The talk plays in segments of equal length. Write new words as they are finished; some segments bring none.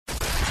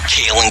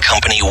Kayal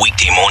Company,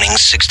 weekday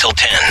mornings, 6 till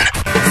 10.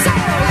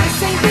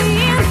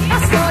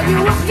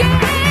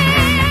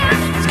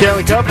 It's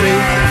Kayal Company,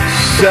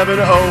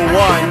 7:01.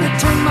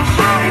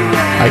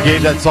 I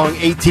gave that song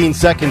 18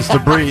 seconds to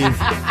breathe.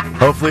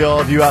 Hopefully all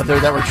of you out there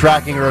that were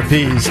tracking are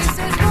appeased.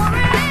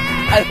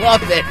 I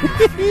love it.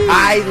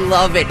 I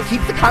love it.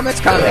 Keep the comments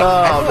coming.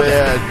 Oh,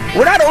 man.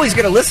 We're not always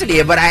going to listen to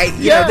you, but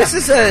you know, this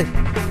is a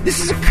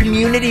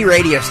community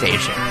radio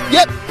station.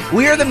 Yep.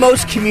 We are the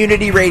most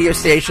community radio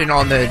station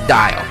on the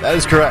dial. That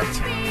is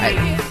correct.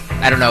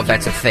 I don't know if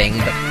that's a thing,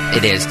 but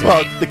it is to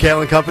me. The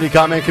Kayal Company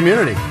comment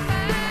community.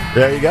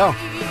 There you go.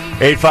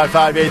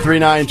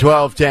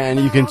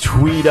 855-839-1210. You can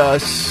tweet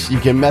us. You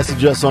can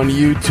message us on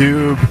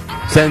YouTube.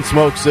 Send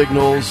smoke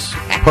signals.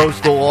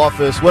 Postal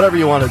office. Whatever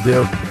you want to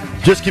do.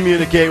 Just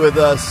communicate with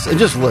us and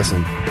just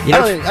listen. I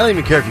don't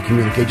even care if you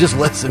communicate. Just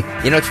listen.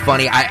 You know, it's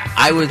funny.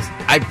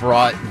 I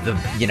brought the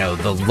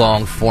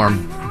long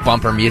form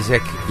bumper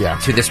music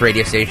to this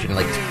radio station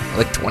like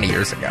 20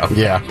 years ago.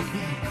 Yeah.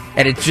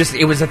 And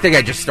it was a thing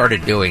I just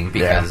started doing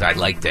because I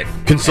liked it.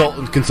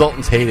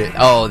 Consultants hate it.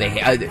 Oh,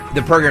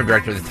 the program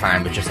director at the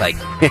time was just like,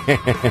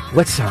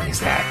 "What song is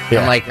that?" Yeah.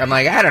 I'm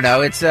like, I don't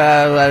know. It's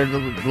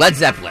Led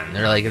Zeppelin.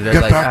 They're like,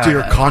 get back to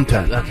your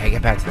content. Okay,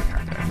 get back to the content.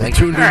 They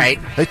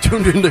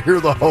tuned in to hear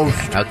the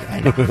host. Okay, I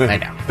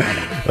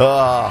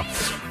know.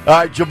 All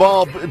right,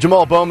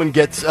 Jamal Bowman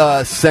gets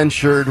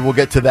censured. We'll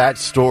get to that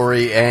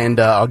story, and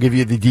I'll give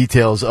you the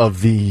details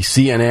of the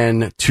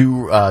CNN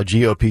 2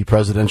 GOP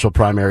presidential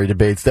primary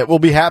debates that will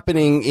be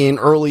happening in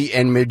early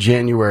and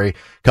mid-January,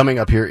 coming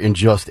up here in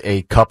just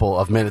a couple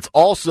of minutes.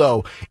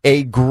 Also,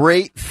 a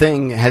great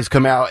thing has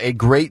come out, a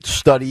great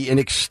study, an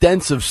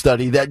extensive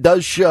study that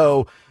does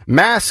show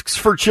masks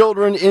for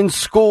children in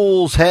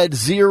schools had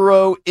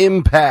zero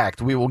impact.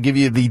 We will give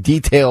you the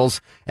details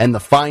and the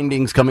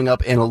findings coming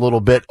up in a little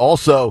bit.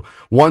 Also,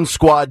 one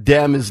squad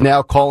Dem is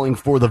now calling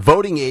for the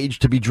voting age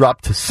to be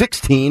dropped to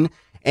 16.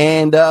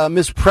 And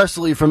Miss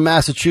Presley from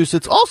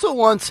Massachusetts also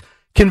wants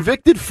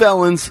convicted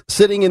felons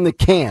sitting in the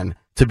can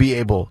to be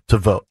able to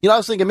vote. You know, I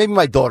was thinking maybe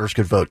my daughters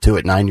could vote too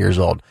at 9 years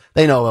old.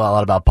 They know a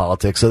lot about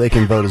politics, so they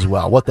can vote as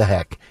well. What the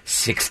heck?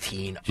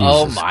 16. Jesus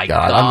oh, my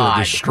God. I'm going to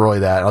destroy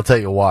that. I'll tell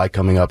you why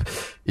coming up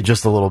in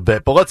just a little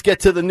bit. But let's get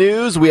to the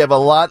news. We have a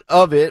lot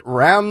of it.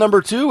 Round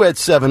number 2 at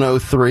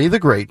 7:03. The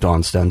great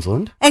Dawn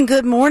Stensland. And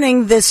good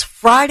morning. This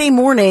Friday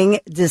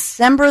morning,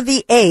 December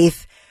the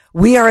 8th,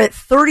 we are at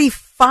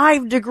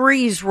 35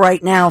 degrees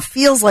right now.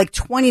 Feels like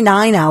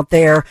 29 out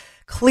there.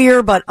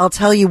 Clear, but I'll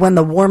tell you when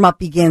the warm-up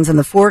begins in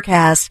the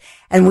forecast.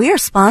 And we are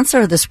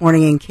sponsored this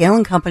morning in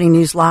Kayal Company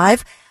News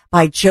Live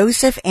by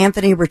Joseph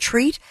Anthony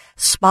Retreat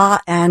Spa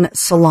and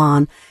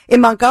Salon. In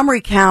Montgomery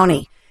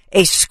County,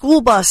 a school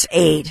bus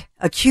aide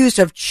accused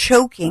of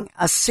choking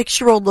a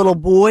 6-year-old little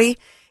boy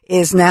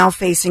is now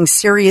facing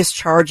serious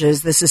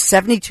charges. This is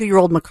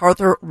 72-year-old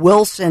MacArthur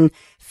Wilson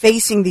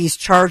facing these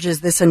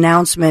charges. This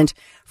announcement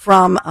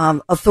from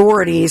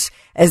authorities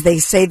as they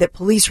say that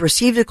police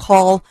received a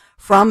call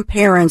from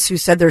parents who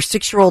said their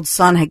 6-year-old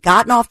son had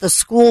gotten off the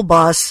school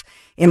bus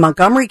in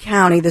Montgomery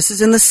County. This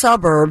is in the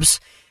suburbs,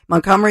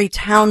 Montgomery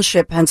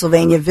Township,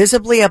 Pennsylvania,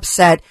 visibly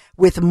upset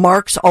with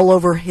marks all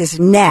over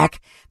his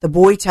neck. The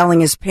boy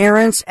telling his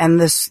parents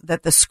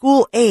that the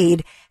school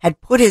aide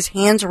had put his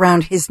hands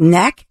around his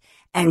neck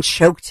and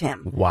choked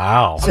him.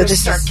 Wow. So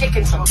this start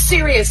kicking some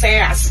serious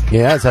ass.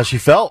 Yeah, that's how she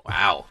felt.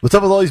 Wow. What's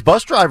up with all these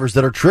bus drivers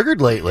that are triggered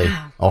lately?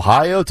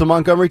 Ohio to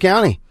Montgomery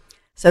County.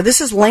 So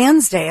this is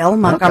Lansdale,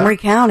 Montgomery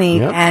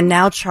County, and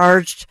now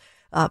charged,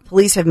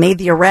 police have made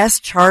the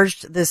arrest,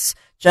 charged this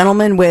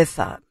gentleman with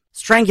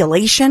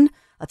strangulation,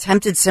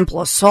 attempted simple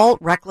assault,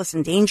 reckless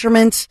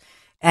endangerment,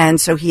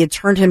 and so he had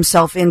turned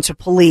himself into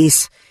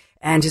police,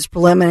 and his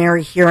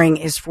preliminary hearing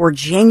is for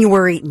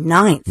January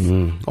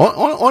 9th.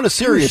 On a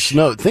serious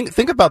note,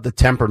 think about the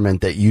temperament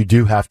that you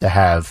do have to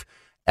have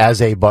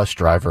as a bus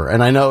driver.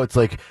 And I know it's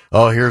like,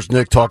 oh, here's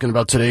Nick talking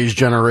about today's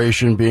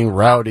generation being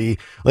rowdy.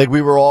 Like,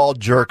 we were all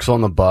jerks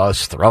on the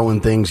bus,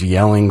 throwing things,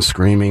 yelling,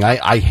 screaming.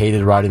 I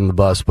hated riding the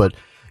bus, but,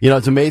 you know,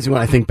 it's amazing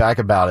when I think back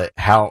about it,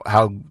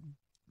 how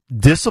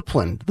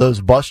disciplined those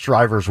bus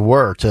drivers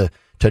were to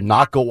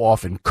not go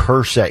off and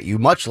curse at you,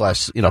 much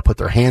less, you know, put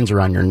their hands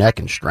around your neck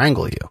and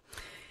strangle you.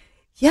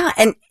 Yeah,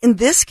 and in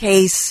this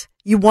case,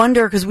 you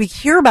wonder, because we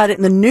hear about it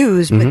in the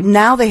news, but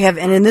now they have,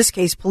 and in this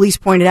case, police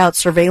pointed out,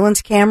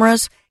 surveillance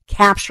cameras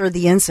capture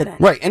the incident.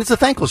 Right, and it's a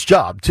thankless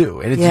job, too.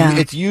 And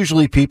it's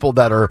usually people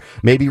that are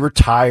maybe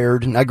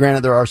retired. Now,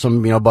 granted, there are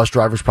some, you know, bus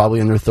drivers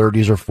probably in their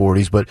 30s or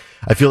 40s, but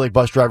I feel like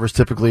bus drivers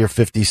typically are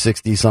 50,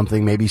 60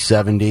 something, maybe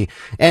 70.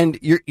 And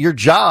your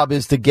job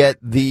is to get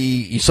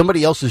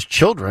somebody else's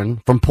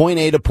children from point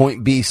A to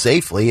point B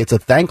safely. It's a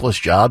thankless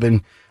job,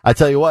 and I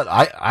tell you what,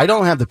 I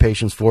don't have the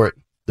patience for it.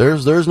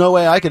 There's no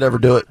way I could ever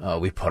do it. Oh,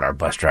 we put our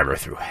bus driver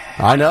through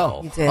hell. I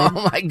know.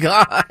 Oh my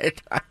God.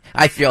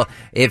 I feel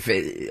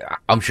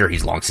I'm sure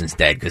he's long since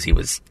dead because he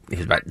was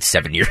about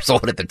 7 years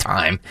old at the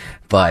time.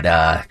 But,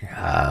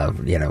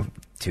 you know,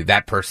 to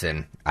that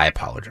person, I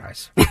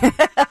apologize.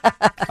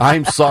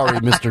 I'm sorry,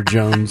 Mr.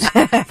 Jones,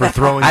 for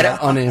throwing that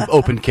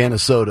unopened can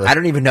of soda. I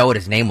don't even know what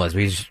his name was.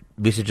 We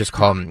should just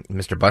call him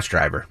Mr. Bus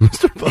Driver.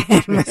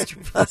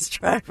 Mr. Bus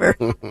Driver.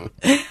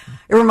 It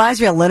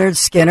reminds me of Leonard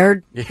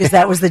Skinner, because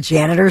that was the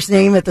janitor's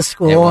name at the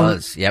school. It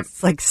was, yep.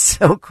 It's like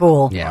so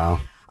cool. Yeah.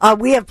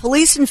 We have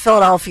police in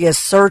Philadelphia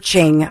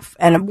searching,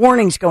 and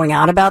warnings going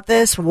out about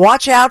this.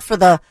 Watch out for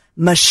the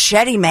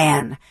Machete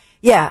Man.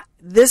 Yeah,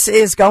 this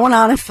is going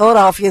on in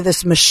Philadelphia.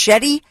 This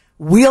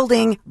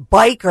machete-wielding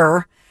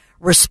biker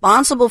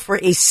responsible for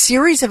a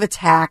series of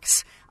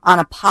attacks on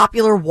a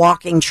popular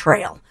walking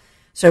trail.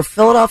 So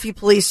Philadelphia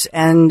police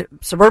and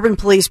suburban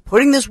police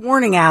putting this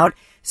warning out,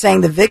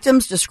 saying the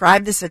victims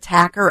described this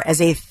attacker as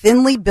a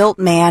thinly built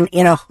man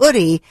in a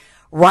hoodie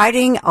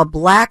riding a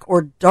black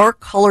or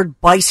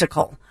dark-colored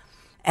bicycle.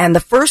 And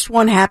the first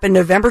one happened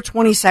November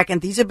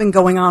 22nd. These have been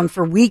going on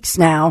for weeks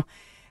now.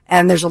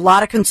 And there's a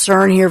lot of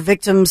concern here,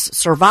 victims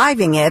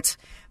surviving it.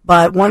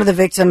 But one of the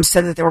victims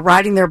said that they were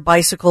riding their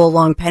bicycle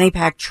along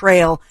Pennypack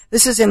Trail.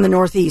 This is in the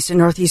Northeast, in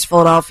Northeast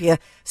Philadelphia.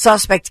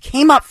 Suspect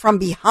came up from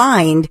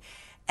behind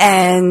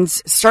and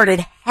started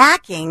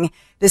hacking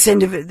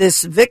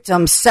this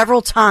victim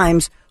several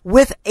times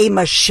with a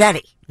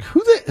machete.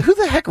 Who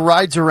the heck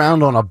rides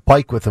around on a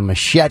bike with a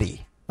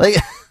machete? Like,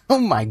 oh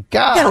my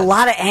God. We got a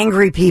lot of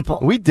angry people.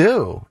 We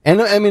do.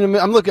 And I mean,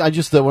 I'm looking, I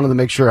just wanted to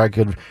make sure I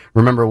could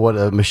remember what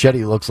a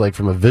machete looks like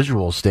from a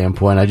visual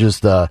standpoint. I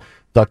just,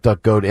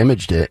 DuckDuckGo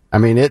imaged it. I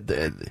mean,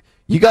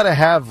 you got to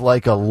have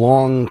like a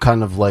long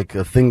kind of like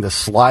a thing to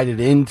slide it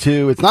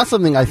into. It's not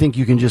something I think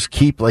you can just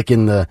keep like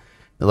in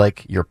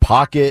your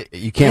pocket.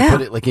 You can't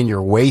put it like in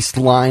your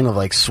waistline of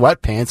like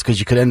sweatpants, because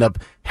you could end up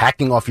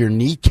hacking off your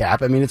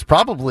kneecap. I mean, it's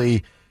got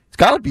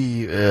to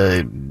be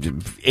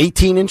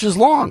 18 inches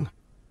long.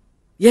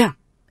 Yeah.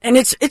 And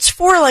it's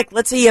for, like,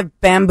 let's say you have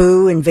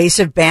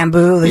invasive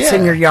bamboo that's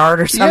in your yard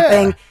or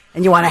something,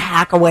 and you want to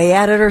hack away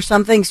at it or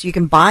something, so you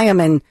can buy them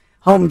in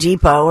Home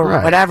Depot or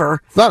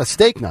whatever. It's not a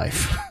steak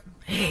knife.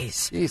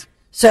 Jeez.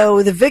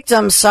 So the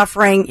victims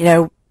suffering,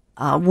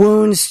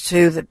 wounds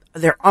to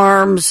their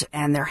arms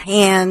and their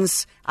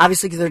hands,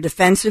 obviously because they're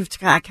defensive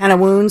kind of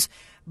wounds.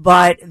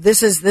 But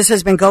this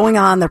has been going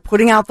on. They're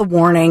putting out the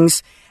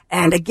warnings,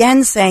 and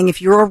again saying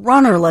if you're a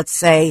runner, let's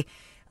say,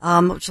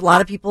 which a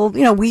lot of people,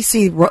 we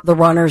see the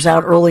runners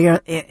out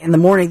earlier in the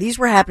morning. These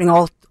were happening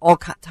all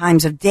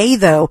times of day,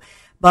 though.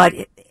 But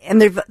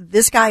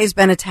this guy has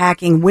been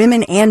attacking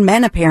women and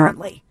men,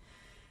 apparently.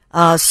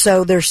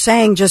 So they're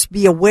saying just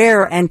be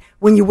aware. And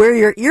when you wear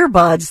your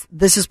earbuds,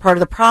 this is part of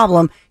the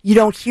problem. You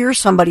don't hear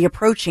somebody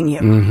approaching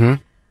you. Mm-hmm.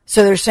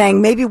 So they're saying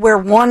maybe wear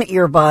one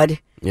earbud.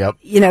 Yep.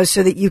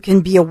 So that you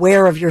can be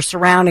aware of your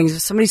surroundings.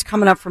 If somebody's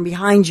coming up from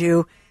behind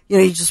you,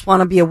 you just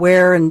want to be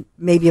aware and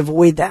maybe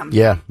avoid them.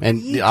 Yeah,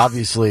 and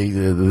obviously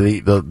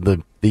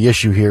the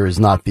issue here is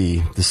not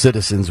the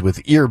citizens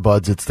with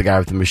earbuds; it's the guy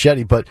with the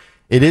machete. But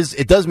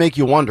it does make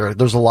you wonder.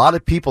 There's a lot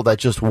of people that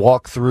just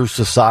walk through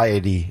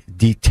society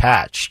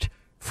detached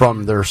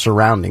from their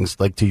surroundings.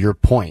 Like, to your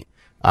point,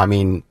 I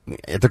mean,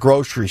 at the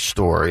grocery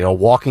store,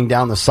 walking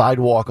down the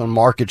sidewalk on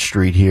Market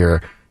Street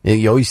here,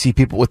 you always see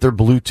people with their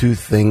Bluetooth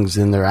things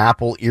and their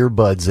Apple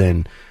earbuds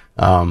in.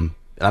 I'm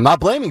not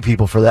blaming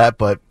people for that,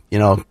 but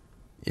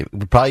it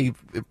would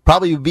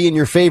probably be in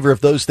your favor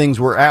if those things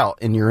were out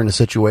and you're in a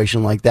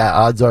situation like that.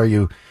 Odds are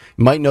you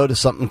might notice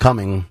something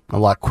coming a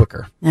lot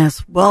quicker.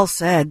 Yes, well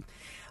said.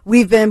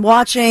 We've been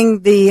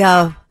watching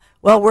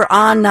we're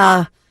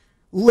on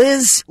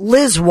Liz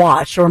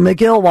Watch or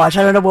McGill Watch.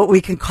 I don't know what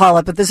we can call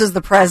it, but this is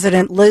the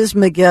president, Liz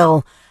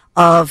McGill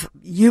of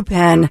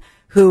UPenn,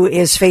 who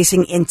is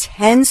facing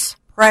intense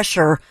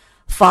pressure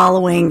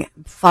following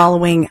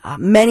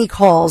many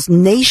calls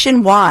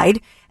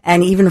nationwide,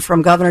 and even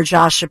from Governor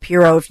Josh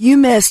Shapiro. If you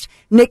missed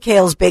Nick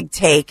Cale's big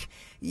take,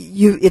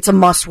 it's a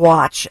must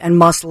watch and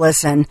must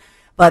listen.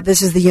 But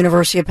this is the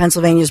University of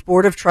Pennsylvania's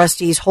Board of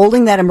Trustees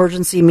holding that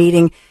emergency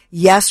meeting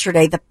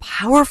yesterday. The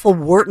powerful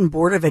Wharton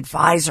Board of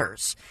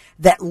Advisors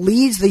that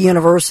leads the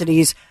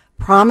university's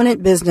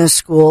prominent business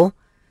school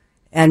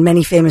and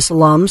many famous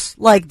alums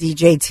like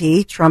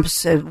DJT.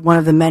 Trump's one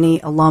of the many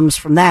alums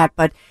from that.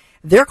 But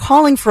they're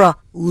calling for a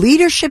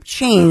leadership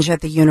change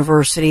at the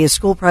university as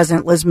school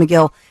president Liz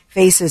McGill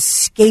faces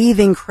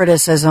scathing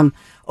criticism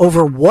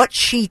over what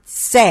she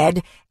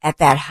said at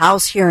that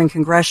House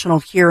congressional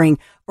hearing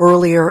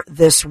earlier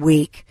this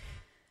week.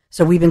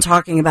 So we've been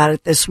talking about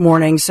it this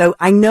morning. So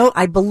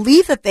I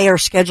believe that they are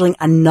scheduling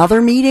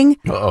another meeting.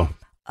 Uh-oh.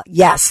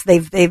 Yes,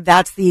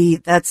 that's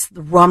the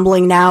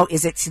rumbling now.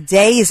 Is it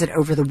today? Is it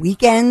over the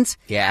weekend?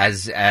 Yeah,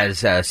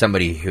 as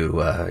somebody who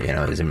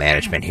is in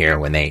management here,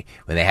 when they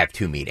have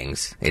two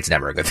meetings, it's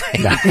never a good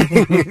thing.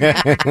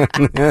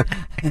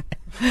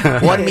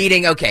 One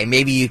meeting, okay,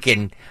 maybe you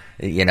can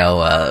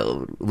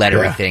let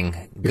everything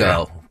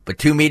go, but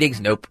two meetings,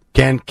 nope.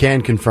 Can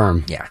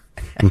confirm. Yeah.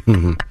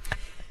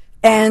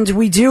 And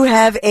we do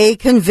have a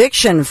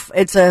conviction.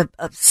 It's a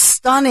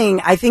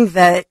stunning. I think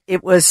that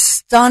it was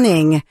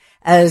stunning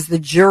as the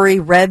jury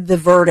read the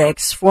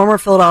verdicts. Former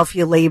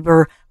Philadelphia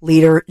labor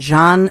leader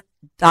John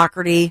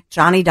Doherty,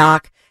 Johnny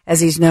Doc, as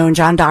he's known,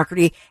 John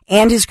Doherty,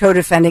 and his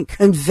co-defendant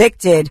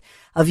convicted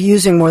of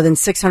using more than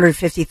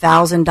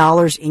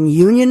 $650,000 in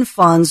union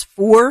funds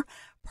for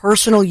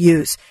personal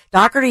use.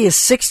 Doherty is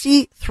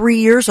 63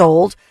 years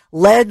old,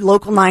 led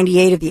Local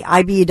 98 of the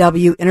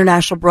IBEW,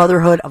 International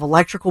Brotherhood of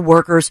Electrical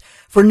Workers,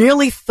 for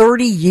nearly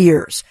 30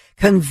 years,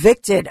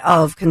 convicted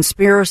of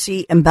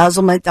conspiracy,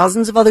 embezzlement,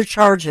 dozens of other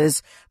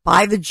charges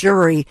by the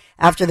jury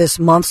after this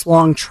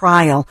months-long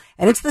trial.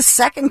 And it's the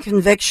second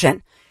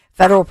conviction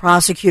federal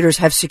prosecutors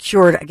have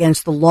secured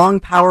against the long,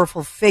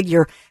 powerful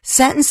figure.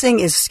 Sentencing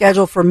is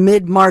scheduled for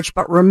mid-March,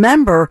 but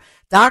remember,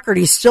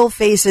 Doherty still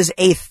faces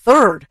a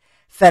third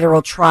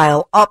federal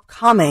trial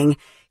upcoming.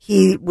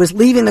 He was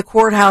leaving the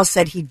courthouse,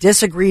 said he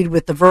disagreed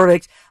with the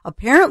verdict.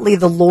 Apparently,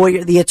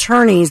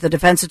 the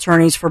defense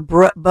attorneys for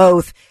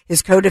both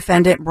his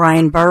co-defendant,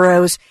 Brian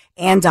Burrows,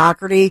 and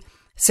Doherty,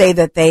 say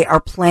that they are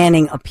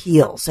planning an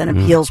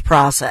appeals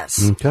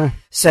process. Okay.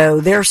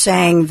 So they're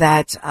saying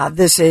that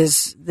this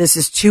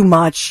is too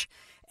much,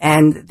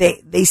 and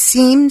they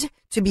seemed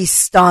to be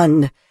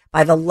stunned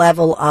by the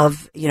level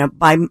of,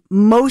 by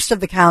most of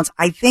the counts.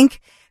 I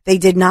think they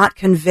did not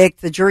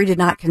convict, the jury did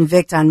not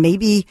convict on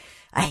maybe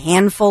a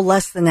handful,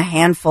 less than a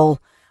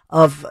handful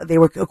they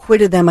were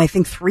acquitted them, I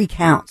think, 3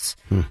 counts.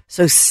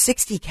 So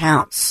 60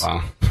 counts.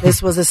 Wow.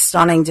 This was a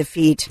stunning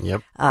defeat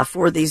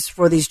for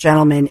these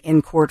gentlemen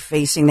in court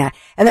facing that.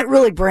 And that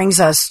really brings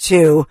us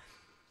to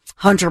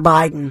Hunter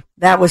Biden.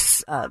 That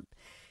was,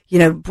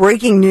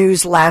 breaking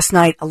news last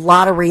night. A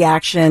lot of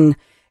reaction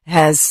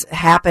has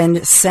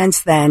happened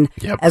since then,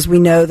 as we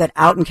know that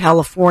out in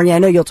California, I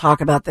know you'll talk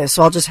about this,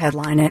 so I'll just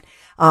headline it.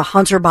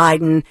 Hunter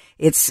Biden,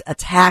 it's a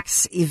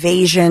tax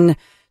evasion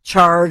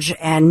charge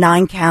and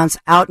 9 counts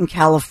out in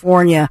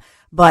California.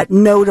 But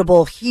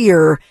notable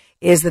here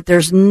is that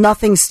there's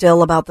nothing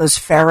still about those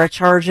FARA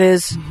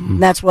charges. Mm-hmm.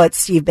 And that's what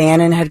Steve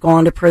Bannon had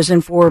gone to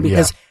prison for,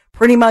 because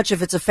pretty much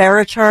if it's a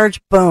FARA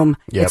charge, boom,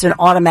 it's an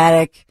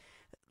automatic.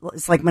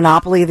 It's like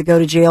Monopoly, they go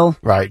to jail.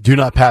 Right. Do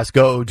not pass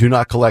go. Do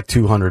not collect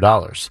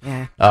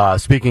 $200. Yeah.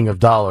 Speaking of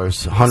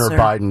dollars, Hunter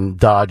Biden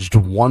dodged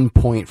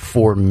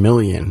 $1.4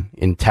 million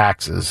in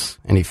taxes,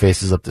 and he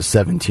faces up to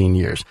 17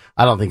 years.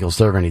 I don't think he'll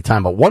serve any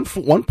time, but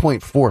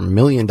 $1.4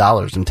 million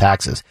in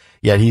taxes.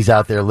 Yet he's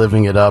out there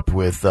living it up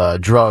with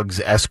drugs,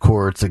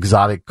 escorts,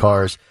 exotic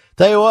cars.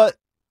 Tell you what,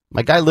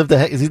 my guy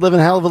is he living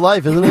a hell of a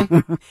life, isn't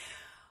he?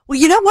 Well,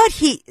 you know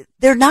what?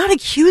 They're not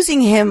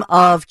accusing him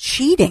of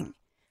cheating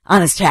on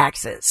his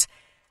taxes.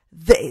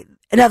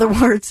 In other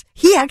words,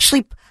 he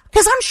actually,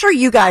 because I'm sure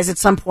you guys at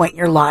some point in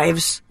your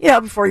lives,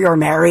 before you were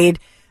married,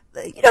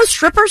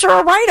 strippers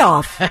are a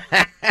write-off.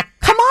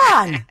 Come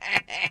on.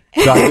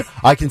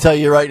 I can tell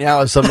you right now,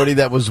 as somebody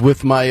that was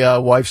with my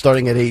wife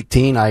starting at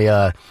 18,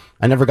 I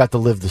never got to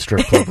live the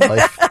strip club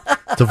life.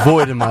 It's a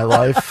void in my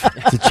life.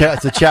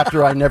 It's a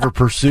chapter I never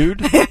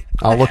pursued.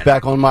 I'll look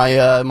back on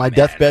my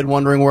deathbed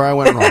wondering where I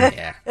went wrong.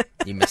 Yeah,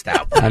 you missed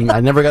out. I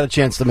never got a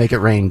chance to make it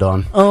rain,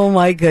 Dawn. Oh,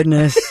 my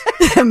goodness.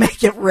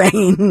 Make it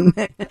rain.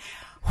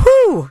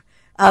 Whew.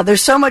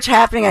 There's so much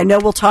happening. I know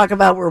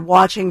we're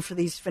watching for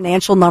these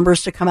financial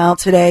numbers to come out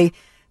today.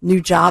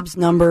 New jobs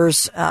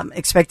numbers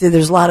expected.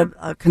 There's a lot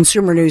of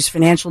consumer news,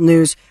 financial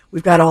news.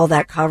 We've got all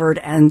that covered,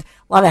 and a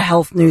lot of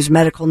health news,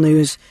 medical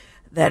news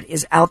that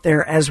is out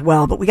there as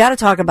well. But we got to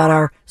talk about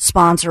our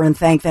sponsor and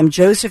thank them.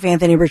 Joseph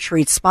Anthony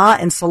Retreat Spa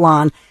and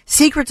Salon.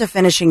 Secret to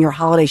finishing your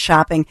holiday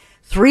shopping.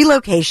 3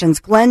 locations,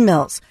 Glen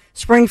Mills,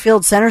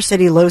 Springfield, Center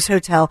City, Lowe's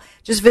Hotel.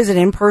 Just visit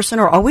in person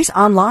or always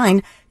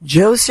online,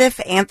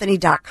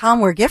 josephanthony.com,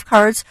 where gift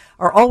cards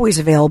are always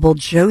available,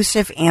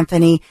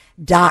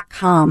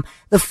 josephanthony.com.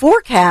 The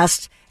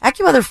forecast,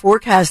 AccuWeather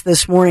forecast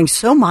this morning,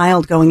 so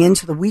mild going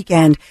into the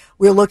weekend.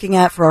 We're looking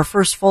at, for our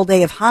first full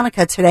day of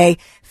Hanukkah today,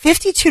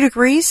 52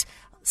 degrees.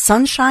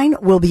 Sunshine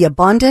will be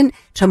abundant.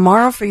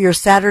 Tomorrow for your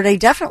Saturday,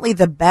 definitely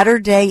the better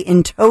day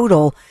in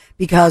total,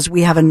 because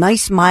we have a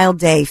nice mild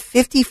day,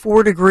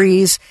 54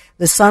 degrees.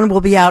 The sun will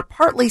be out,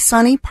 partly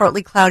sunny,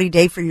 partly cloudy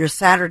day for your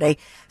Saturday.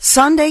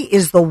 Sunday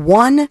is the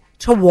one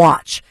to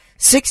watch.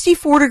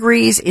 64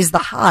 degrees is the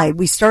high.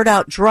 We start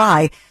out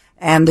dry,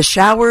 and the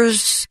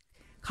showers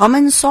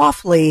coming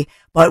softly,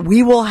 but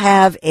we will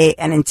have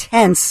an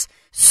intense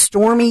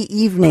stormy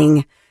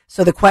evening.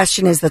 So the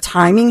question is the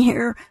timing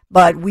here,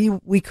 but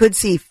we could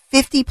see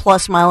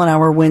 50-plus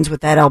mile-an-hour winds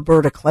with that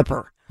Alberta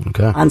Clipper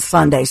on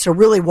Sunday. So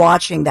really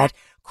watching that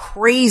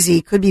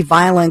crazy, could be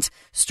violent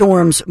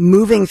storms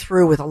moving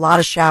through with a lot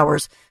of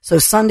showers. So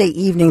Sunday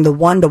evening, the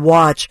one to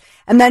watch.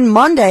 And then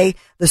Monday,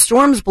 the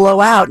storms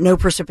blow out, no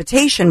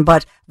precipitation,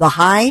 but the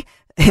high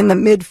in the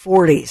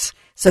mid-40s.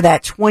 So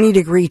that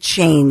 20-degree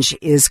change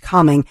is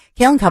coming.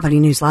 Kayal Company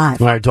News Live.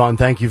 All right, Dawn,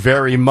 thank you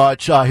very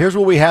much. Here's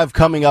what we have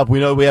coming up. We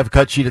know we have a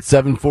cut sheet at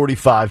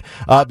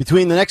 7:45.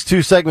 Between the next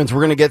 2 segments,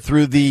 we're going to get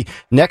through the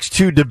next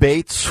 2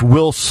 debates.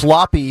 Will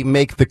Sloppy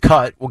make the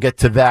cut? We'll get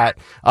to that.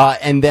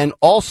 And then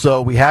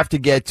also, we have to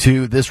get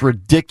to this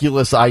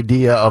ridiculous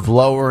idea of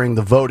lowering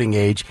the voting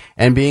age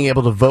and being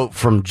able to vote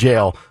from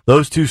jail.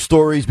 Those 2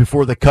 stories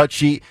before the cut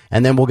sheet,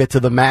 and then we'll get to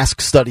the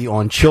mask study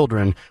on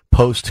children.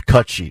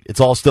 post-CUTSHEET. It's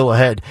all still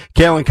ahead.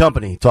 Kayal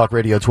Company, Talk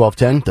Radio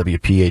 1210,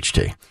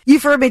 WPHT.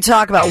 You've heard me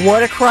talk about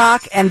What a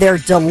Crock, and they're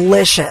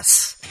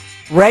delicious.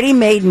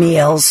 Ready-made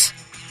meals.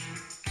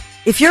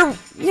 If you're,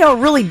 a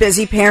really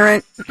busy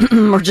parent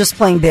or just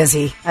plain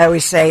busy, I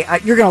always say,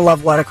 you're going to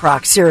love What a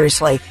Crock,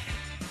 seriously.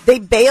 They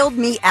bailed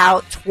me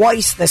out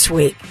twice this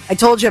week. I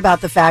told you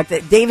about the fact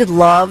that David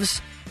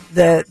loves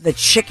the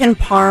chicken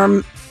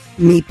parm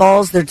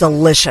meatballs. They're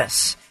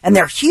delicious, and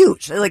they're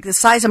huge. They're like the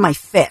size of my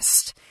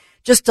fist.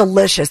 Just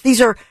delicious. These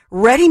are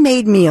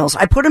ready-made meals.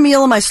 I put a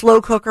meal in my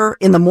slow cooker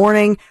in the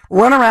morning,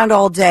 run around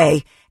all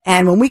day,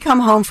 and when we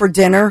come home for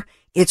dinner,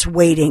 it's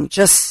waiting,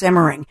 just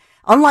simmering.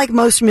 Unlike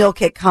most meal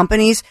kit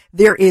companies,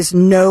 there is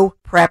no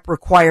prep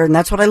required, and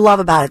that's what I love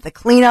about it. The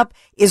cleanup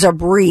is a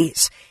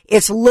breeze.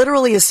 It's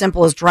literally as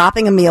simple as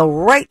dropping a meal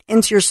right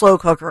into your slow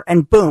cooker,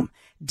 and boom,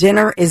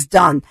 dinner is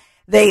done.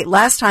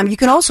 Last time, you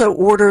can also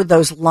order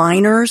those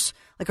liners,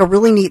 like a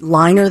really neat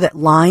liner that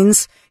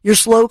lines your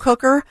slow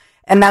cooker.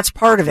 And that's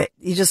part of it.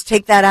 You just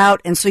take that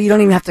out, and so you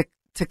don't even have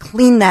to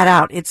clean that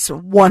out. It's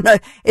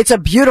a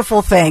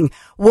beautiful thing.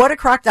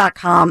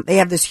 Whatacrock.com. They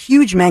have this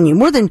huge menu,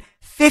 more than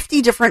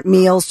 50 different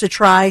meals to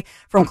try,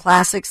 from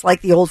classics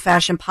like the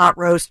old-fashioned pot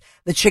roast,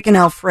 the chicken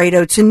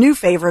Alfredo, to new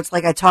favorites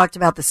like I talked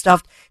about, the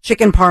stuffed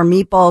chicken parm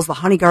meatballs, the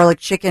honey garlic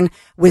chicken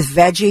with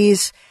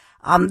veggies.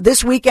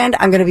 This weekend,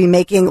 I'm going to be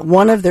making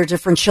one of their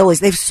different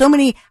chilies. They have so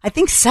many, I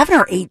think 7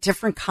 or 8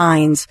 different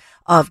kinds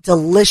of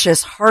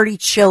delicious, hearty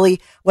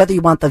chili, whether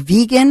you want the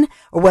vegan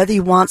or whether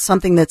you want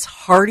something that's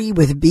hearty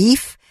with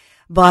beef.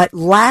 But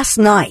last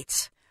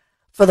night,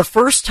 for the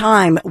first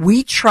time,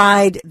 we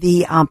tried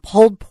the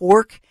pulled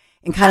pork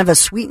in kind of a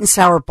sweet and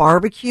sour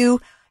barbecue.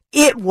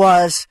 It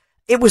was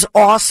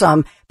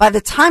awesome. By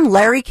the time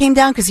Larry came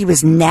down, because he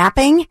was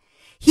napping,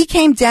 he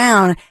came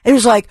down and he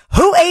was like,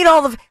 who ate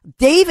all the...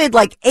 David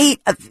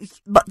ate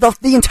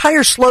the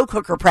entire slow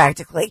cooker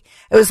practically.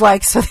 It was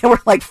like, so they were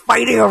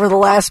fighting over the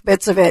last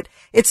bits of it.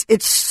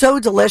 It's so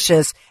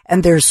delicious,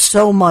 and there's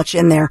so much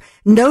in there.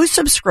 No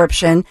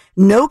subscription,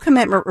 no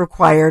commitment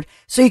required,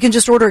 so you can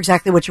just order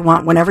exactly what you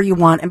want whenever you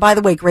want. And by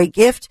the way, great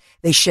gift.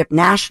 They ship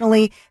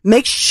nationally.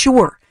 Make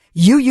sure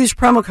you use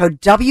promo code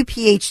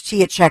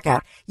WPHT at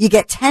checkout. You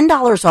get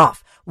 $10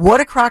 off.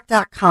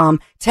 Whatacrock.com,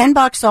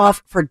 $10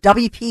 off for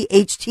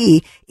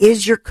WPHT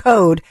is your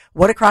code.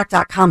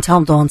 Whatacrock.com. Tell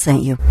them Dawn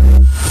sent you.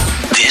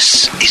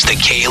 This is the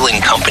Kayal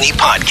and Company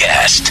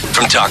podcast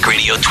from Talk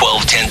Radio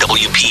 1210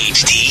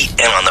 WPHT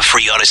and on the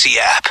free Odyssey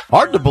app.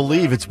 Hard to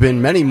believe it's been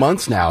many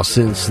months now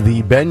since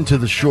the Bend to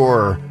the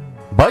Shore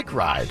bike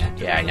ride.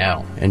 Yeah, I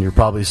know. And you're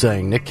probably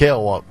saying, Nick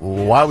Kayal,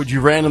 why would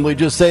you randomly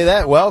just say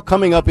that? Well,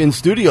 coming up in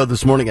studio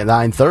this morning at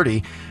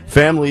 9:30,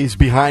 Families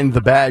Behind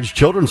the Badge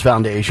Children's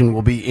Foundation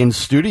will be in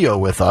studio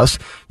with us.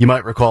 You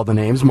might recall the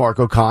names, Mark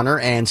O'Connor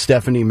and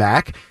Stephanie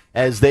Mack,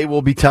 as they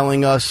will be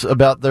telling us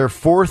about their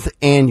 4th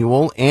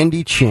annual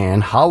Andy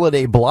Chan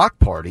Holiday Block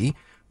Party,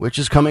 which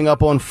is coming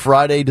up on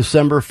Friday,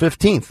 December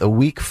 15th, a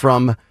week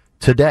from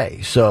today.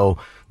 So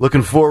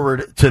looking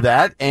forward to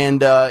that.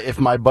 And if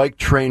my bike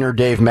trainer,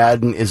 Dave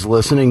Madden, is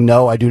listening,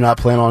 no, I do not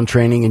plan on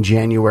training in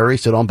January,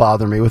 so don't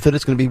bother me with it.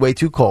 It's going to be way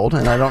too cold,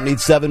 and I don't need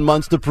 7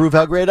 months to prove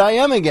how great I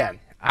am again.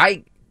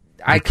 I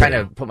kind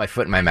of put my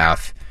foot in my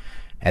mouth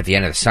at the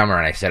end of the summer,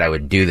 and I said I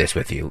would do this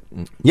with you.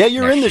 Yeah,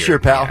 you're in this year,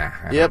 pal.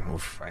 Yeah, yep.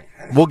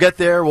 We'll get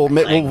there. We'll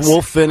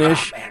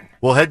finish. Oh,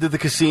 we'll head to the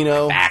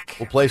casino. Back.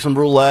 We'll play some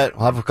roulette.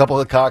 We'll have a couple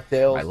of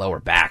cocktails. My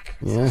lower back.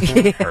 Yeah.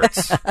 It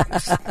hurts.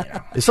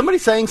 Is somebody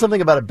saying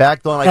something about a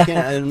back, Dawn? I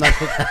can't. I'm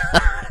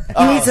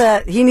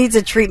not. He needs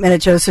a treatment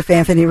at Joseph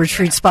Anthony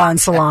Retreat Spa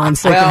and Salon,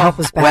 so he can help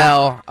his back.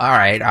 Well, all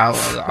right. I'll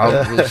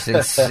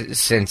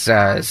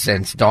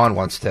since Dawn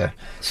wants to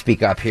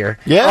speak up here.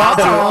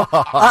 Yeah.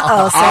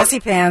 Sassy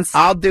pants.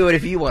 I'll do it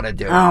if you want to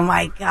do it. Oh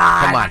my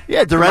God. Come on.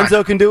 Yeah,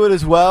 Dorenzo can do it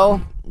as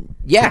well.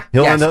 Yeah.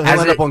 He'll end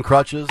up on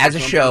crutches. As a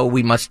show,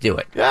 we must do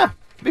it. Yeah,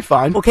 it'll be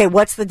fine. Okay,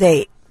 what's the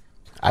date?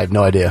 I have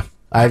no idea.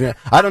 I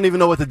don't even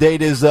know what the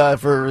date is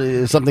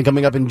for something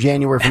coming up in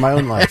January for my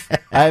own life.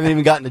 I haven't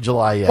even gotten to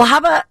July yet. Well, how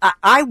about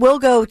I will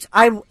go.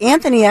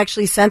 Anthony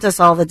actually sent us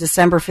all the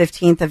December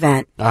 15th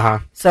event.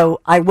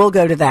 So I will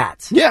go to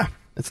that. Yeah,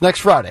 it's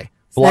next Friday.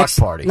 Block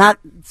party. Not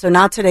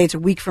today. It's a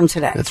week from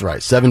today. That's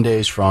right. 7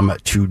 days from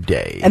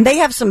today. And they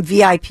have some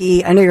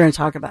VIP. I know you're going to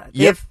talk about it.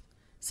 They have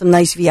some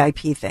nice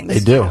VIP things. They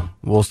do.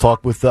 We'll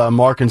talk with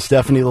Mark and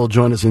Stephanie. They'll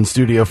join us in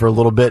studio for a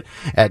little bit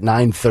at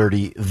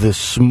 9:30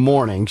 this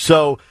morning.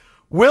 So,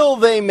 will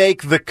they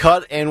make the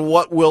cut, and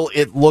what will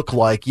it look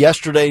like?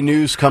 Yesterday,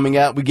 news coming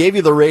out. We gave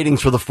you the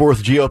ratings for the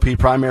 4th GOP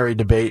primary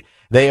debate.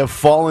 They have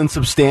fallen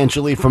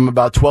substantially from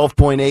about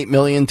 12.8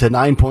 million to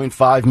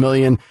 9.5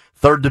 million.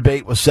 Third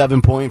debate was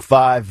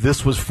 7.5.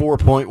 This was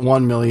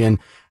 4.1 million.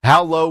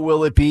 How low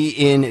will it be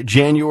in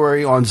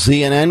January on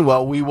CNN?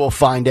 Well, we will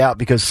find out,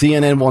 because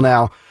CNN will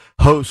now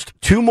host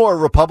two more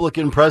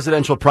Republican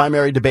presidential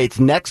primary debates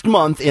next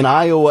month in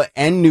Iowa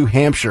and New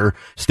Hampshire,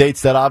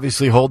 states that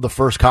obviously hold the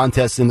first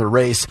contest in the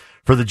race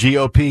for the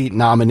GOP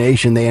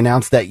nomination. They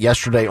announced that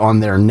yesterday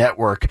on their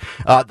network.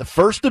 The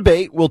first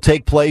debate will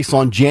take place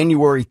on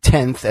January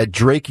 10th at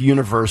Drake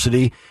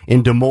University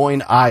in Des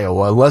Moines,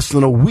 Iowa, less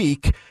than a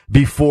week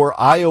before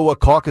Iowa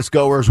caucus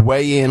goers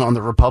weigh in on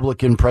the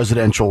Republican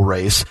presidential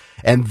race.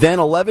 And then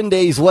 11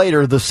 days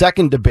later, the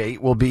second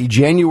debate will be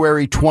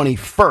January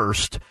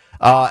 21st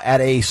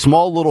at a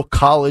small little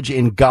college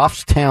in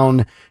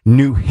Goffstown,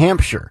 New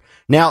Hampshire.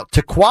 Now,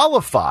 to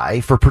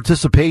qualify for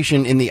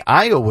participation in the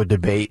Iowa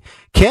debate,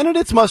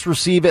 candidates must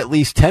receive at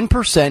least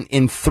 10%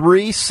 in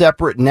 3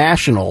 separate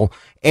national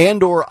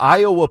and or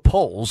Iowa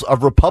polls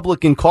of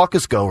Republican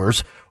caucus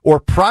goers or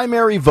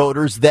primary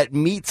voters that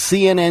meet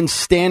CNN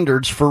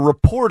standards for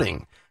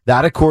reporting.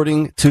 That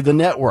according to the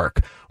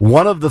network.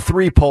 One of the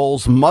 3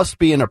 polls must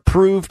be an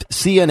approved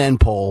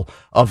CNN poll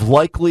of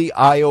likely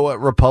Iowa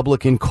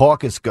Republican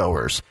caucus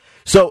goers.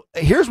 So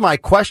here's my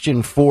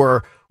question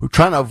for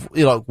trying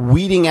to,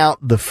 weeding out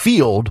the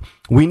field.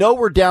 We know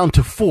we're down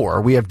to 4.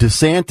 We have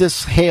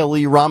DeSantis,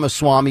 Haley,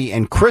 Ramaswamy,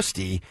 and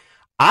Christie.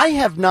 I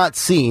have not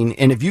seen,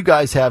 and if you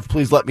guys have,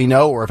 please let me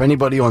know, or if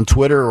anybody on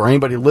Twitter or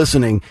anybody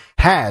listening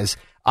has,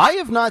 I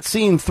have not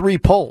seen 3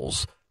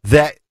 polls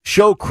that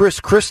show Chris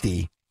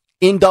Christie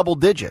in double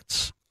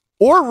digits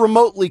or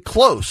remotely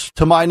close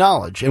to my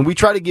knowledge. And we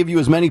try to give you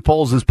as many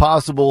polls as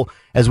possible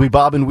as we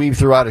bob and weave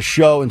throughout a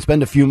show and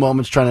spend a few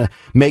moments trying to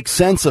make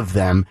sense of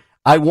them.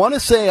 I want to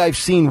say I've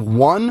seen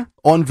one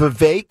on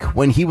Vivek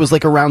when he was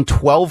like around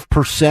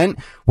 12%,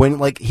 when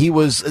like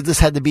this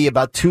had to be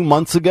about 2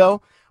 months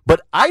ago.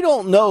 But I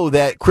don't know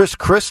that Chris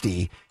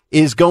Christie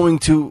is going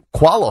to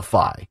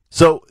qualify.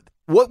 So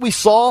what we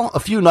saw a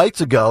few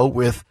nights ago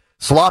with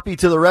Sloppy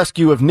to the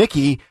rescue of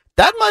Nikki,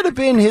 that might have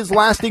been his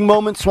lasting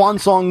moment, swan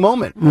song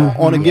moment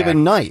on a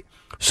given night.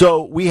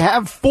 So we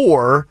have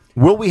 4.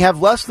 Will we have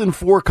less than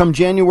 4 come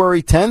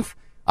January 10th?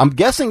 I'm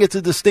guessing it's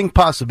a distinct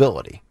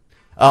possibility.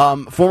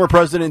 Former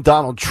President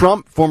Donald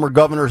Trump, former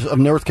governors of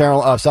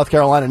South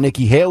Carolina,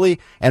 Nikki Haley,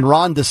 and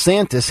Ron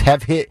DeSantis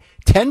have hit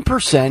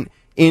 10%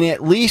 in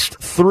at least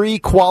 3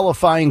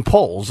 qualifying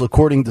polls,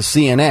 according to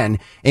CNN,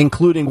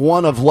 including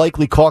one of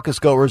likely caucus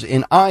goers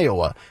in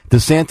Iowa.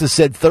 DeSantis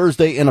said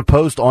Thursday in a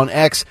post on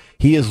X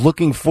he is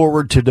looking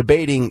forward to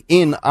debating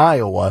in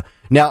Iowa.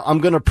 Now, I'm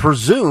going to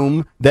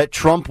presume that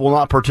Trump will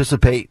not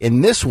participate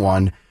in this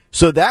one,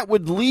 so that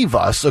would leave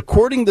us,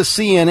 according to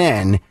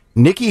CNN,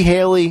 Nikki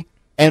Haley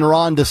and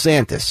Ron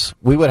DeSantis.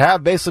 We would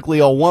have basically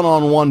a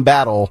one-on-one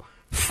battle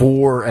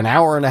for an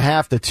hour and a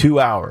half to 2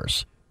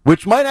 hours,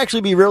 which might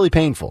actually be really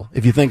painful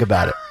if you think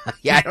about it.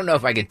 Yeah, I don't know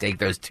if I can take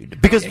those two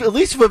debating. Because at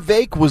least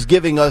Vivek was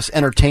giving us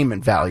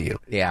entertainment value.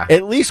 Yeah.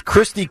 At least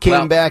Christie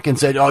came back and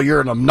said, "Oh, you're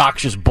an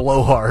obnoxious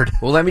blowhard."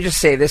 Well, let me just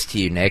say this to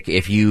you, Nick.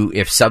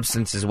 If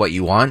substance is what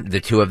you want,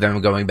 the two of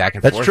them going back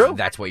and forth, true.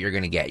 That's what you're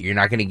going to get. You're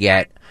not going to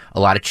get a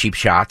lot of cheap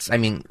shots. I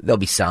mean, there'll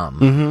be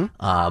some.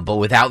 But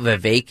without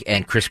Vivek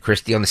and Chris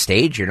Christie on the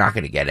stage, you're not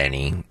going to get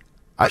any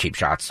cheap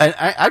shots.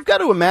 I've got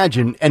to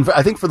imagine, and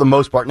I think for the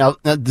most part, now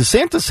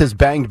DeSantis has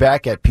banged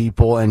back at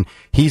people and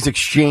he's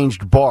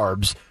exchanged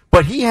barbs,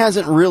 but he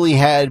hasn't really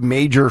had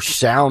major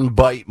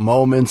soundbite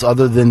moments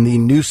other than the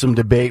Newsom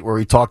debate where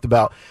he talked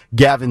about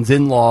Gavin's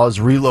in-laws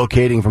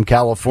relocating from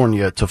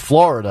California to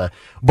Florida.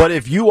 But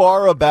if you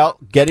are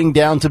about getting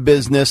down to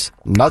business,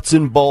 nuts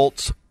and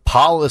bolts,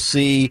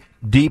 policy,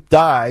 deep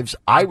dives,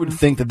 I would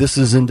think that this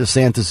is in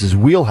DeSantis'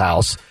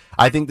 wheelhouse.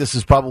 I think this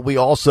is probably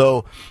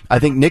also, I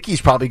think Nikki's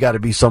probably got to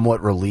be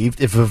somewhat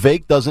relieved. If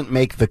Vivek doesn't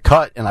make the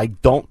cut, and I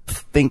don't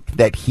think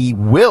that he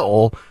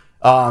will,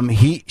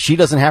 she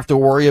doesn't have to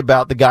worry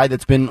about the guy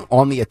that's been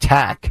on the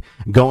attack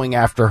going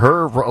after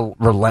her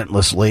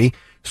relentlessly.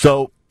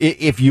 So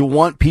if you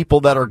want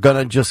people that are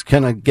going to just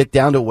kind of get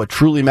down to what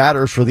truly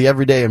matters for the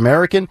everyday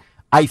American,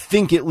 I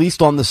think at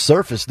least on the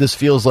surface, this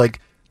feels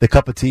like the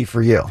cup of tea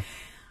for you.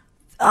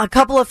 A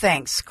couple of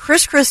things.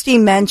 Chris Christie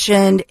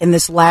mentioned in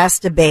this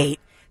last debate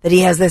that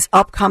he has this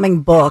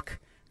upcoming book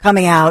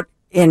coming out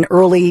in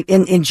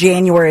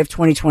January of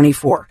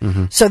 2024.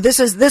 So this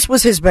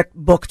was his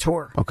book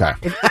tour. Okay.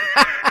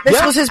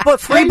 This was his book,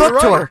 free book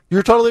tour.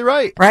 You're totally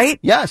right. Right?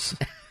 Yes.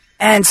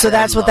 And so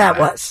that's what that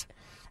was.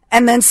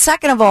 And then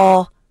second of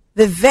all,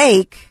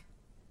 Vivek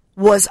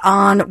was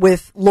on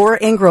with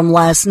Laura Ingraham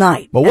last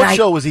night. But what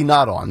show was he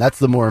not on? That's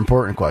the more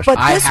important question.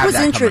 But this was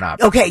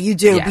interesting. Okay, you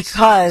do, yes,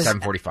 because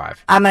 7:45.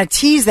 I'm going to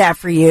tease that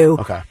for you.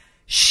 Okay.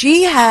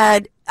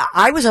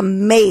 I was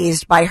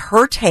amazed by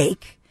her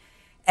take,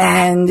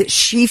 and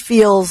she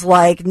feels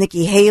like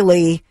Nikki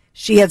Haley,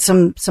 she had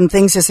some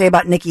things to say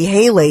about Nikki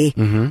Haley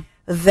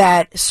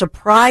that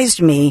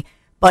surprised me.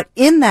 But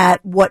in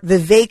that, what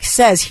Vivek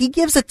says, he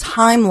gives a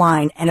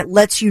timeline, and it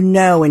lets you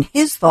know in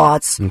his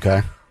thoughts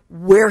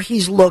where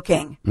he's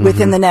looking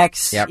within the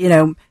next,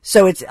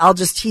 so I'll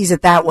just tease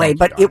it that way.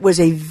 But it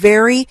was a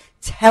very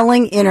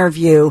telling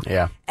interview.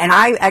 Yeah. And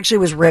I actually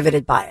was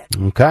riveted by it.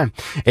 Okay.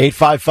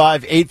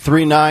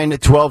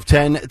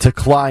 855-839-1210 to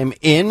climb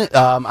in.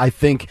 I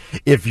think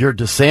if you're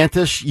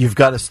DeSantis, you've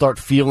got to start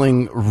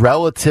feeling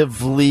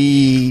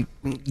relatively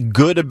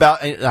good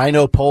about it. I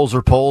know polls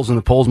are polls, and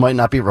the polls might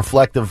not be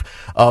reflective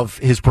of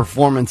his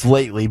performance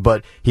lately,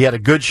 but he had a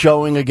good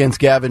showing against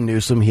Gavin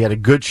Newsom. He had a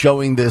good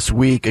showing this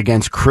week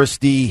against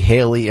Christie,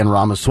 Haley, and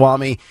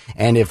Ramaswamy.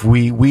 And if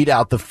we weed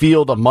out the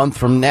field a month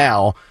from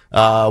now,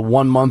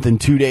 1 month and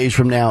 2 days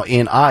from now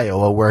in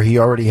Iowa, where he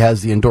already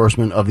has the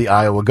endorsement of the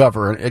Iowa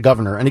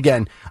governor. And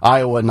again,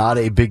 Iowa, not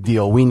a big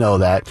deal. We know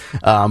that.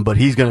 But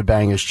he's going to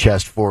bang his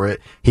chest for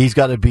it. He's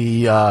got to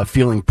be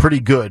feeling pretty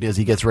good as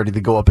he gets ready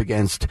to go up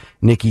against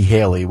Nikki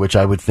Haley, which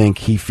I would think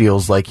he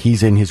feels like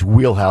he's in his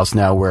wheelhouse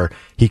now, where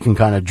he can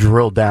kind of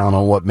drill down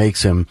on what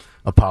makes him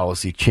a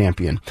policy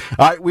champion.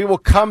 All right, we will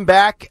come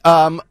back.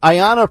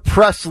 Ayanna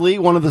Pressley,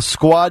 one of the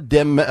squad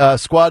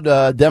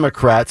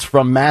Democrats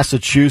from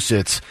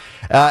Massachusetts,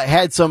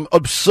 had some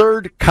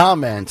absurd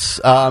comments.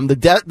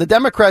 The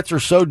Democrats are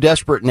so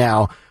desperate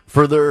now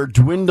for their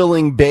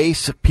dwindling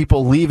base,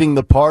 people leaving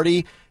the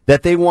party,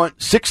 that they want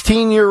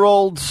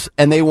 16-year-olds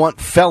and they want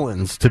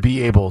felons to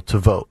be able to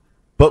vote.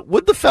 But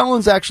would the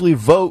felons actually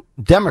vote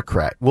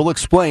Democrat? We'll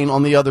explain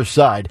on the other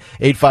side.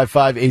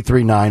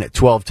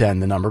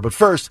 855-839-1210, the number. But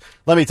first,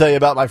 let me tell you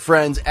about my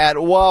friends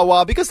at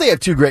Wawa, because they have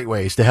two great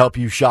ways to help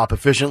you shop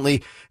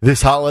efficiently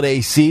this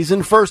holiday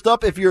season. First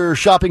up, if you're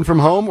shopping from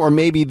home or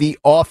maybe the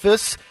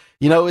office,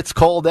 you know, it's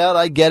cold out.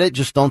 I get it.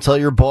 Just don't tell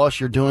your boss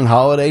you're doing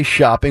holiday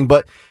shopping.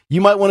 But you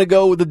might want to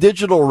go with the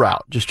digital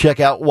route. Just check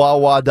out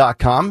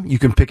Wawa.com. You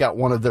can pick out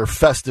one of their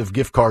festive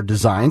gift card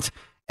designs,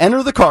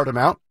 enter the card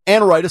amount,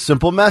 and write a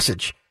simple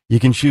message. You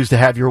can choose to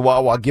have your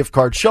Wawa gift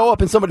card show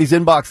up in somebody's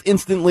inbox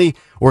instantly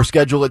or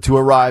schedule it to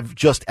arrive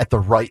just at the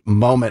right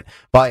moment.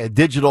 Buy a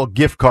digital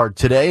gift card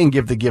today and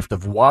give the gift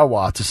of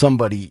Wawa to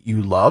somebody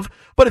you love.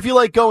 But if you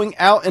like going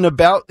out and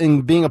about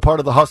and being a part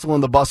of the hustle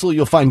and the bustle,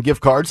 you'll find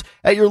gift cards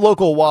at your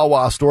local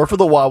Wawa store for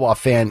the Wawa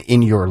fan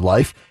in your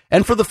life.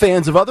 And for the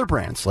fans of other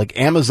brands like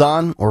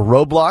Amazon or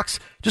Roblox,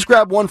 just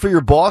grab one for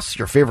your boss,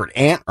 your favorite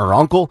aunt or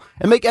uncle,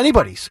 and make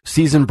anybody's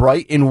season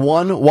bright in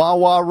one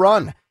Wawa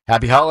run.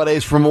 Happy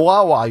holidays from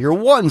Wawa, your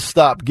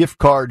one-stop gift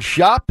card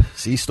shop.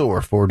 See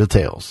store for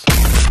details.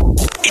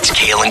 It's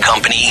Kayal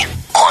Company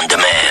on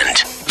demand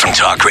from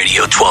Talk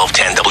Radio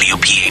 1210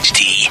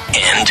 WPHT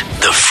and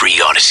the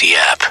free Odyssey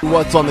app.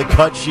 What's on the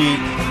cut sheet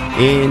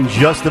in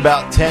just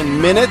about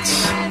 10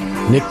 minutes?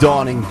 Nick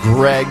Dawn and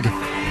Greg.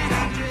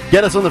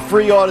 Get us on the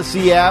free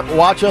Odyssey app.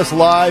 Watch us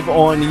live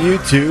on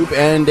YouTube.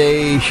 And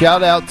a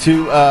shout out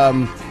to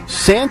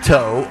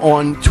Santo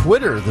on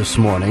Twitter this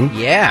morning.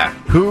 Yeah.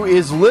 Who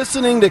is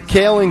listening to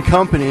Kayal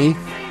Company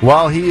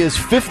while he is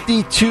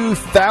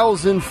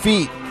 52,000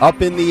 feet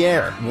up in the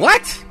air.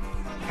 What?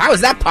 How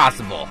is that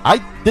possible? I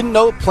didn't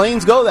know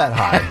planes go that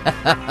high.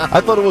 I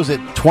thought it was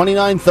at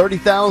 29,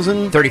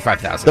 30,000?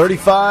 35,000.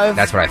 35?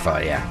 That's what I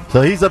thought, yeah.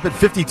 So he's up at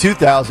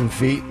 52,000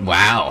 feet.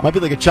 Wow. Might be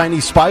like a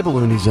Chinese spy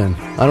balloon he's in.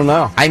 I don't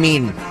know. I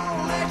mean,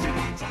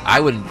 I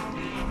would...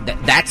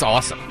 that's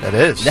awesome. That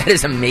is. That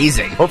is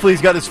amazing. Hopefully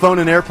he's got his phone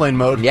in airplane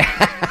mode. Yeah.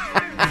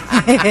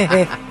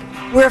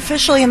 We're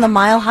officially in the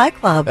Mile High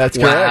Club. That's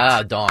correct.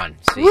 Wow, Dawn.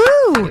 See,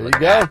 Woo! there you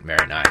go.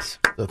 Very nice.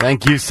 So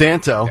thank you,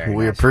 Santo. Very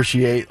we nice.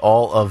 appreciate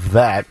all of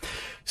that.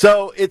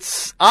 So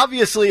it's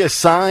obviously a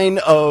sign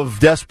of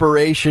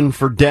desperation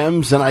for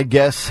Dems, and I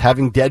guess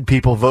having dead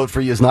people vote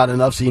for you is not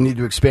enough, so you need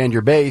to expand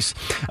your base.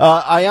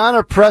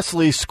 Ayanna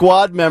Pressley,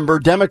 squad member,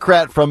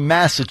 Democrat from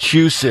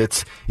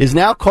Massachusetts, is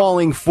now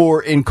calling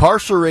for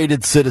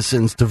incarcerated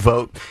citizens to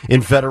vote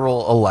in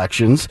federal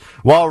elections.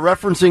 While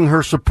referencing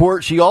her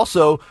support, she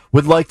also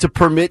would like to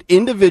permit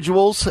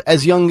individuals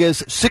as young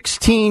as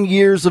 16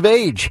 years of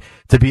age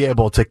to be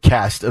able to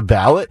cast a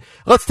ballot.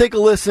 Let's take a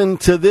listen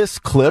to this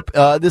clip.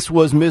 This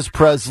was Ms.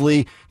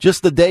 Pressley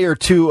just a day or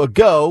two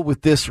ago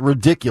with this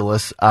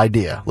ridiculous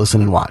idea.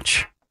 Listen and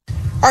watch.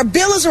 Our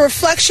bill is a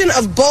reflection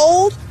of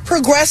bold,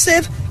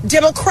 progressive,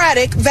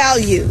 democratic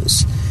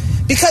values.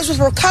 Because with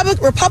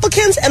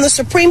Republicans and the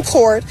Supreme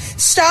Court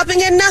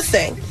stopping at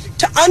nothing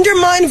to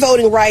undermine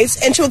voting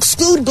rights and to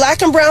exclude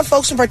black and brown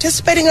folks from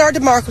participating in our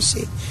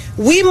democracy,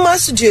 we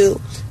must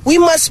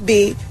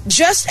be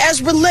just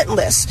as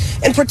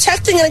relentless in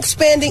protecting and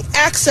expanding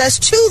access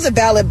to the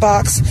ballot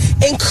box,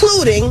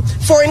 including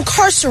for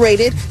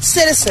incarcerated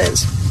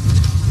citizens.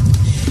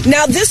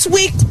 Now, this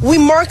week, we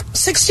mark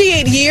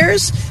 68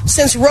 years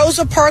since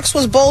Rosa Parks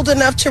was bold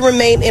enough to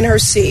remain in her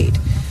seat.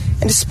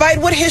 And despite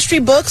what history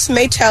books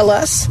may tell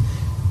us,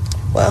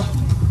 well,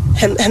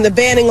 and the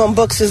banning on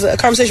books is a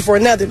conversation for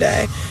another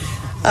day,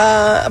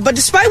 but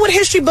despite what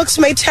history books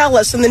may tell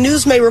us and the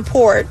news may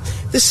report,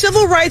 the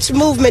civil rights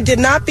movement did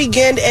not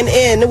begin and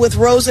end with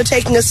Rosa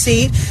taking a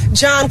seat,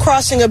 John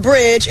crossing a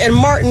bridge, and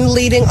Martin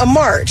leading a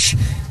march.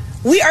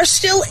 We are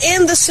still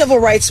in the civil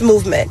rights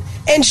movement,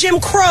 and Jim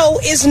Crow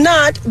is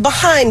not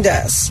behind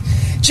us.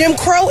 Jim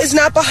Crow is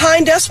not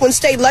behind us when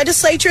state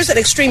legislatures and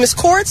extremist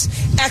courts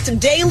act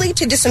daily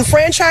to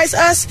disenfranchise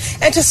us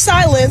and to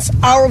silence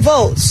our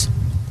votes.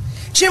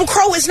 Jim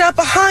Crow is not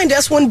behind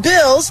us when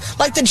bills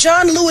like the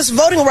John Lewis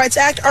Voting Rights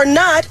Act are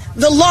not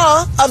the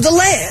law of the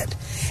land.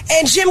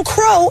 And Jim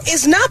Crow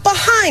is not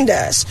behind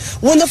us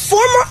when the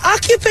former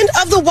occupant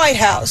of the White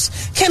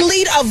House can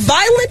lead a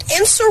violent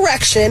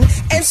insurrection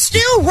and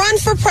still run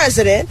for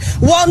president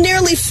while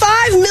nearly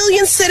 5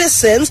 million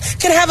citizens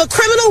can have a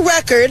criminal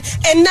record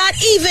and not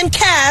even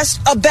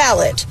cast a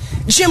ballot.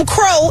 Jim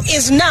Crow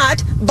is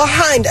not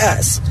behind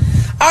us.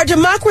 Our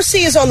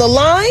democracy is on the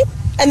line,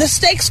 and the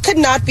stakes could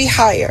not be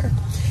higher.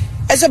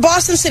 As a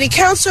Boston City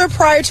Councilor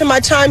prior to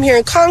my time here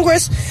in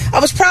Congress, I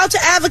was proud to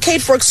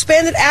advocate for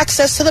expanded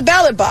access to the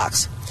ballot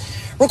box,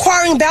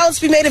 requiring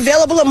ballots be made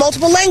available in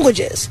multiple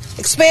languages,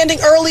 expanding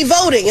early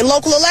voting in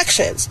local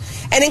elections.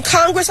 And in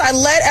Congress, I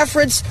led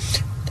efforts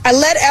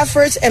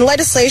and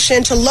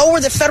legislation to lower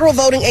the federal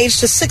voting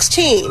age to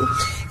 16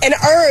 and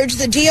urged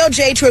the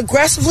DOJ to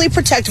aggressively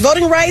protect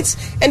voting rights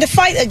and to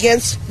fight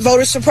against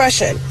voter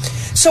suppression.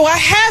 So I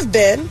have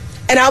been,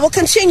 and I will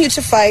continue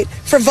to fight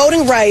for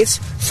voting rights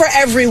for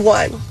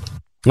everyone.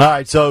 All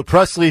right, so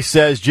Presley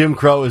says Jim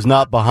Crow is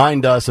not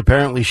behind us.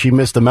 Apparently she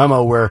missed a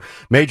memo where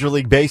Major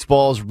League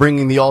Baseball is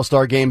bringing the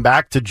All-Star game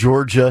back to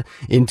Georgia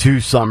in 2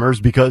 summers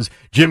because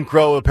Jim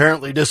Crow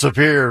apparently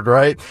disappeared,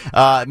 right?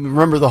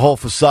 Remember the whole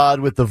facade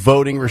with the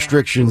voting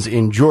restrictions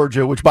in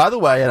Georgia, which, by the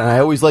way, and I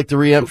always like to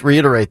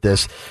reiterate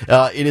this,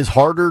 it is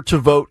harder to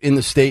vote in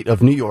the state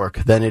of New York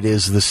than it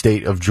is the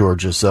state of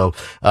Georgia. So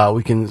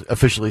we can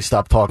officially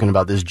stop talking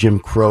about this Jim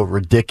Crow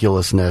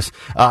ridiculousness.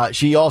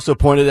 She also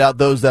pointed out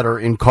those that are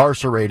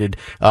incarcerated.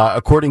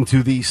 According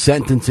to the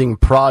Sentencing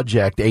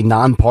Project, a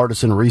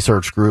nonpartisan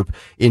research group,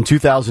 in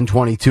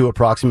 2022,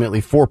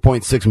 approximately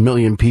 4.6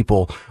 million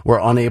people were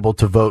unable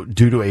to vote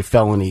due to a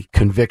felony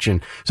conviction.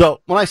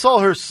 So when I saw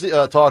her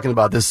talking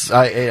about this,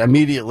 I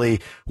immediately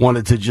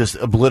wanted to just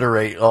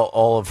obliterate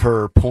all of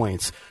her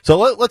points. So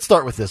let's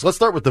start with this. Let's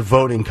start with the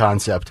voting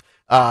concept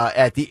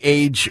at the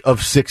age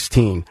of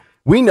 16.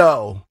 We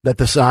know that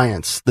the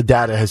science, the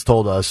data has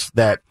told us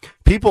that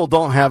people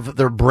don't have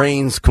their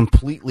brains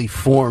completely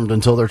formed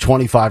until they're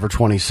 25 or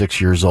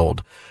 26 years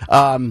old.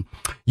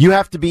 You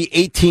have to be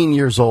 18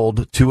 years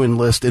old to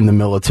enlist in the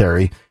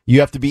military.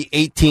 You have to be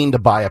 18 to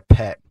buy a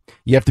pet.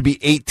 You have to be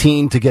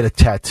 18 to get a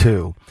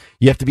tattoo.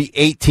 You have to be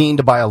 18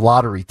 to buy a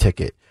lottery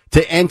ticket.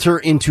 To enter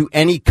into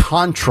any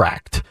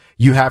contract,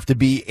 you have to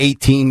be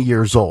 18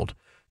 years old.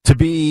 To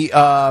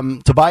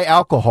buy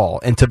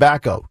alcohol and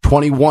tobacco,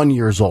 21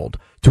 years old.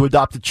 To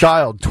adopt a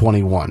child,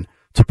 21.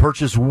 To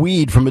purchase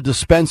weed from a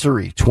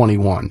dispensary,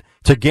 21.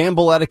 To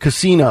gamble at a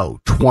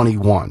casino,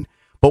 21.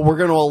 But we're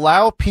going to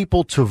allow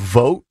people to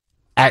vote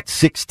at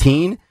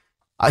 16.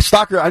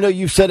 Stocker, I know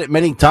you've said it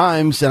many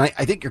times, and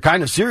I think you're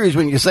kind of serious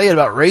when you say it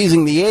about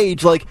raising the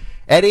age. Like,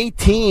 at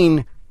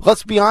 18,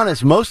 let's be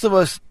honest, most of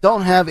us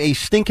don't have a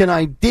stinking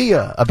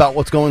idea about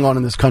what's going on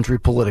in this country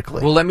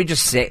politically. Well, let me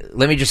just say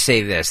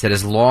this, that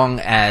as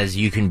long as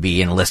you can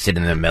be enlisted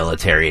in the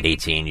military at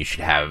 18, you should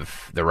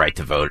have the right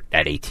to vote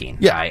at 18.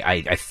 Yeah.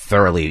 I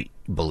thoroughly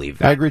believe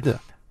that. I agree with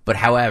that. But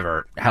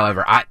however,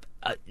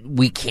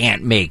 we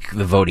can't make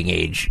the voting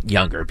age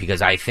younger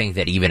because I think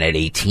that even at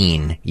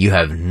 18, you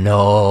have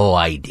no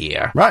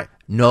idea. Right.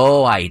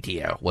 No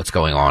idea what's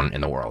going on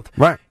in the world.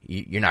 Right.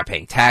 You're not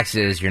paying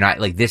taxes. You're not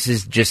like you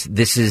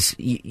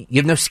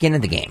have no skin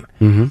in the game.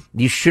 Mm-hmm.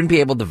 You shouldn't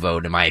be able to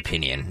vote, in my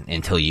opinion,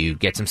 until you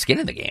get some skin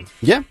in the game.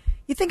 Yeah.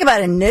 You think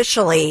about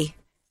originally,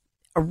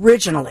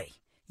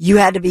 you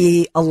had to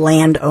be a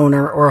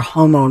landowner or a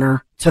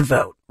homeowner to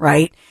vote,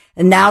 right?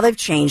 And now they've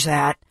changed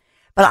that.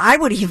 But I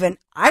would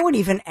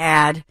even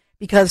add,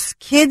 because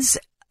kids,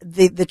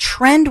 the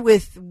trend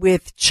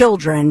with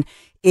children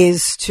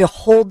is to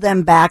hold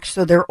them back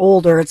so they're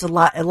older. It's a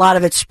lot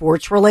of it's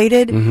sports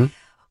related. Mm-hmm.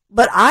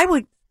 But I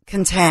would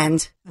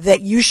contend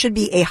that you should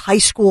be a high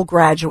school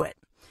graduate.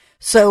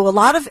 So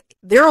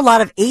there are a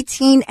lot of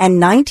 18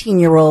 and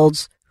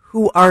 19-year-olds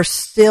who are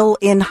still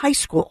in high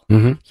school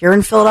here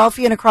in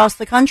Philadelphia and across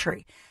the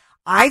country.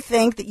 I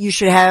think that you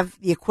should have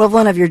the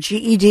equivalent of your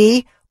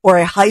GED or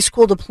a high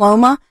school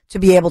diploma to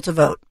be able to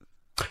vote.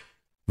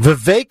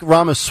 Vivek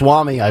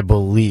Ramaswamy, I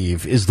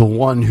believe, is the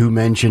one who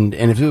mentioned,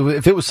 and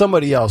if it was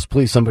somebody else,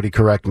 please somebody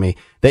correct me,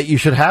 that you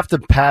should have to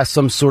pass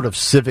some sort of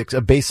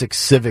a basic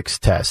civics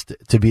test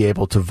to be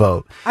able to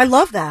vote. I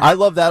love that. I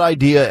love that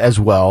idea as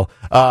well.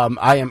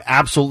 I am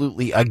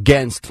absolutely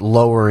against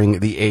lowering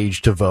the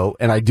age to vote,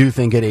 and I do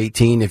think at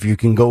 18, if you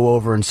can go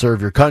over and serve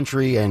your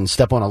country and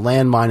step on a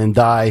landmine and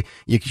die,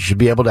 you should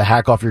be able to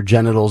hack off your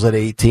genitals at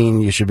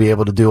 18. You should be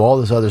able to do all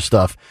this other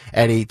stuff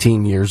at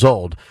 18 years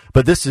old.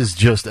 But this is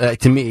just,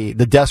 to me,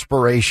 the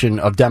desperation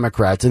of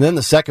Democrats. And then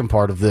the second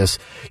part of this,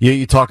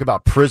 you talk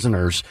about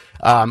prisoners.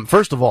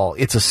 First of all,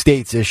 it's a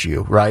state's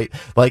issue, right?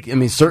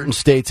 Certain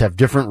states have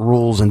different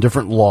rules and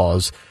different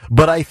laws.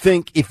 But I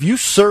think if you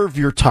serve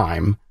your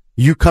time,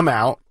 you come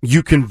out,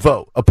 you can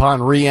vote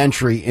upon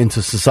re-entry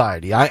into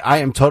society. I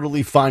am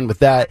totally fine with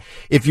that.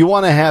 If you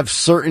want to have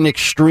certain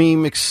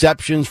extreme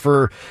exceptions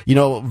for,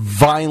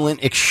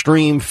 violent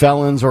extreme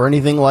felons or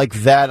anything like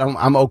that,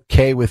 I'm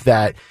okay with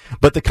that.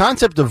 But the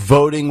concept of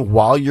voting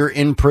while you're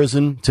in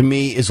prison, to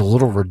me, is a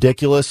little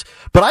ridiculous.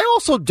 But I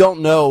also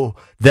don't know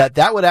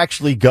that would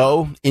actually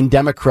go in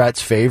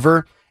Democrats'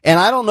 favor. And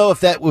I don't know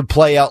if that would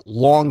play out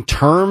long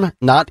term,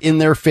 not in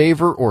their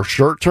favor, or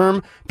short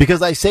term,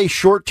 because I say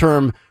short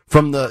term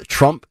from the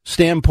Trump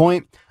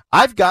standpoint.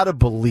 I've got to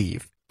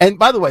believe, and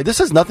by the way, this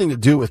has nothing to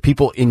do with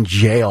people in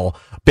jail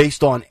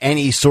based on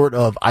any sort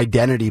of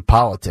identity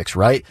politics,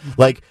 right?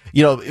 Like,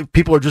 if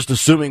people are just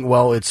assuming,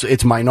 well,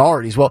 it's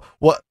minorities. Well,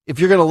 what if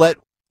you're going to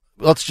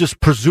let's just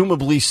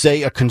presumably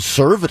say a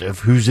conservative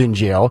who's in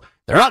jail,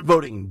 they're not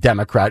voting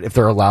Democrat if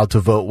they're allowed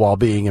to vote while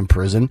being in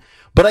prison.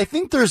 But I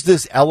think there's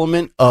this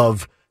element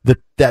of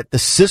that the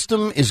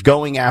system is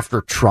going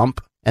after Trump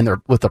and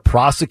with the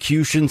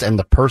prosecutions and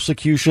the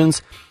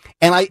persecutions.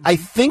 And I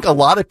think a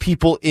lot of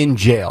people in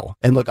jail,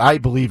 and look, I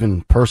believe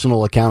in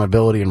personal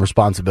accountability and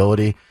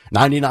responsibility.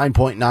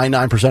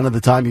 99.99% of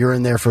the time you're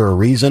in there for a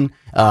reason.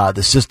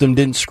 The system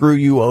didn't screw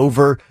you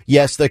over.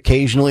 Yes,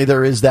 occasionally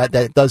there is that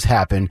does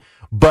happen.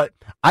 But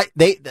I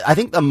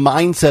think the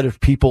mindset of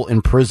people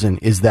in prison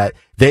is that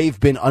they've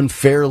been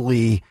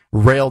unfairly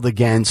railed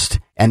against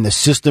and the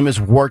system has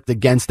worked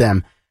against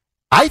them.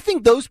 I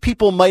think those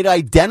people might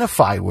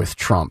identify with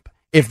Trump.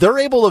 If they're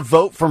able to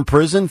vote from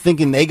prison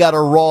thinking they got a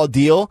raw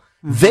deal,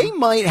 they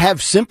might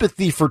have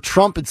sympathy for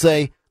Trump and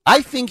say,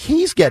 I think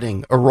he's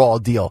getting a raw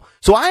deal.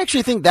 So I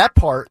actually think that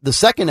part, the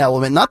second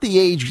element, not the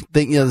age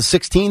thing, the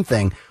 16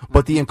 thing,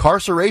 but the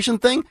incarceration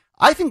thing,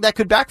 I think that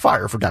could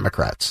backfire for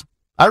Democrats.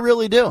 I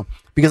really do.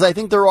 Because I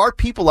think there are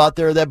people out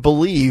there that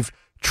believe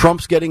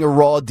Trump's getting a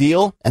raw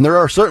deal, and there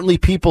are certainly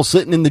people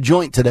sitting in the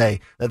joint today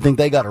that think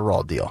they got a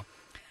raw deal.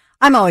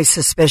 I'm always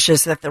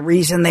suspicious that the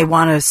reason they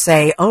want to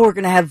say, we're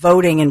going to have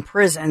voting in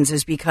prisons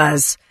is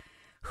because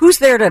who's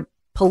there to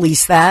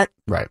police that?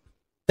 Right.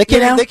 They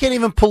can't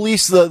even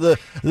police the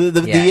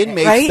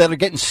inmates that are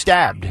getting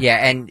stabbed. Yeah,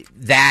 and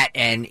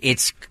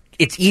it's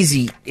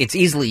easily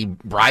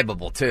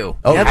bribable too.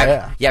 Oh,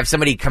 yeah. You have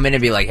somebody come in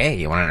and be like, "Hey,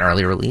 you want an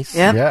early release?"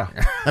 Yeah.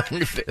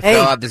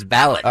 Fill out this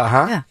ballot.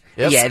 Yeah.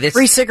 Yep. Yeah,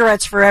 free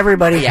cigarettes for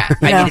everybody. Yeah,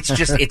 I mean,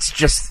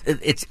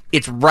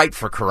 it's ripe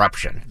for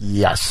corruption.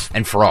 Yes,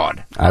 and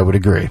fraud. I would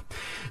agree.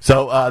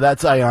 So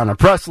that's Ayanna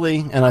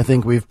Pressley, and I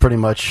think we've pretty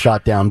much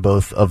shot down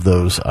both of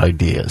those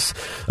ideas.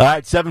 All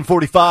right,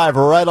 7:45,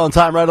 right on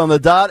time, right on the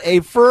dot. A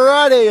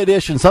Friday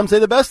edition. Some say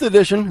the best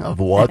edition of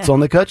What's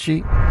on the Cut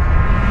Sheet.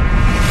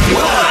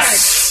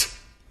 What's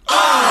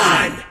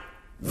on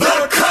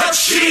the Cut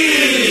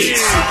Sheet?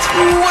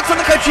 What's on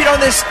the Cut Sheet on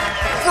this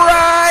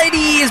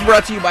Friday is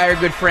brought to you by our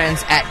good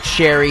friends at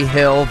Cherry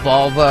Hill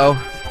Volvo.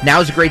 Now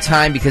is a great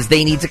time because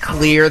they need to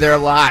clear their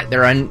lot.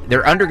 They're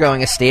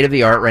undergoing a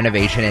state-of-the-art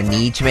renovation and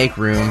need to make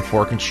room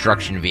for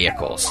construction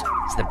vehicles.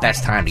 It's the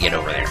best time to get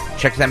over there.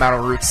 Check them out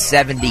on Route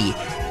 70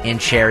 in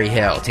Cherry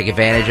Hill. Take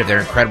advantage of their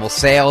incredible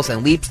sales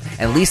and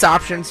lease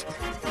options.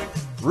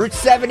 Route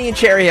 70 in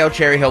Cherry Hill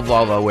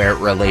Volvo, where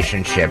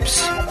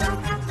relationships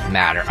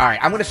matter. All right,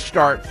 I'm going to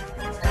start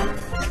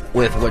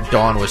with what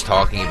Dawn was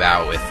talking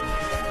about with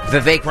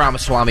Vivek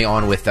Ramaswamy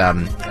on with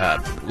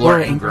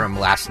Laura Ingraham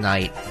last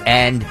night.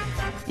 And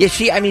yeah,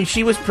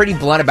 she was pretty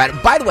blunt about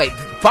it. By the way,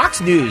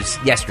 Fox News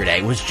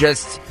yesterday was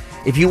just,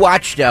 if you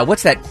watched,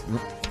 what's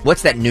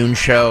that noon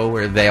show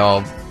where they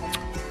all...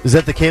 Is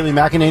that the Kayleigh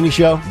McEnany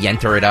show?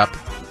 Yenter it up.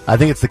 I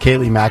think it's the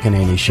Kayleigh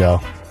McEnany show.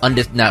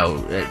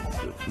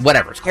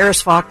 Whatever.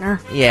 Harris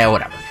Faulkner? Yeah,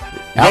 whatever.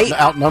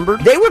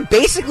 Outnumbered? They were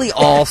basically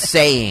all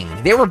saying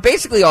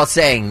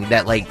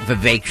that, like,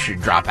 Vivek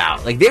should drop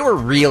out. Like, they were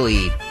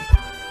really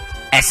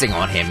essing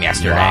on him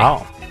yesterday.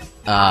 Wow.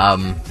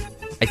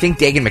 I think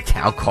Dagan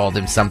McCall called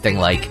him something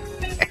like,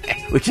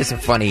 which is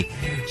funny.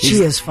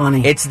 She is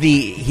funny. It's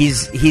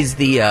he's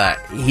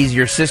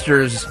your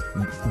sister's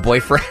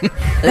boyfriend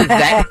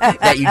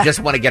that you just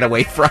want to get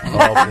away from.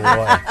 Oh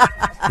boy.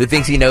 Who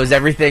thinks he knows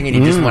everything and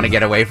you just want to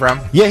get away from?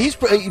 Yeah,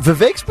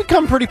 Vivek's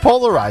become pretty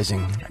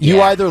polarizing.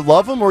 You either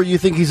love him or you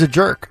think he's a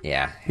jerk.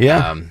 Yeah.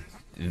 Yeah.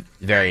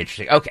 Very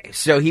interesting. Okay,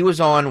 so he was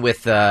on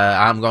with,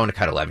 I'm going to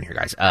cut 11 here,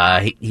 guys.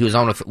 He was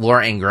on with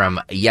Laura Ingraham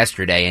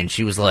yesterday, and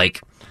she was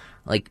like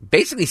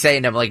basically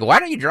saying to him, like, why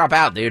don't you drop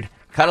out, dude?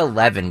 Cut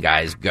 11,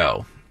 guys,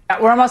 go.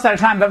 We're almost out of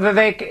time, but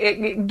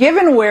Vivek,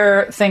 given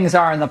where things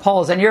are in the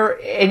polls, and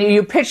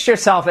you pitched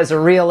yourself as a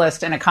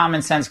realist and a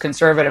common sense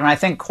conservative, and I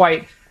think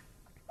quite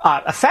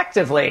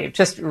effectively,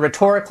 just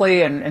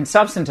rhetorically and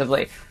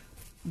substantively,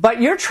 but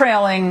you're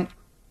trailing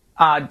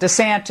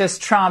DeSantis,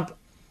 Trump,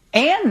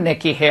 and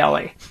Nikki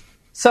Haley.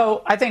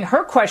 So I think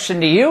her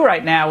question to you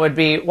right now would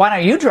be, why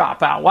don't you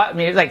drop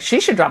out? She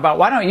should drop out.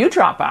 Why don't you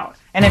drop out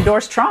and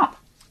endorse Trump?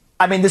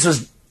 I mean, this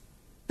is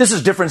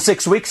different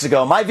 6 weeks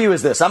ago. My view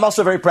is this. I'm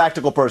also a very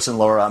practical person,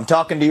 Laura. I'm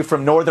talking to you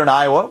from northern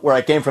Iowa, where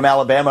I came from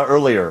Alabama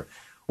earlier.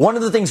 One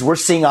of the things we're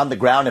seeing on the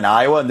ground in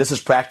Iowa, and this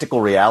is practical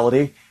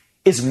reality,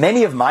 is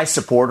many of my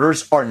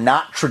supporters are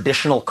not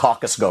traditional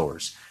caucus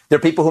goers. They're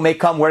people who may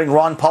come wearing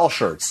Ron Paul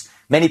shirts,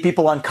 many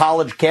people on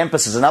college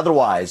campuses and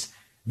otherwise.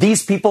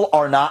 These people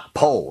are not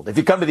polled. If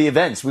you come to the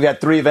events, we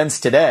got 3 events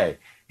today.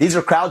 These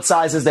are crowd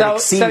sizes that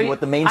exceed what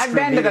the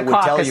mainstream media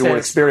would tell you we're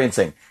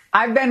experiencing.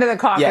 I've been to the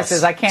caucuses.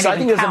 Yes. I can't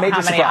even count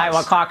how many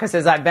Iowa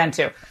caucuses I've been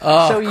to.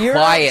 Oh, so you're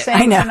quiet.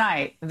 saying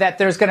tonight that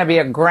there's going to be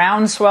a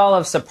groundswell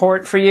of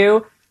support for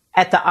you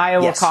at the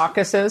Iowa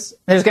caucuses?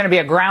 There's going to be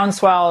a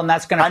groundswell, and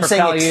that's going to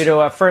propel you to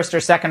a first or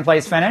second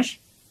place finish?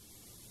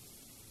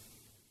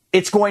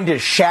 It's going to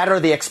shatter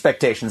the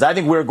expectations. I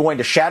think we're going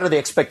to shatter the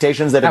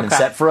expectations that have been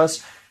set for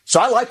us. So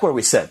I like where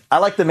we sit. I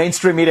like the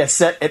mainstream media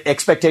set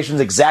expectations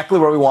exactly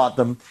where we want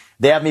them.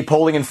 They have me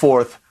polling in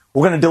 4th.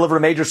 We're going to deliver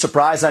a major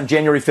surprise on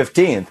January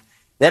 15th.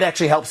 That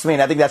actually helps me,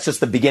 and I think that's just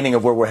the beginning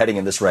of where we're heading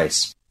in this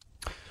race.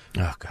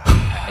 Oh, God.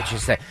 I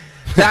just say,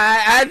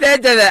 I've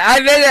been to the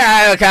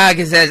Iowa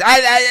caucuses.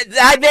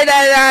 I've been to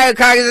the Iowa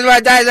caucuses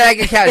more times than I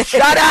can count.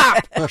 Shut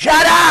up!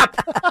 Shut up!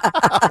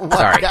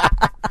 Sorry.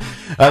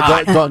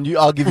 Dawn,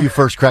 I'll give you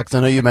first crack, 'cause I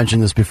know you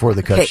mentioned this before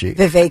the cut sheet.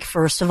 Vivek,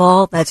 first of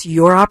all, that's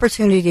your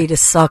opportunity to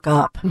suck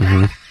up.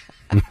 Mm-hmm.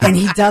 And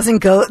he doesn't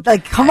go,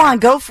 like, come on,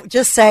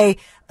 just say,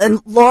 and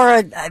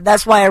Laura,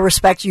 that's why I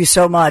respect you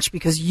so much,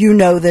 because you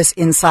know this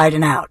inside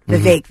and out.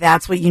 Mm-hmm. Vivek,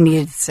 that's what you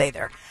needed to say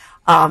there.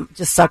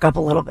 Just suck up a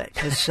little bit,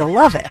 because she'll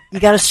love it. You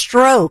got a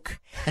stroke.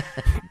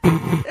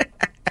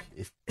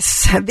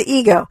 The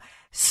ego.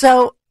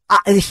 So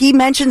he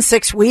mentioned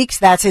 6 weeks.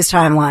 That's his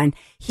timeline.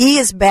 He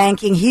is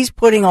banking. He's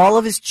putting all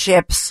of his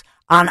chips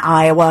on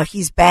Iowa.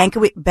 He's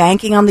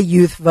banking on the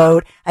youth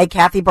vote. I had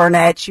Kathy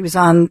Barnett. She was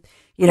on,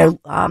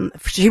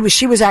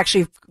 she was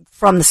actually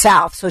from the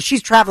South. So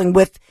she's traveling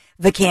with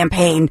the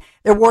campaign.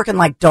 They're working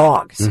like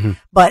dogs. Mm-hmm.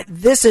 But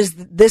this is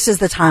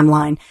the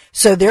timeline.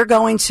 So they're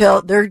going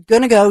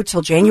to go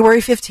till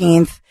January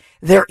 15th.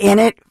 They're in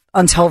it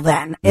until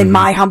then. In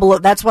my humble,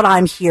 that's what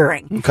I'm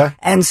hearing. Okay.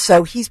 And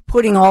so he's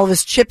putting all of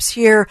his chips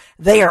here.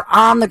 They are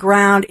on the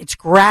ground. It's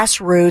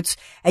grassroots.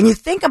 And you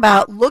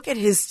look at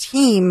his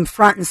team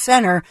front and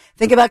center.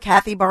 Think about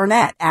Kathy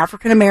Barnett,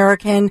 African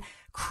American,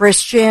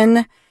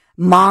 Christian,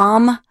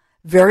 mom,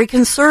 very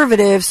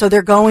conservative. So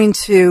they're going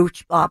to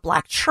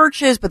black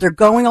churches, but they're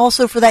going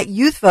also for that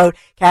youth vote.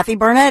 Kathy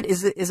Barnett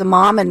is a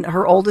mom, and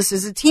her oldest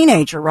is a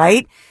teenager,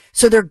 right?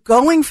 So they're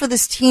going for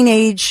this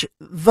teenage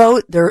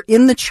vote. They're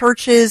in the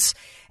churches,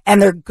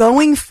 and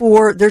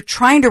they're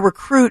trying to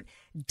recruit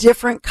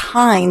different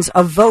kinds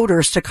of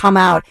voters to come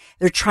out.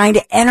 They're trying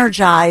to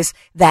energize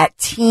that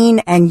teen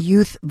and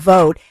youth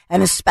vote,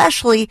 and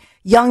especially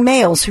young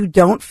males who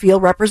don't feel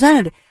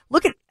represented.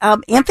 Look at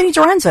Anthony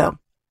Dorenzo,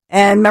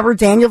 and remember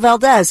Daniel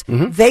Valdez.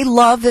 Mm-hmm. They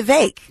love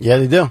Vivek. Yeah,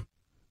 they do.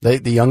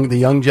 The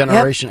young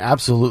generation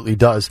absolutely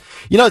does.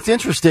 It's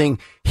interesting.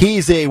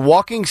 He's a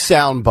walking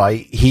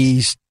soundbite.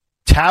 He's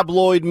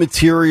tabloid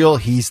material.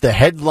 He's the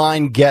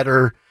headline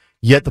getter,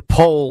 yet the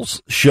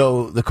polls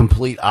show the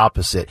complete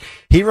opposite.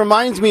 He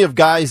reminds me of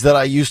guys that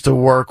I used to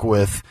work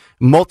with,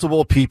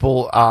 multiple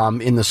people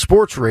in the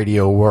sports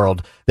radio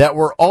world that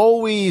were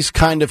always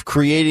kind of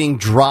creating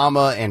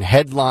drama and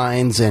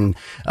headlines and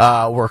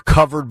were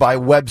covered by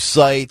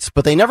websites,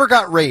 but they never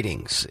got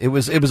ratings. It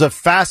was a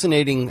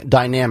fascinating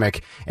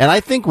dynamic. And I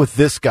think with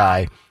this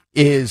guy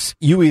is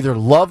you either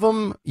love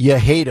him, you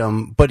hate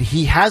him, but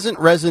he hasn't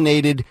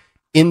resonated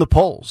in the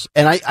polls.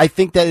 And I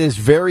think that is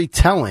very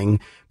telling,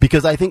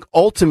 because I think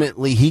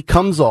ultimately he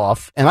comes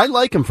off, and I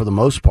like him for the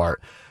most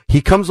part, he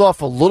comes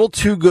off a little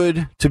too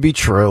good to be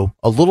true,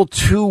 a little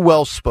too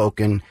well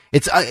spoken.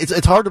 It's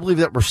hard to believe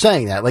that we're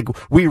saying that. Like,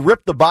 we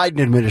ripped the Biden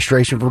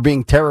administration for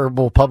being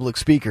terrible public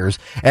speakers,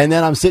 and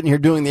then I'm sitting here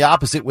doing the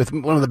opposite with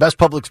one of the best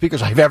public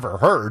speakers I've ever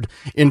heard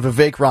in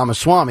Vivek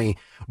Ramaswamy.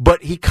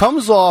 But he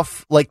comes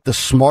off like the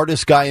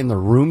smartest guy in the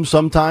room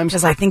sometimes.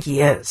 Because I think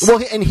he is.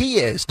 Well, and he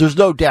is. There's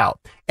no doubt.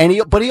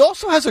 But he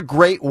also has a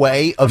great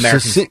way of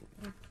Go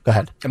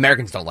ahead.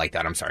 Americans don't like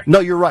that. I'm sorry. No,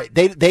 you're right.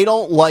 They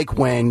don't like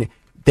when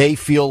they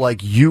feel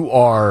like you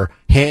are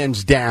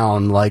hands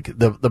down like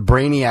the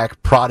brainiac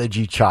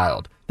prodigy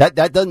child.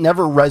 That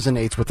never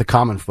resonates with the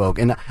common folk,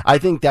 and I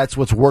think that's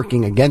what's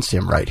working against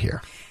him right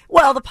here.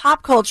 Well, the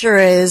pop culture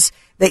is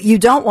that you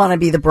don't want to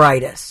be the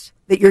brightest,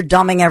 that you're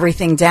dumbing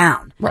everything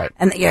down. Right.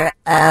 And that you're,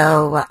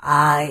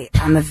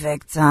 I'm a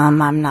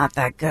victim, I'm not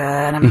that good,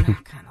 I'm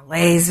kind of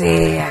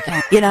lazy, I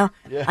can't,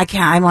 I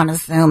can't, I want to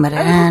zoom it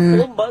in.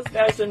 Full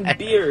mustache and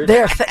beard.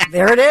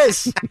 There it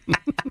is.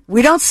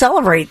 We don't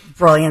celebrate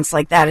brilliance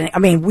like that. I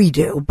mean, we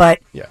do, but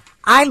yeah.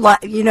 I'm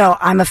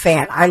a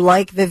fan. I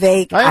like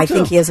Vivek. I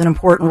think he has an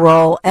important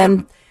role.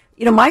 And,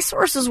 my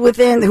sources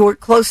within who are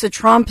close to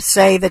Trump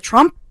say that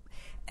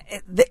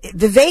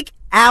Vivek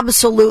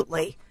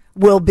absolutely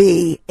will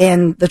be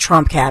in the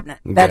Trump cabinet.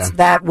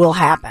 That will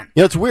happen.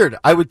 It's weird.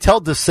 I would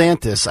tell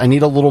DeSantis, I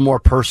need a little more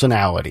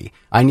personality.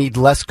 I need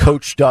less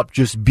coached up,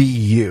 just be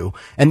you.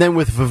 And then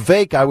with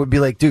Vivek, I would be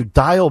like, dude,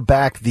 dial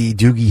back the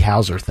Doogie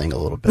Howser thing a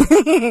little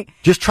bit.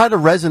 Just try to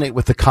resonate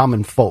with the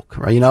common folk,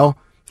 right?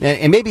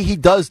 And maybe he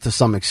does to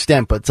some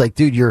extent, but it's like,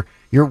 dude, you're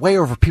way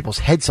over people's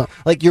heads.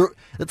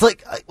 It's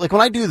like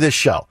when I do this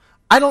show,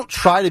 I don't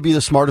try to be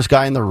the smartest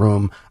guy in the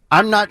room.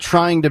 I'm not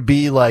trying to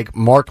be like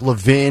Mark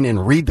Levin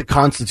and read the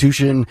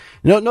Constitution.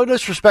 No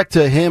disrespect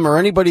to him or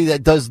anybody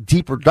that does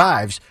deeper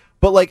dives.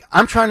 But, like,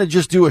 I'm trying to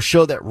just do a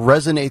show that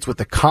resonates with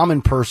the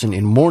common person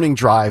in morning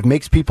drive,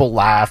 makes people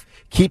laugh,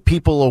 keep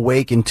people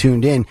awake and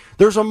tuned in.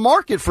 There's a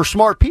market for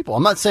smart people.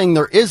 I'm not saying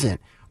there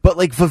isn't. But,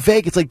 like,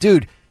 Vivek, it's like,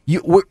 dude,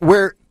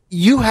 where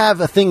you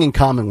have a thing in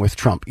common with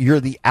Trump. You're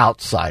the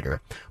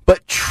outsider.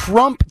 But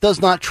Trump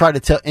does not try to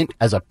tell,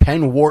 as a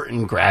Penn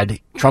Wharton grad,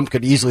 Trump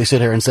could easily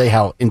sit here and say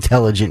how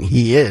intelligent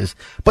he is.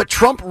 But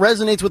Trump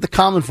resonates with the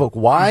common folk.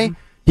 Why?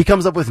 Mm-hmm. He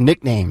comes up with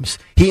nicknames.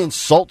 He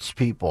insults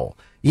people.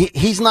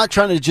 He's not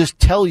trying to just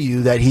tell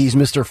you that he's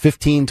Mr.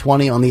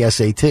 1520 on the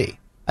SAT.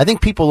 I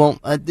think people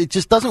don't. It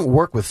just doesn't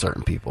work with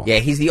certain people. Yeah,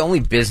 he's the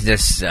only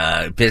business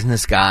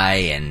guy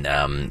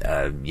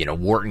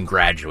and Wharton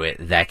graduate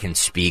that can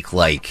speak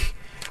like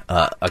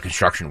a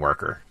construction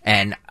worker.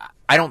 And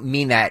I don't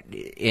mean that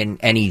in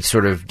any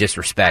sort of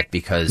disrespect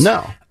because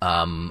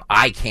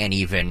I can't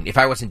even. If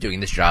I wasn't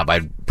doing this job,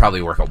 I'd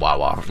probably work at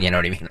Wawa. You know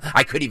what I mean?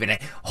 I could even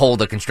hold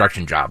a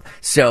construction job.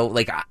 So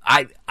like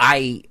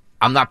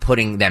I'm not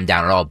putting them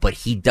down at all, but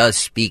he does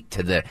speak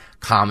to the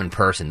common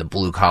person, the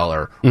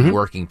blue-collar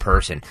working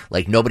person,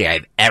 like nobody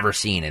I've ever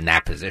seen in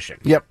that position.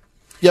 Yep.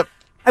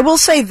 I will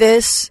say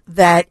this,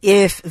 that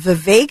if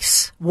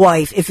Vivek's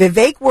wife, if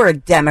Vivek were a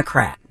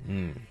Democrat,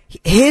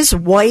 his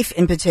wife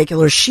in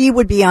particular, she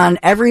would be on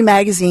every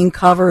magazine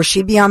cover.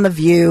 She'd be on The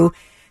View.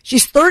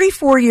 She's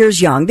 34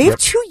 years young. They have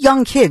two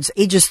young kids,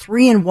 ages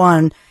 3 and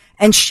 1.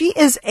 And she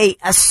is a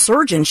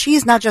surgeon. She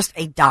is not just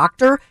a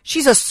doctor.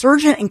 She's a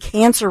surgeon and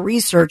cancer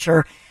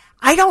researcher.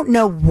 I don't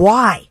know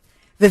why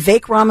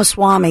Vivek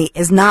Ramaswamy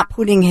is not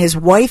putting his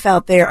wife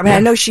out there. I mean,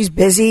 I know she's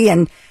busy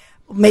and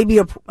maybe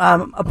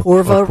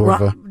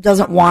Apurva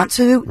doesn't want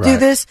to do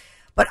this,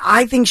 but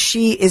I think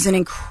she is an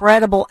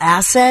incredible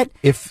asset.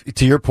 If,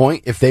 to your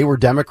point, if they were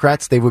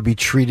Democrats, they would be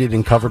treated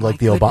and covered like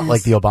the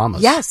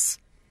Obamas.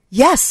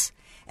 Yes.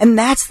 And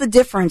that's the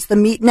difference.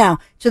 Now,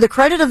 to the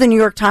credit of the New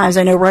York Times,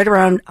 I know right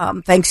around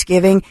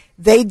Thanksgiving,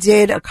 they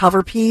did a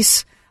cover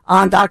piece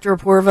on Dr.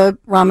 Apurva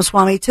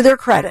Ramaswamy, to their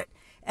credit,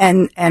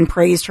 and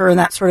praised her and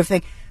that sort of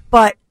thing.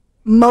 But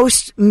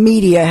most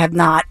media have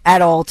not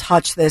at all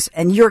touched this,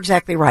 and you're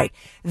exactly right.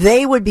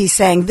 They would be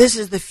saying, this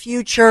is the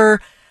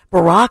future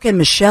Barack and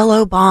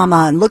Michelle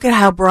Obama, and look at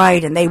how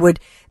bright, and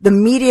the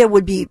media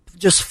would be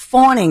just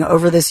fawning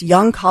over this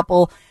young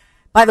couple.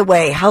 By the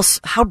way, how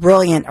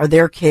brilliant are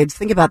their kids?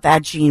 Think about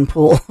that gene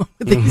pool.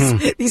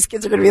 These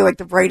kids are going to be like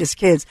the brightest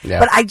kids. Yeah.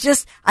 But I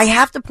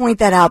have to point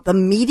that out. The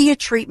media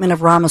treatment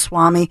of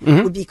Ramaswamy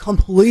would be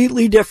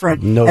completely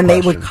different, and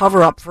they would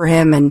cover up for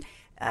him and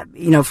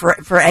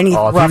for any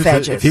rough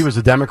edges. If he was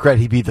a Democrat,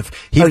 he'd be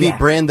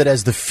branded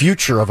as the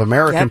future of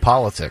American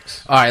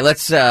politics. All right,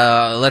 let's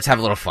have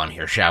a little fun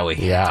here, shall we?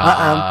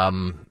 Yeah.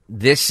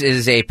 This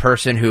is a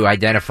person who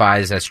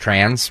identifies as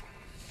trans.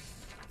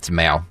 It's a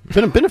male. It's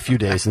been a few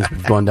days since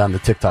we've gone down the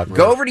TikTok road.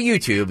 Go over to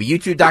YouTube,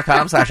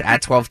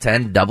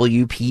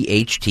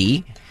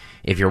 youtube.com/@1210WPHT.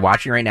 If you're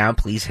watching right now,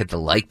 please hit the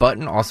like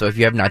button. Also, if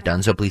you have not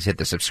done so, please hit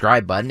the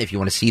subscribe button if you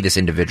want to see this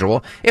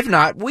individual. If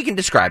not, we can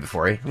describe it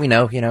for you. We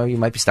know, you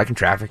might be stuck in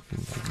traffic,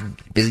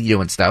 busy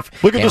doing stuff.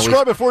 We can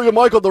describe it for you,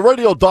 Michael, the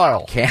radio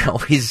dial. Can't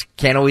always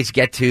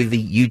get to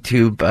the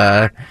YouTube,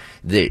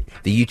 the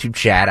YouTube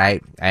chat.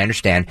 I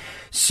understand.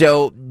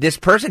 So this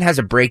person has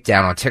a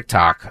breakdown on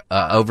TikTok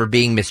over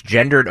being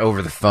misgendered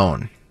over the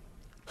phone.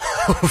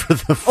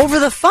 Over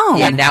the phone?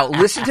 Yeah, now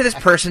listen to this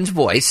person's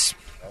voice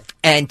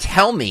and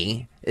tell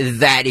me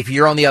that if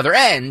you're on the other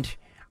end,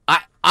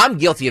 I'm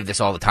guilty of this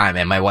all the time,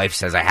 and my wife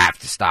says I have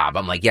to stop.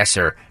 I'm like, yes,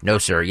 sir. No,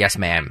 sir. Yes,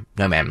 ma'am.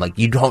 No, ma'am. Like,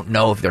 you don't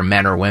know if they're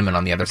men or women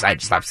on the other side.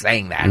 Stop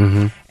saying that.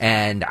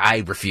 And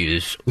I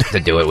refuse to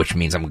do it, which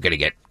means I'm going to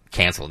get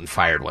canceled and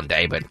fired one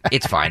day, but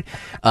it's fine.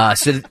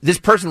 So this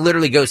person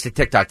literally goes to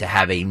TikTok to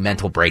have a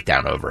mental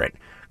breakdown over it.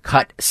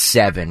 Cut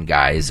 7,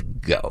 guys.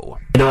 Go.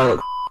 You know I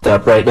look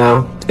up right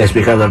now? It's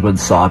because I've been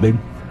sobbing.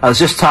 I was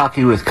just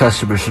talking with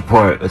customer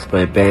support with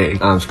my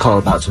bank. I was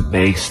calling about some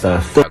bank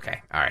stuff.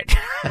 Okay, all right.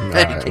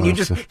 Can you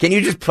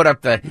just put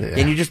up the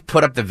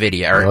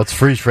video? Or let's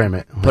freeze frame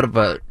it. Put up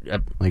a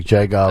like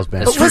Jay Giles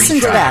band. Listen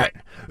to that.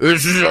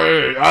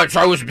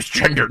 I was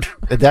misgendered.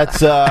 That's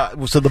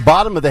so the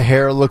bottom of the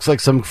hair looks like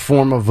some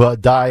form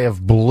of dye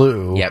of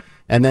blue. Yep.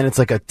 And then it's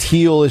like a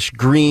tealish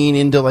green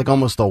into like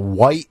almost a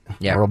white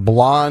or a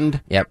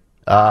blonde. Yep.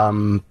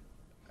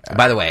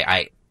 By the way,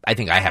 I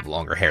think I have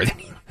longer hair than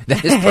you.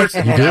 That this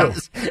person you do.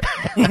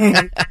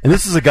 And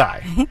this is a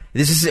guy.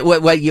 This is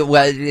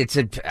it's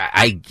a.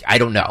 I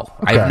don't know.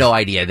 Okay. I have no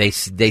idea. They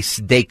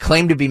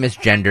claim to be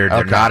misgendered.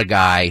 They're not a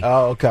guy.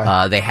 Oh,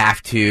 okay. They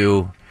have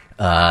to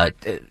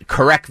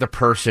correct the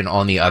person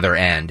on the other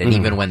end, and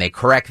even when they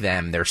correct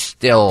them, they're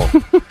still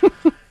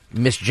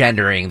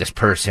misgendering this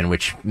person,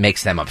 which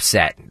makes them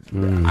upset.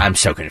 I'm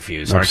so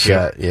confused, aren't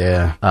you?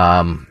 Yeah.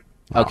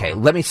 Okay,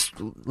 let's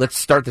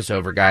start this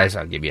over, guys.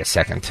 I'll give you a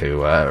second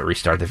to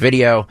restart the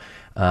video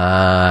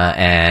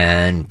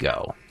and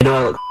go. You know,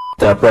 I look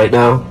up right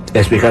now.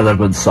 It's because I've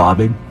been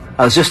sobbing.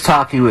 I was just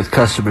talking with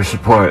customer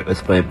support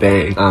with my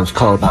bank. I was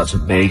calling about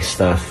some bank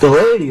stuff. The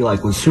lady,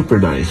 was super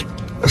nice.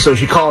 So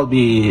she called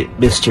me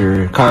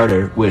Mr.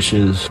 Carter, which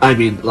is,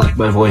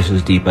 my voice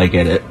is deep, I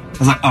get it. I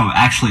was like, oh,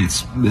 actually,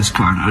 it's Miss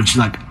Carter. And she's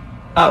like,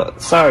 oh,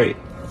 sorry.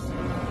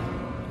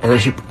 And then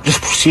she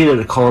just proceeded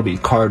to call me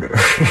Carter.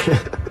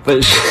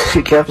 But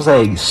she kept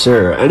saying,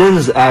 sir. And it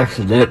was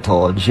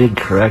accidental, and she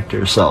didn't correct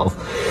herself.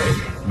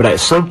 But at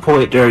some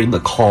point during the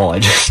call, I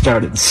just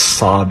started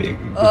sobbing.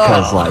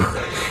 Because,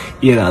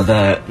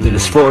 the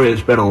dysphoria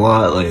has been a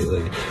lot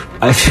lately.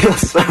 I feel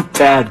so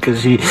bad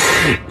because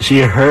she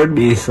heard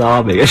me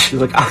sobbing. And she's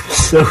like, I'm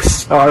so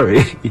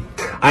sorry.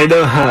 I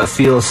know how it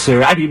feels, sir.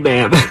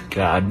 Ma'am.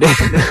 God.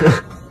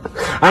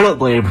 I don't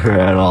blame her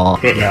at all.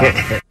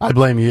 No, I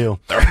blame you.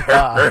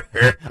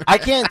 I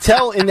can't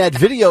tell in that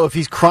video if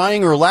he's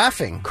crying or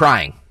laughing.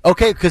 Crying.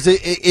 Okay, because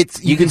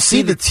it's you can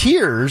see the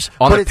tears,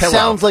 but it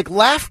sounds like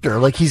laughter,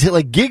 like he's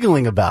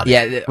giggling about it.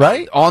 Yeah,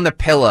 right. On the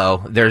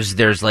pillow, there's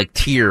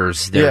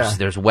tears.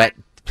 There's wet.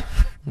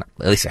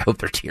 At least I hope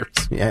they're tears.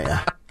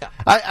 Yeah.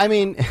 I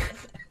mean,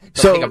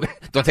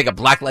 don't take a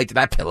black light to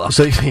that pillow.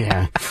 So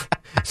yeah.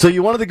 So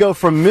you wanted to go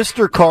from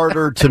Mr.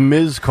 Carter to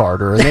Ms.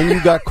 Carter, and then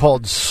you got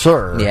called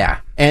Sir. Yeah.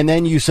 And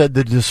then you said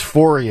the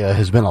dysphoria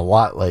has been a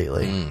lot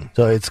lately.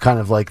 So it's kind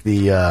of like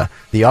the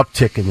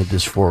uptick in the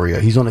dysphoria.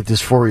 He's on a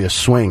dysphoria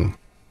swing.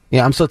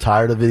 Yeah, I'm so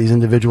tired of these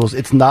individuals.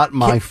 It's not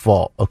my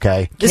fault,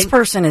 okay? This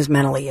person is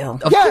mentally ill.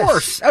 Of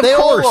course. They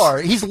all are.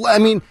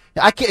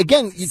 I can't,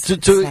 again,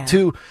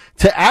 to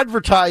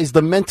advertise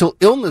the mental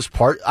illness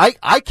part,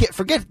 I can't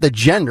forget the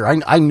gender.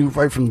 I knew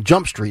right from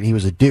Jump Street he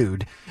was a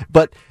dude.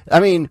 But,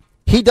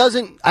 he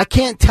doesn't, I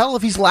can't tell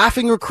if he's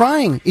laughing or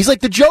crying. He's like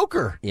the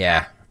Joker.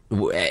 Yeah.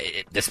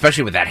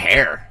 Especially with that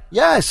hair.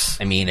 Yes.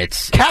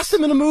 Cast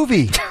him in a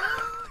movie.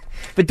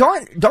 But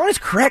Dawn is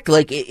correct.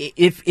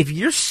 If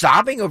you're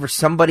sobbing over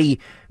somebody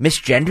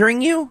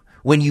misgendering you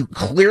when you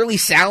clearly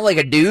sound like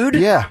a dude,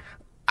 yeah,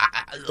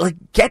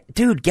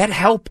 get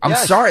help. I'm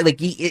sorry.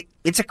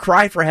 It's a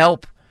cry for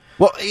help.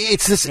 Well,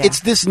 it's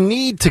this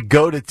need to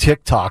go to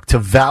TikTok to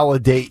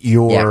validate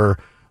your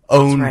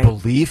own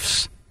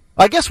beliefs.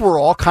 I guess we're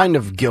all kind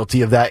of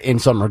guilty of that in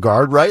some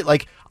regard, right?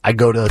 I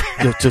go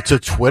to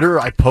Twitter,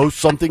 I post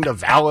something to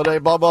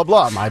validate blah, blah,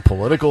 blah. My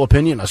political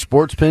opinion, a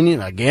sports opinion,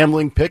 a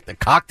gambling pick, the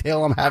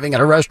cocktail I'm having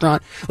at a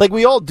restaurant.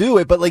 We all do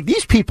it, but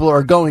these people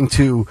are going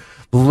to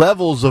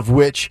levels of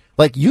which,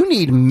 you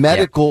need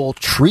medical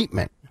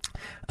treatment.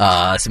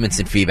 Some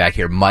instant feedback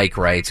here. Mike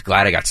writes,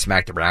 glad I got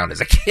smacked around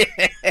as a kid.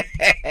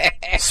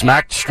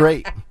 Smacked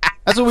straight.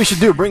 That's what we should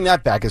do. Bring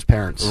that back as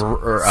parents.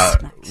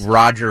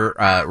 Roger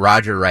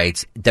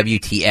writes,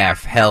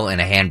 WTF, hell in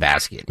a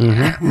handbasket.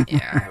 Mm-hmm.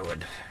 Yeah, I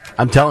would.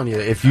 I'm telling you,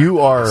 if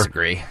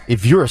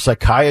you're a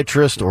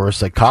psychiatrist or a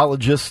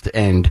psychologist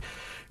and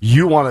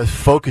you want to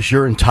focus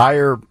your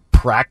entire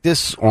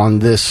practice on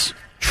this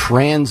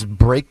trans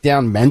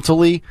breakdown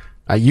mentally,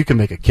 you can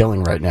make a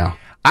killing right now.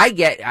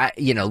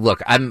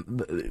 Look,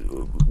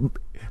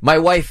 my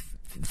wife,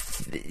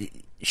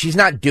 she's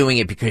not doing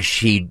it because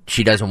she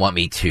doesn't want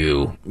me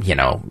to,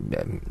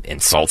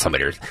 insult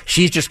somebody.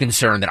 She's just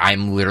concerned that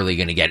I'm literally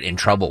going to get in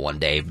trouble one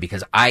day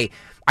because I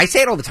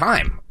say it all the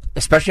time,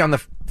 especially on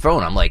the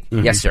phone. I'm like,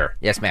 yes, sir.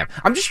 Yes, ma'am.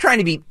 I'm just trying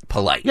to be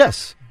polite.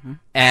 Yes.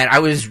 And I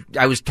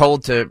was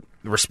told to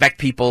respect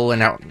people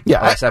and all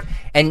that stuff.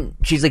 And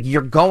she's like,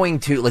 you're going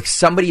to,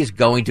 somebody is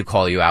going to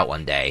call you out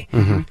one day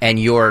and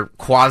you're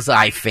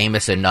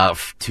quasi-famous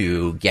enough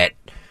to get,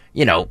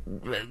 in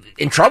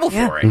trouble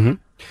for it. Mm-hmm.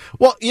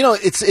 Well,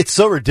 it's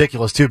so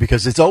ridiculous, too,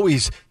 because it's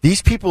always,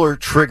 these people are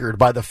triggered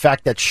by the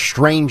fact that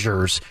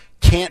strangers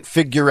can't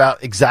figure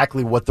out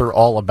exactly what they're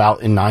all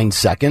about in 9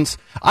 seconds.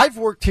 I've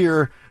worked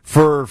here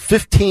for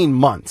 15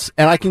 months,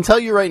 and I can tell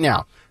you right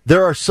now,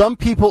 there are some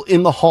people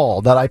in the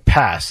hall that I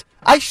pass.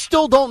 I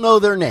still don't know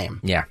their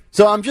name. Yeah.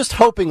 So I'm just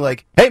hoping,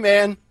 hey,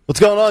 man, what's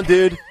going on,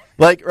 dude?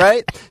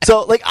 Right?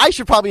 So, I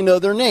should probably know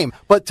their name.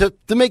 But to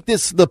make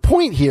this the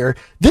point here,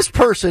 this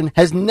person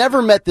has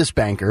never met this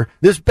banker.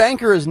 This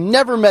banker has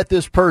never met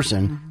this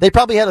person. They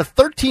probably had a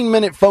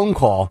 13-minute phone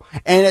call.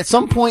 And at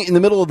some point in the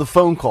middle of the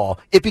phone call,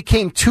 it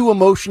became too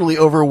emotionally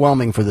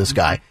overwhelming for this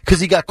guy because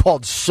he got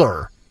called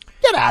sir.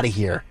 Get out of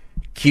here.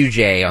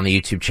 QJ on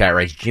the YouTube chat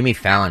writes, Jimmy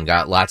Fallon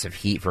got lots of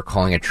heat for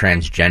calling a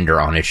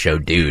transgender on his show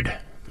dude.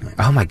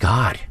 Oh, my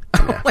God.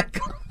 Oh, my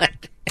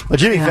God. Well,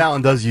 Jimmy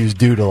Fallon does use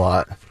dude a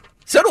lot.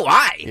 So do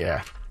I.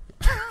 Yeah.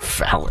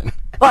 Fallon.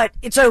 But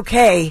it's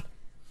okay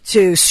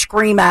to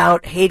scream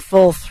out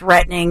hateful,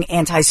 threatening,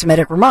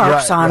 anti-Semitic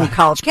remarks on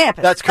college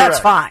campus. That's correct.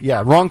 That's fine.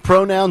 Yeah, wrong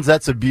pronouns,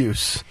 that's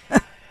abuse.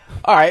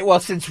 All right, well,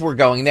 since we're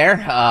going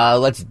there,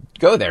 let's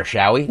go there,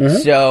 shall we? Mm-hmm.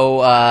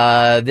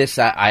 So this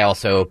I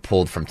also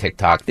pulled from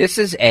TikTok. This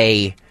is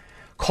a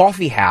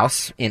coffee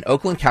house in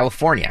Oakland,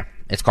 California.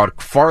 It's called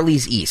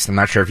Farley's East. I'm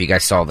not sure if you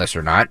guys saw this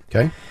or not.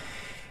 Okay.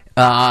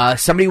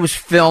 Somebody was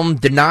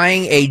filmed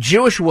denying a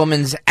Jewish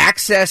woman's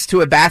access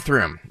to a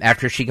bathroom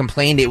after she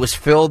complained it was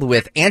filled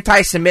with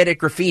anti-Semitic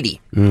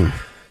graffiti.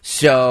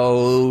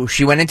 So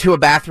she went into a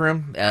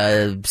bathroom,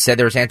 said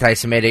there was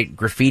anti-Semitic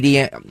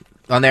graffiti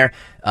on there.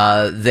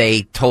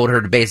 They told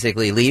her to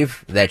basically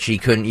leave, that she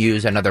couldn't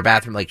use another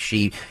bathroom, like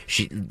she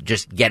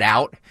just get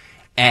out.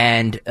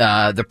 And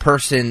the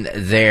person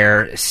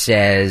there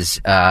says,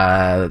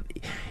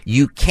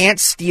 you can't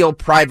steal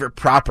private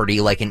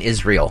property like in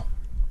Israel.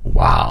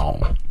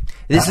 Wow.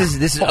 This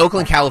is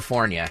Oakland,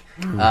 California.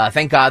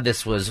 Thank God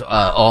this was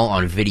all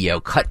on video.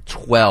 Cut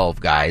 12,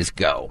 guys,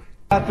 go.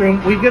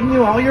 Bathroom. We've given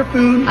you all your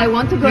food. I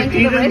want to go into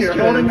the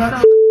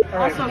restroom.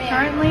 Also,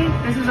 currently,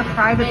 this is a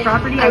private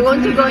property. I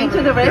want to go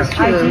into the restroom.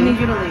 I do need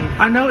you to leave.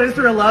 I know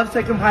Israel loves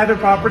taking private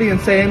property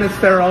and saying it's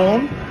their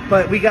own,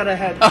 but we gotta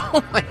head.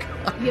 Oh my God.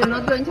 You're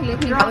not going to let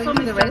me go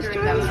into the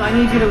restroom? Them, so I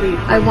need you to leave.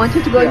 I want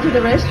you to go into the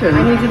restroom.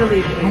 I need you to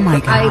leave. Oh my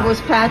God. I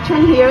was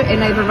patron here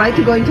and I have a right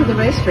to go into the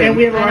restroom. And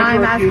we have a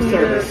right to refuse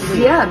service.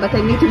 Yeah, but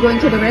I need to go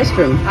into the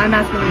restroom. I'm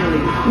asking you to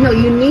leave. No,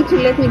 you need to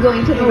let me go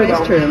into the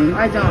restroom.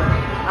 I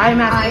don't. I'm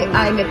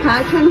a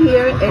patron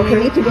here and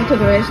I need to go to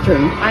the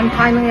restroom. I'm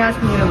kindly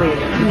asking you to leave.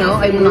 No,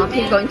 I will not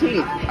be going to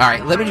leave. All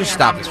right, let me just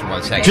stop this for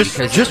 1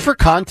 second. Just for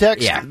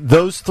context,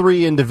 those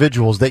three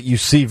individuals that you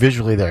see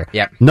visually there,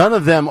 none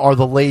of them are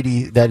the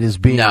lady that is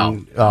being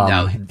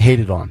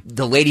hated on.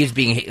 The lady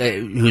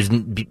who's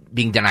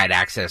being denied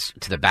access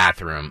to the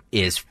bathroom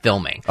is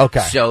filming. Okay.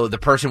 So the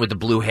person with the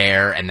blue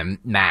hair and the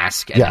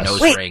mask and the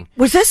nose ring.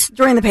 Was this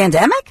during the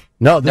pandemic?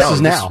 No, this is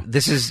now.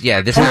 This is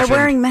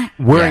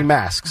wearing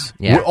masks.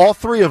 Yeah. All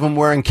three of them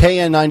wearing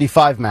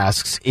KN95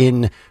 masks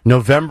in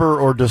November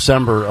or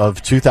December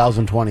of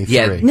 2023.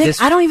 Yeah,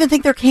 Nick, I don't even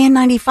think they're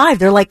KN95.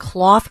 They're like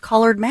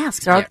cloth-colored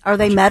masks. Are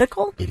they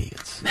medical?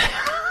 Idiots.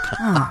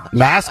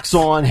 Masks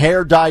on,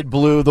 hair dyed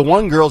blue. The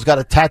one girl's got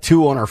a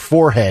tattoo on her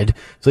forehead,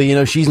 so you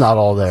know she's not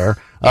all there.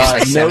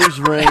 Nose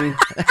ring.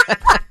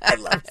 I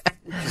love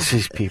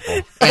these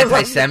people.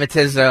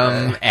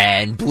 Anti-Semitism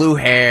and blue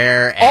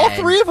hair. And all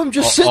three of them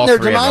just sitting there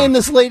denying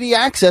this lady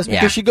access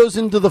because she goes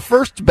into the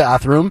first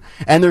bathroom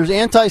and there's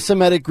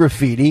anti-Semitic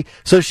graffiti.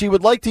 So she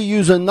would like to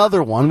use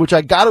another one, which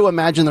I got to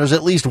imagine there's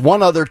at least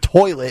one other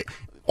toilet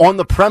on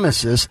the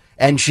premises,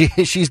 and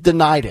she's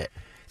denied it.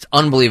 It's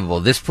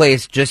unbelievable. This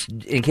place, just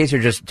in case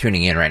you're just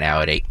tuning in right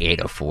now at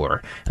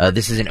 8:04,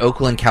 this is in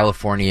Oakland,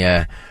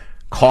 California.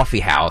 Coffee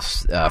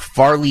house,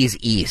 Farley's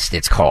East,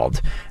 it's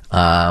called.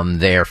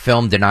 They're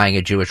filmed denying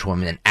a Jewish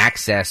woman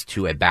access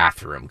to a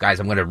bathroom. Guys,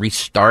 I'm going to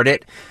restart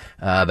it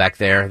back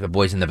there. The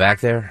boys in the back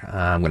there.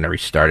 I'm going to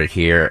restart it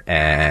here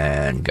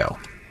and go.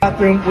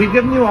 Bathroom. We've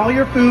given you all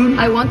your food.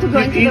 I want to go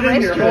into the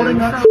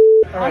restroom.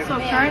 Also,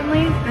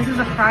 currently, this is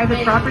a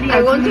private property.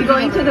 I want to go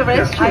into the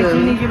restroom. I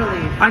do need you to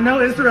leave. I know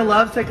Israel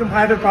loves taking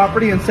private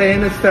property and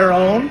saying it's their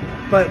own,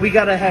 but we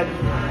gotta head.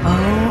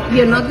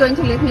 You're not going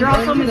to let me go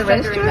into the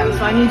restroom? Them,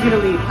 so I need you to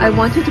leave. I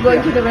want you to go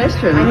into the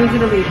restroom. I need you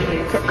to leave,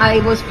 please. I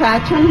was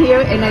patron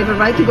here and I have a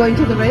right to go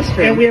into the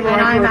restroom. And we have a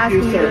right to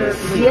refuse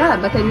service. Yeah,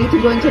 but I need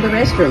to go into the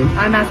restroom.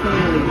 I'm asking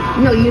you to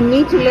leave. No, you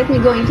need to let me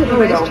go into the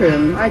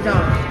restroom. I don't.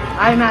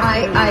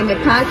 I'm a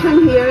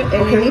patron here and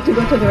I need to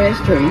go to the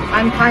restroom.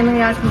 I'm kindly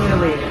asking you to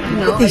leave.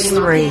 No, these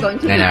three.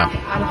 I know.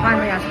 I'm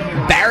kindly asking you to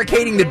leave.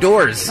 Barricading the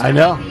doors. I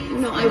know.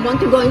 No, I want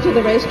to go into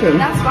the restroom.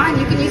 That's fine.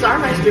 You can use our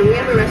restroom. We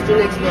have a restroom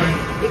next door.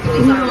 You can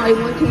use our I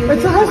want to use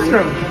It's a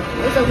restroom.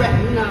 It's a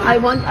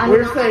no.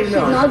 We're saying no.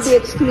 Should not be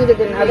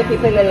excluded and other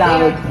people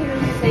allowed.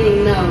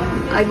 Saying no.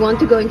 I want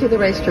to go into the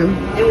restroom.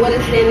 And what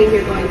is standing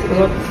here going to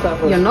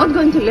do? You're not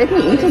going to let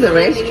me into the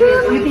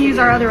restroom? You can use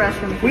our other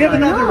restroom. We have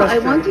another restroom. I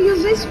want to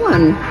use this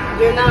one.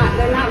 They're not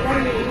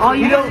letting you. All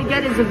you're going to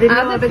get is a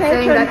video of it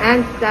saying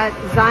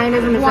that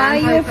Zionism is Why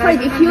are you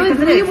afraid? If you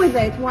agree with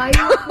it, why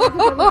are you afraid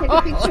to take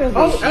a picture of it?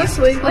 Oh,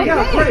 actually,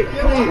 yeah, great.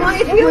 Why,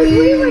 if you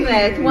agree with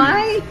it,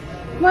 why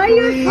are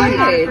you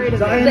afraid?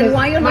 Then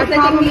why are you not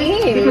letting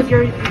me in?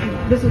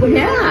 Because this is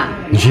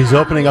what She's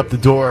opening up the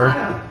door.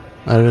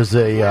 There's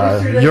a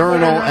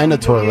urinal and a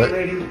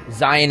toilet.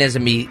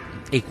 Zionism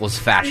equals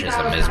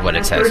fascism is what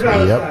it says.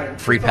 Yep.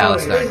 Free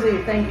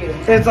Palestine. Thank you.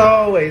 It's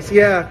always,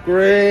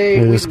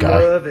 great. This guy.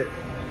 Love it.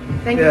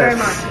 Thank you very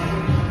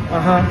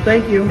much.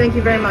 Thank you. Thank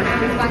you very much.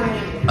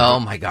 Oh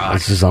my God.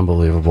 This is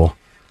unbelievable.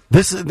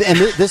 This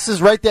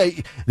is right there.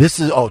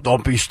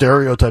 Don't be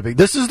stereotyping.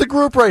 This is the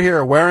group right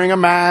here, wearing a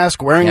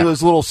mask, wearing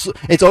those little.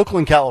 It's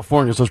Oakland,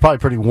 California, so it's probably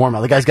pretty warm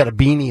out. The guy's got a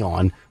beanie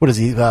on. What is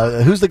he?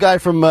 Who's the guy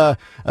from?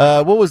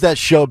 What was that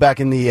show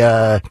back in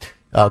the?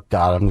 Oh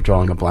God, I'm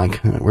drawing a blank.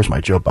 Where's my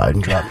Joe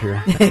Biden drop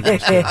here?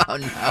 Oh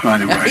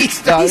no!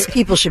 These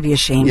people should be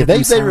ashamed of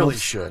themselves. They really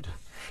should.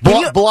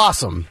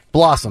 Blossom.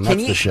 That's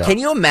the show. Can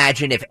you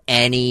imagine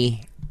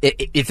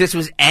if this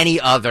was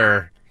any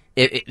other?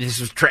 If this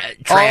was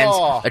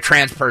a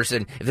trans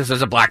person, if this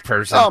was a black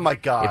person, oh my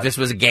God, if this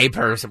was a gay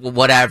person,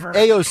 whatever,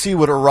 AOC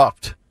would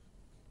erupt.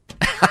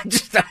 I'm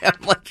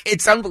like,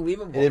 it's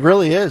unbelievable. It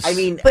really is. I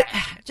mean, but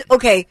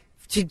okay,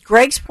 to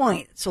Greg's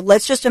point, so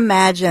let's just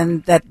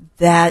imagine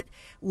that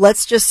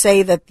let's just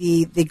say that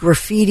the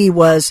graffiti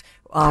was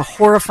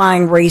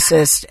horrifying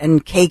racist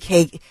and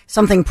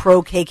something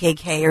pro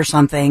KKK or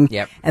something.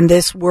 Yep. And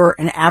this were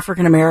an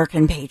African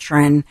American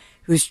patron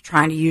who's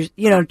trying to use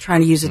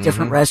a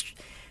different rest.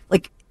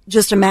 Like,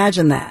 just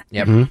imagine that.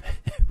 Yep.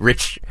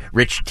 Rich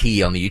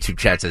T on the YouTube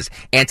chat says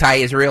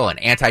anti-Israel and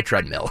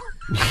anti-treadmill.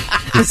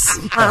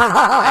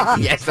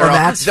 Yes,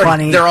 that's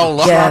funny. They're all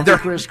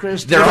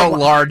Chris. They're all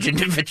large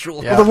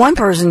individuals. Well, the one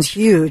person's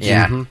huge.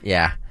 Yeah,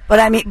 yeah. But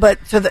I mean,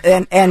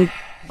 and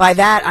by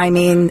that I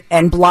mean,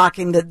 and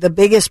blocking the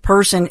biggest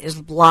person is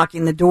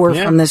blocking the door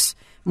from this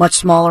much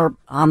smaller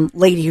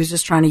lady who's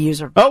just trying to use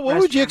her. Oh, what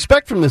would you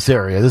expect from this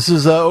area? This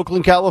is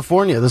Oakland,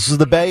 California. This is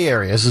the Bay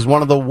Area. This is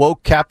one of the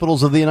woke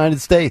capitals of the United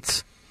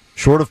States.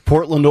 Short of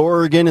Portland,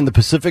 Oregon, in the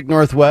Pacific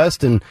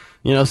Northwest, and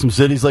some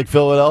cities like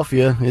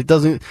Philadelphia,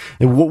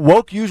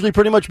 woke usually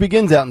pretty much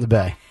begins out in the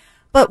Bay.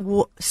 But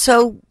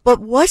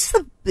what's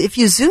if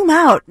you zoom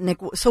out, Nick?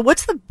 So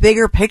what's the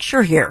bigger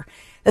picture here?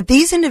 That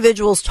these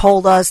individuals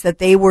told us that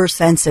they were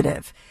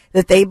sensitive,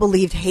 that they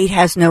believed hate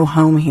has no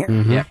home here,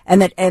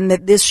 and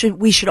that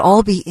we should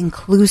all be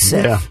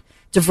inclusive. Yeah.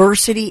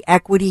 Diversity,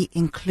 equity,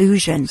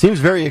 inclusion. Seems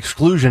very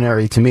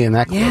exclusionary to me in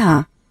that clip.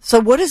 Yeah.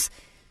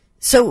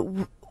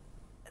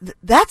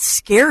 That's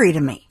scary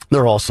to me.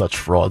 They're all such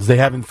frauds. They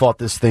haven't thought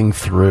this thing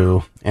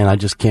through, and I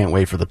just can't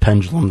wait for the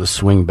pendulum to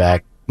swing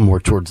back more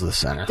towards the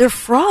center. They're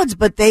frauds,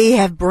 but they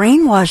have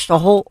brainwashed a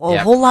whole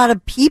lot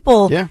of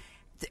people. Yeah.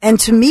 And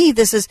to me,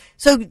 this is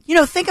so.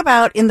 Think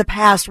about in the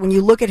past when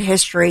you look at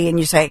history and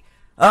you say,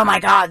 "Oh my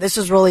God, this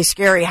is really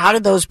scary." How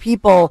did those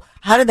people?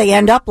 How did they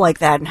end up like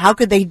that? And how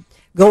could they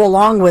go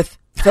along with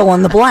fill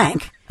in the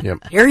blank? Yep.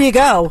 Here you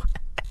go.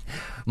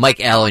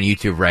 Mike L. on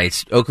YouTube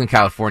writes, Oakland,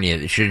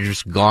 California should have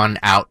just gone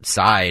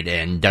outside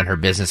and done her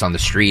business on the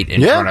street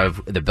in front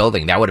of the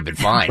building. That would have been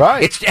fine.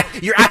 Right.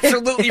 You're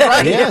absolutely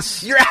right.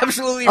 Yes. You're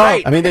absolutely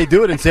right. I mean, they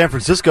do it in San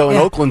Francisco, and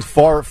Oakland's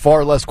far,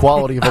 far less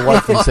quality of a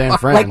life than San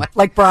Fran.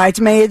 Like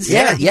Bridesmaids.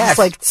 Yeah, yes. Just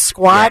like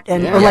squat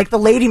or like the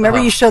lady. Remember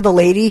you showed the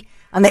lady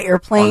on the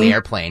airplane? On the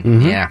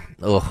airplane, yeah.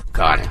 Oh,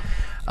 God.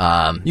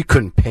 You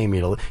couldn't pay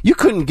me to... You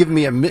couldn't give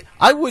me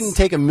I wouldn't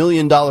take $1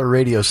 million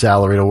radio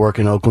salary to work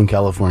in Oakland,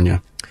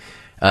 California.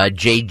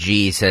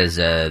 JG says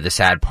the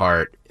sad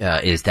part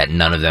is that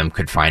none of them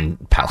could find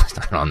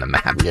Palestine on the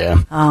map.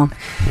 Yeah. Oh,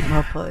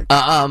 well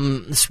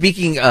put.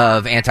 Speaking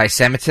of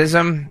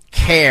anti-Semitism,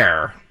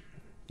 CARE.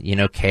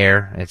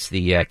 CARE? It's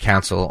the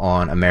Council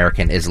on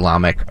American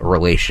Islamic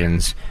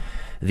Relations.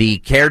 The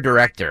CARE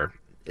director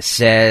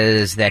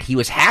says that he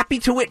was happy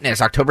to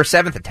witness October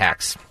 7th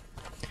attacks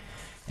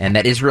and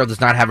that Israel does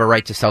not have a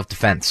right to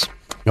self-defense.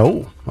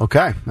 Oh,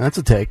 okay. That's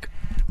a take.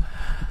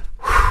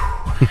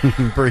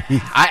 Breathe.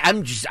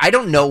 I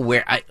don't know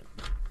where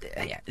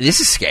this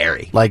is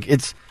scary. Like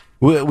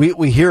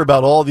we hear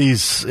about all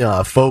these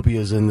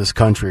phobias in this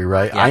country,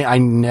 right? Yeah. I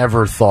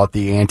never thought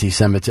the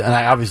anti-Semitism, and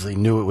I obviously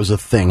knew it was a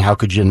thing. How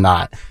could you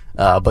not?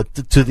 But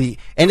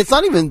and it's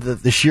not even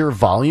the sheer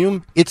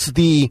volume. It's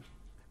the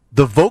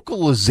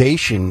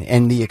vocalization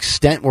and the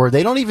extent where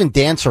they don't even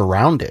dance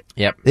around it.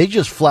 Yep. They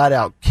just flat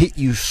out hit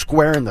you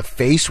square in the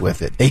face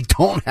with it. They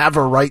don't have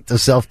a right to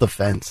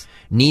self-defense.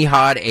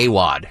 Nihad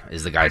Awad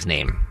is the guy's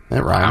name.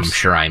 That rhymes. I'm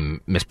sure I'm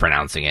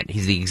mispronouncing it.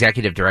 He's the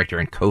executive director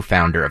and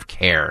co-founder of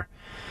CARE.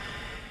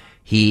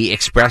 He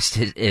expressed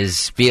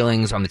his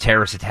feelings on the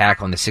terrorist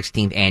attack on the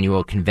 16th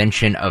Annual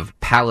Convention of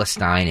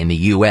Palestine in the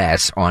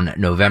U.S. on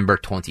November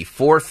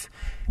 24th.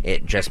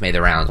 It just made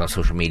the rounds on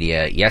social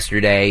media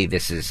yesterday.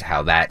 This is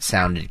how that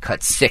sounded.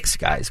 Cut 6,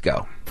 guys,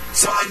 go.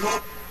 So I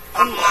hope,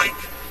 unlike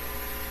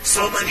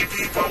so many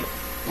people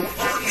who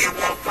only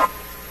woke up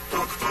to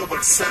October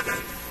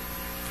 7th,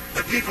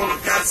 the people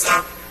of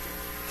Gaza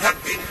have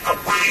been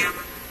aware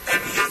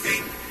and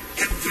living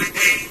every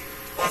day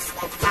of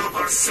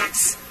October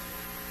 6th,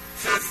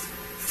 5th,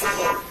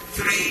 4,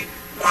 3,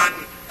 1,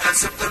 and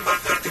September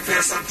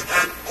 31st,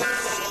 and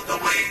all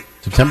the way.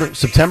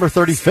 September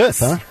 35th,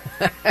 huh?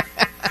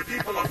 The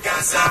people of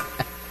Gaza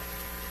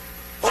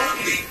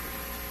only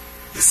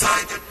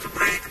decided to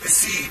break the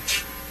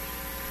siege,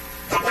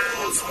 the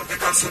walls of the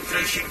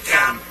concentration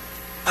camp,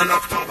 on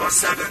October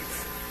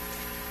 7th.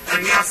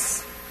 And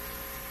yes,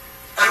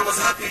 I was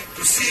happy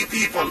to see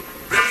people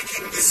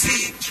breaking the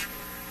siege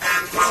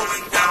and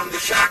throwing down the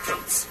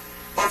shackles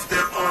of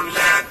their own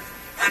land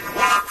and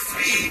walk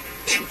free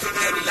into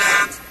their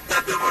land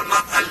that they were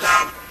not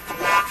allowed to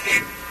walk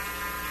in.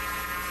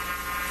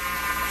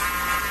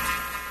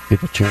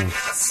 People cheering.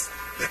 Yes,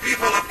 the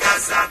people of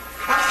Gaza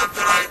have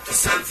the right to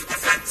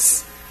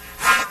self-defense,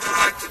 have the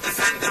right to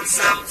defend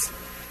themselves.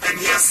 And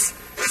yes,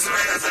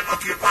 Israel as an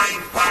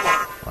occupying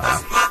power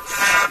does not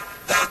have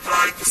that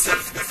right to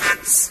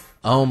self-defense.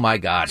 Oh my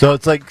God! So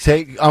it's like,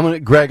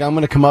 Greg, I'm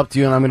gonna come up to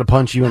you and I'm gonna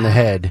punch you in the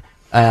head,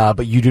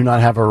 but you do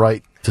not have a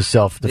right to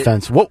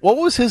self-defense. What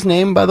was his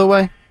name, by the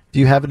way? Do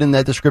you have it in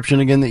that description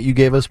again that you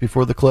gave us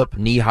before the clip?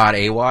 Nihad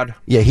Awad.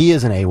 Yeah, he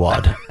is an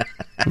Awad.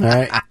 All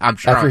right. I'm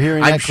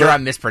sure.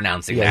 I'm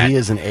mispronouncing that. Yeah, he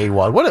is an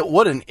AWOD.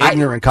 What an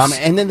ignorant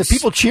comment. And then the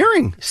people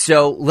cheering.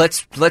 So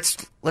let's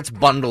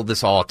bundle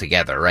this all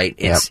together, right?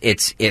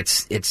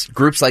 It's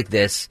groups like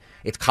this.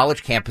 It's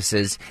college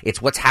campuses.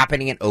 It's what's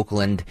happening in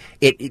Oakland.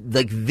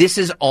 This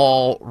is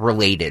all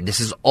related.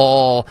 This is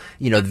all,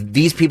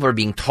 these people are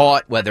being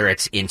taught, whether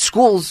it's in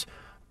schools,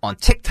 on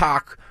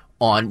TikTok,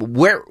 on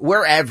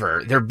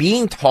wherever, they're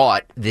being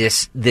taught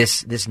this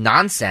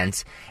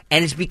nonsense,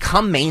 and it's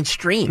become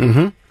mainstream.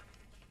 Mm-hmm.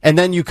 And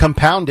then you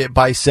compound it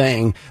by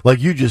saying, like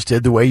you just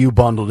did, the way you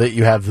bundled it,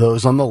 you have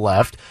those on the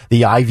left,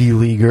 the Ivy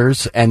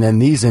Leaguers, and then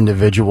these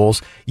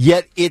individuals.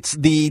 Yet it's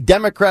the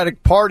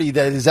Democratic Party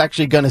that is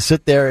actually going to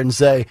sit there and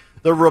say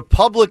the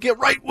Republican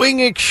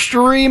right-wing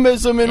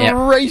extremism and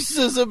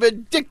racism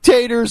and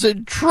dictators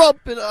and Trump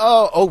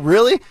and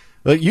really?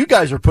 But you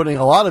guys are putting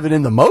a lot of it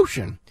into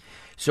motion.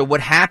 So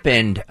what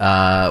happened?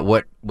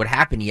 What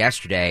happened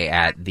yesterday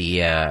at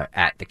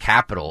the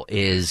Capitol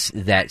is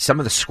that some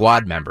of the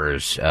squad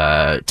members,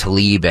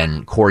 Tlaib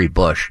and Cori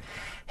Bush,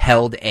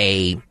 held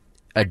a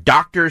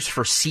Doctors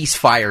for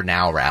Ceasefire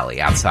Now rally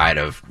outside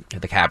of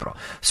the Capitol.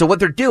 So what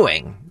they're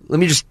doing, let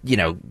me just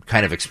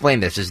kind of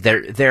explain this, is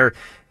they're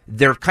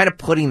kind of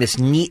putting this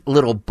neat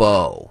little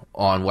bow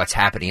on what's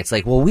happening. It's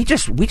like, well, we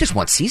just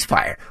want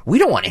ceasefire. We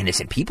don't want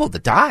innocent people to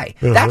die.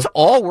 Mm-hmm. That's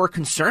all we're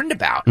concerned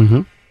about.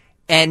 Mm-hmm.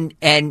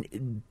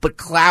 But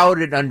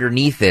clouded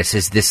underneath this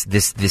is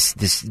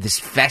this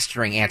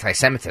festering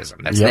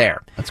anti-Semitism that's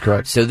there. That's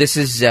correct. So this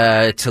is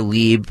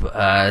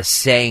Tlaib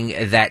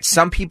saying that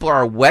some people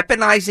are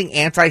weaponizing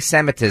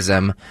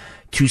anti-Semitism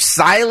to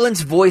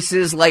silence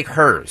voices like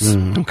hers.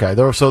 Okay,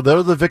 so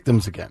they're the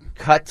victims again.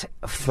 Cut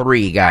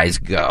 3, guys,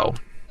 go.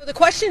 The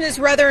question is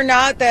whether or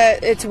not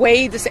that it's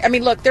weighed. I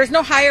mean, look, there's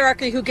no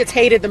hierarchy who gets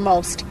hated the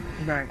most.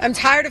 Right. I'm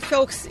tired of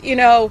folks,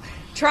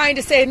 trying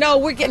to say, no,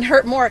 we're getting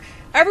hurt more.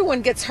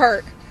 Everyone gets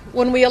hurt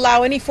when we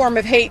allow any form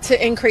of hate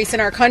to increase in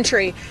our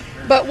country.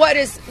 But what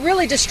is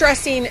really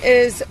distressing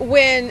is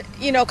when,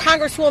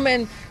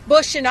 Congresswoman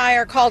Bush and I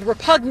are called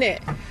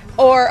repugnant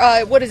or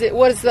what is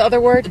the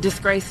other word?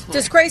 Disgraceful.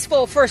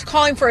 Disgraceful for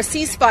calling for a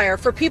ceasefire,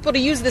 for people to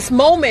use this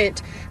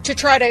moment to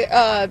try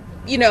to,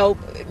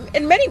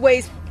 in many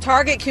ways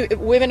target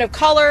women of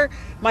color,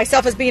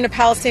 myself as being a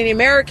Palestinian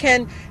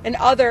American, and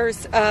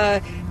others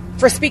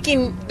for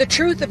speaking the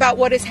truth about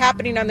what is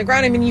happening on the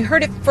ground. I mean, you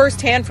heard it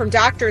firsthand from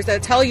doctors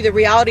that tell you the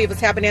reality of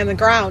what's happening on the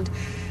ground.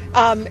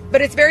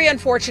 But it's very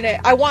unfortunate.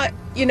 I want,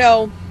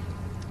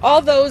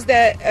 all those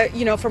that,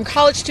 from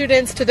college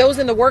students to those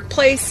in the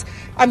workplace,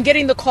 I'm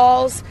getting the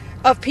calls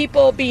of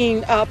people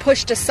being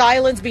pushed to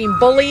silence, being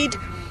bullied.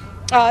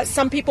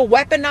 Some people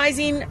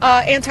weaponizing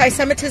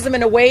anti-Semitism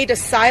in a way to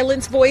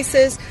silence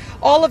voices.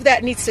 All of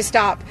that needs to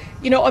stop.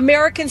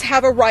 Americans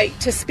have a right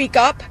to speak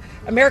up.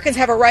 Americans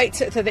have a right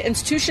to the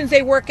institutions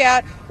they work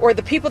at or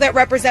the people that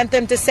represent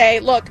them to say,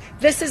 look,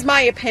 this is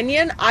my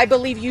opinion. I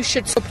believe you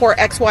should support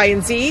X, Y,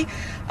 and Z.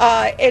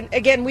 And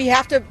again, we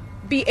have to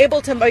be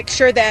able to make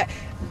sure that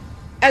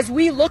as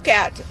we look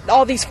at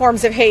all these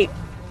forms of hate,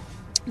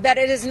 that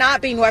it is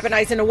not being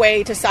weaponized in a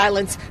way to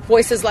silence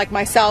voices like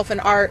myself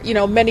and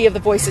many of the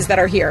voices that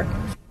are here.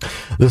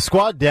 The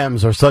Squad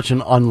Dems are such an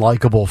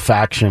unlikable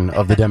faction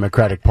of the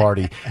Democratic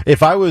Party.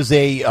 If I was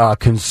a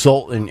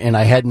consultant and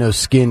I had no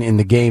skin in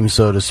the game,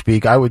 so to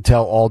speak, I would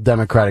tell all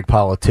Democratic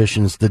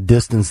politicians to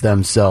distance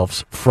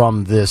themselves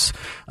from this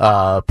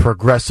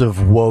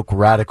progressive, woke,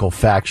 radical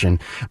faction.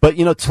 But,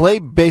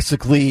 Tlaib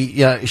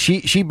basically,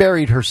 she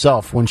buried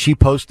herself when she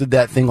posted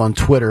that thing on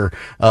Twitter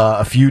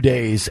a few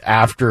days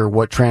after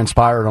what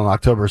transpired on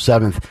October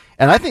 7th.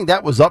 And I think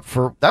that was up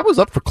for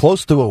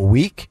close to a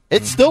week.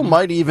 It still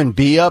might even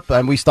be up,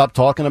 and we stopped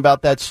talking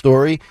about that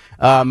story.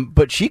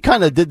 But she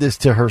kind of did this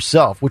to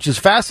herself, which is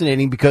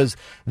fascinating because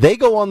they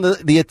go on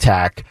the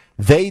attack.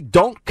 They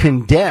don't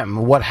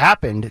condemn what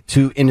happened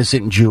to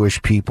innocent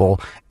Jewish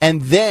people.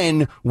 And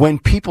then when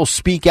people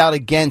speak out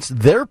against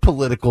their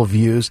political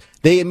views,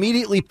 they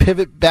immediately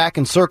pivot back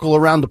and circle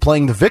around to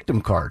playing the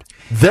victim card.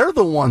 They're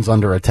the ones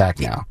under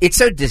attack now. It's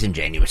so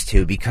disingenuous,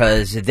 too,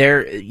 because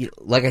they're,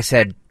 like I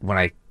said when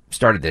I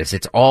started this,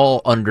 it's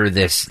all under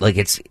this, like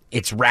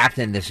it's wrapped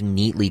in this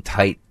neatly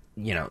tied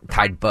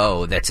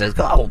bow that says,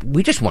 oh,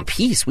 we just want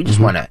peace. We just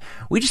want a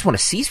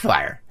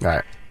ceasefire.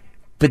 Right.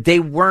 But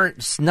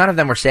none of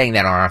them were saying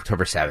that on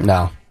October 7th.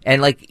 No.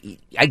 And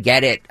I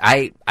get it.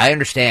 I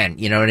understand,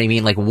 you know what I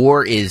mean? Like,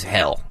 war is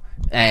hell.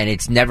 And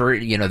it's never,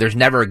 there's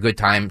never a good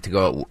time to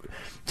go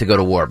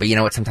to war. But you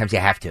know what? Sometimes you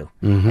have to.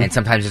 Mm-hmm. And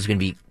sometimes there's going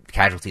to be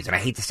casualties. And I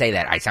hate to say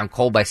that. I sound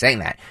cold by saying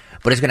that.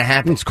 But it's going to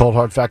happen. It's a cold,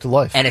 hard fact of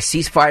life. And a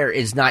ceasefire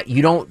is not,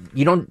 you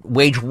don't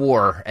wage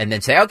war and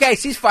then say, okay,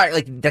 ceasefire.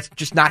 Like, that's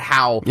just not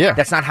how,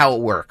 that's not how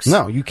it works.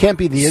 No, you can't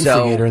be the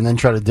instigator and then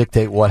try to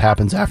dictate what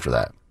happens after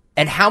that.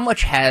 And how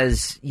much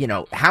has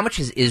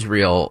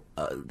Israel,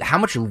 how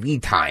much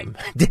lead time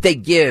did they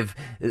give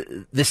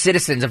the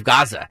citizens of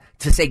Gaza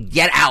to say,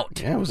 get out?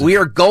 Yeah, we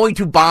are going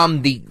to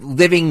bomb the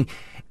living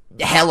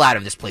hell out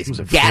of this place.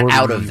 Get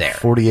out of there.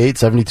 48,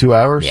 72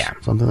 hours? Yeah.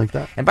 Something like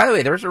that. And by the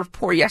way, there was a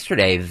report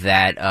yesterday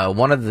that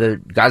one of the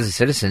Gaza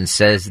citizens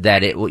says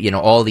that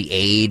all the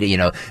aid,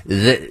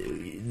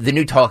 the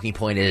new talking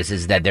point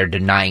is that they're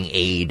denying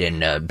aid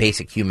and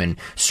basic human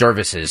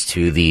services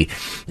to the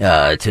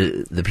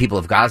people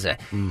of Gaza.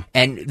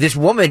 And this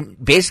woman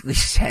basically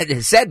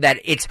said that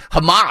it's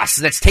Hamas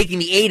that's taking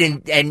the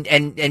aid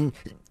and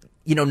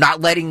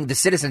not letting the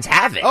citizens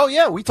have it. Oh,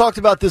 yeah. We talked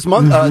about this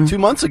 2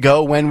 months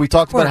ago when we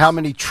talked about how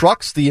many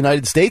trucks the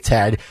United States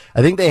had.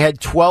 I think they had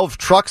 12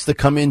 trucks to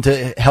come in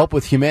to help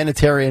with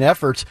humanitarian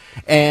efforts,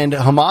 and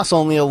Hamas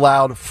only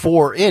allowed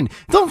 4 in.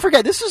 Don't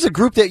forget, this is a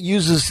group that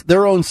uses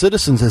their own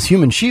citizens as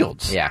human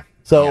shields. Yeah.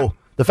 So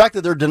the fact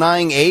that they're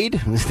denying aid,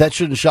 that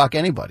shouldn't shock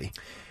anybody.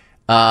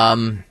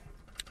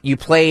 You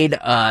played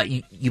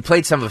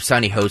some of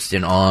Sonny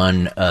Hostin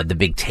on The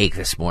Big Take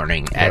this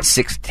morning at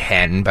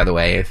 6:10. By the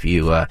way, if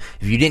you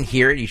didn't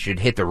hear it, you should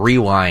hit the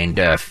rewind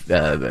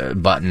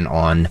button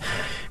on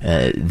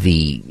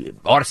the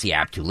Odyssey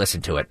app to listen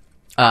to it.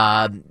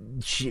 I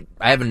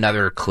have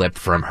another clip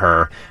from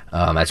her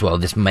as well.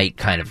 This might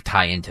kind of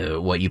tie into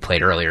what you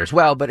played earlier as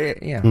well, but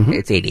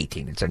it's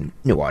 8:18. It's a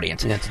new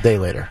audience. Yeah, it's a day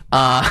later.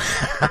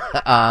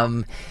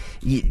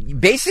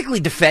 Basically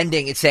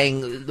defending it,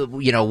 saying,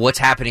 what's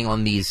happening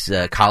on these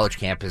college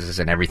campuses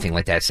and everything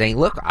like that, saying,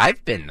 look,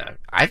 I've been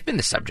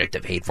the subject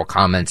of hateful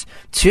comments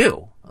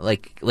too.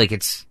 Like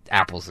it's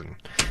apples and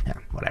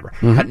whatever.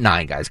 Cut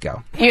 9, guys,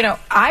 go.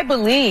 I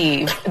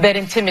believe that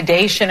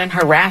intimidation and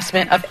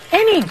harassment of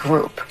any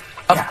group,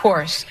 of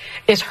course,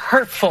 is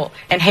hurtful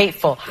and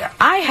hateful. Yeah.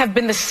 I have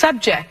been the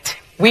subject,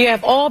 we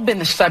have all been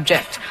the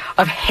subject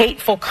of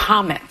hateful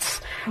comments,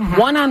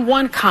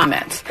 one-on-one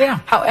comments. Yeah.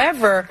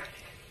 However,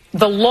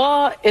 the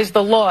law is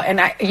the law,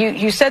 and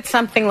you said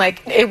something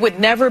like it would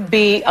never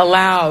be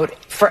allowed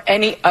for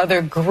any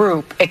other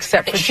group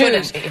except for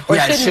Jews.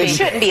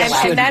 Shouldn't be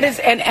allowed. And that is,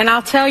 and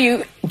I'll tell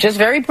you just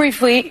very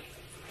briefly,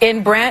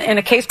 in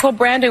a case called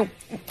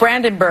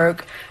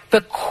Brandenburg,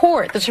 the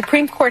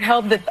Supreme Court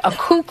held that a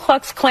Ku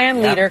Klux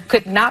Klan leader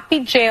could not be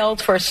jailed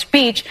for a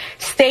speech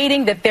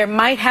stating that there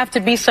might have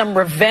to be some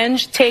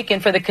revenge taken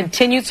for the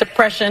continued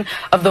suppression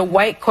of the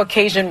white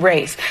Caucasian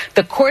race.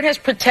 The court has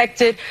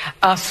protected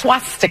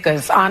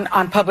swastikas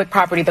on public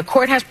property. The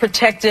court has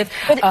protected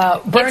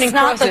burning It's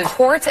not crosses. the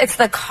courts, it's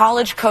the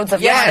college codes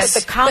of Yes,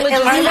 the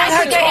colleges. Get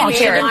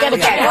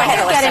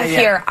in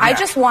here. I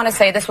just want to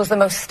say this was the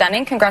most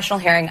stunning congressional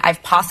hearing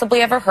I've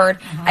possibly ever heard.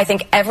 I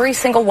think every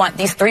single one,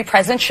 these 3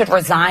 presidents should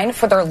resign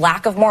for their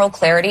lack of moral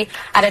clarity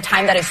at a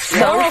time that is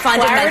so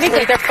fundamentally.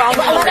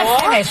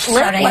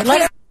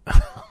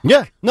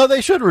 Yeah, no, they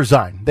should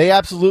resign. They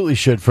absolutely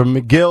should, from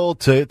McGill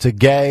to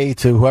Gay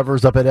to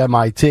whoever's up at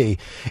MIT.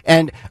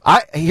 And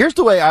here's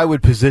the way I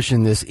would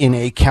position this in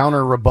a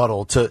counter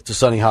rebuttal to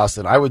Sonny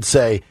Hostin. I would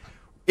say,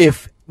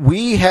 if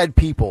we had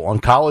people on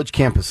college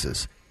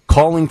campuses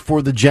calling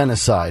for the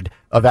genocide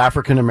of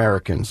African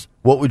Americans,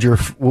 what would your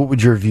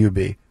view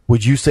be?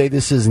 Would you say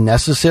this is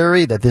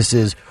necessary, that this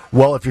is,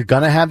 well, if you're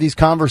going to have these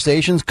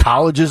conversations,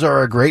 colleges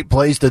are a great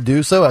place to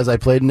do so, as I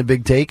played in the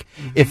Big Take?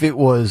 If it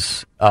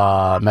was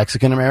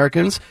Mexican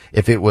Americans,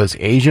 if it was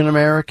Asian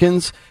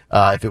Americans,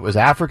 if it was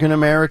African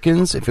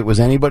Americans, if it was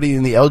anybody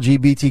in the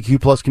LGBTQ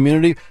plus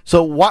community.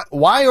 So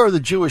why are the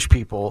Jewish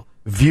people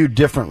viewed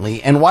differently,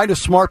 and why do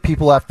smart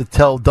people have to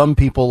tell dumb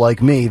people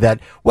like me that,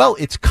 well,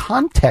 it's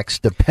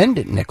context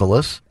dependent,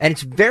 Nicholas? And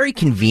it's very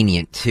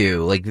convenient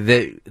too. Like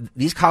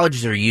these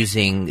colleges are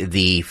using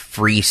the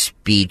free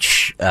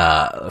speech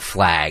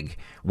flag,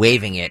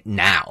 waving it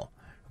now,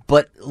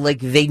 but like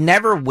they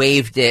never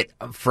waved it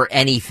for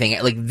anything.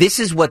 Like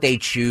this is what they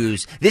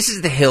choose. This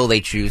is the hill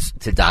they choose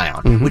to die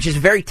on, which is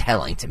very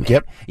telling to me.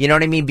 Yep. You know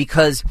what I mean?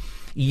 Because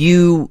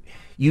you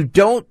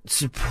don't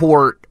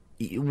support.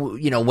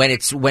 When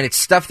it's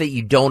stuff that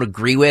you don't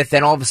agree with,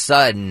 then all of a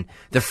sudden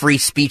the free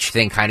speech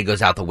thing kind of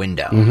goes out the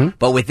window.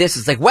 But with this,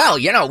 it's like, well,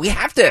 we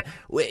have to,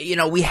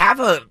 we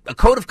have a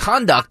code of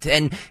conduct,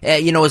 and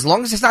as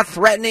long as it's not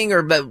threatening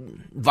or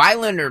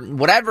violent or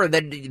whatever,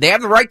 that they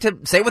have the right to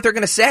say what they're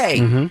going to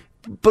say.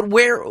 But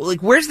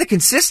where's the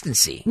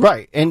consistency?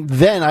 Right. And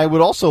then I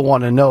would also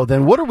want to know,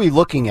 then what are we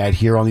looking at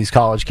here on these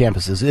college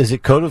campuses? Is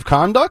it code of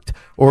conduct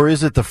or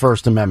is it the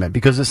First Amendment?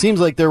 Because it seems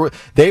like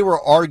they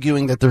were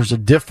arguing that there's a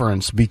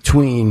difference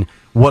between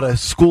what a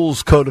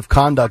school's code of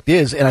conduct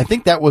is. And I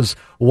think that was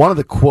one of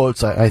the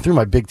quotes. I threw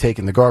my Big Take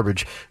in the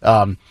garbage.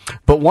 But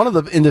one of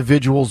the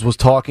individuals was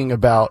talking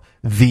about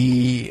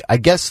I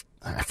guess,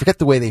 I forget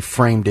the way they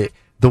framed it,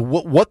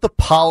 what the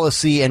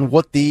policy and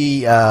what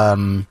the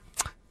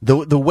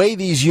way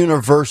these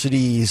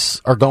universities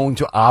are going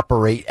to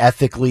operate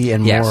ethically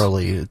and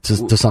morally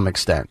to some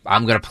extent.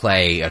 I'm going to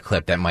play a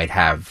clip that might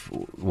have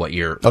what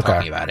you're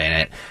talking about in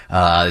it.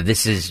 I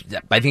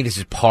think this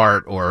is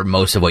part or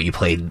most of what you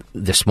played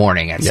this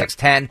morning at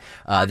 6:10.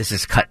 This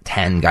is cut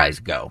 10, guys,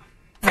 go.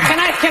 Can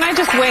I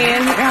just weigh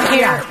in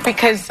here?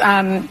 Because,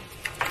 I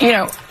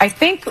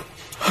think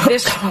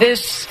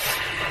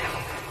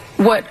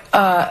what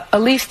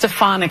Elise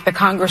Stefanik, the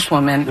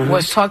Congresswoman,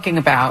 was talking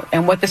about,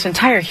 and what this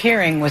entire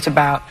hearing was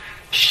about,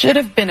 should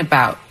have been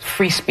about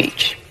free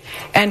speech.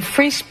 And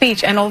free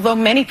speech, and although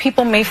many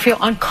people may feel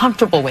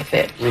uncomfortable with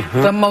it,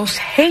 the most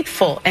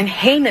hateful and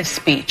heinous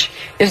speech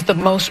is the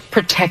most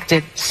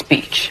protected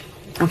speech.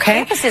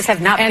 Okay? Campuses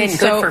have not been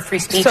good for free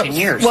speech in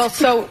years. Well,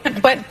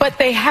 but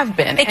they have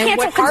been. They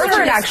can't.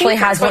 Harvard actually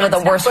has one of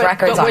the worst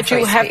records on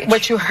free speech.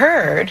 What you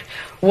heard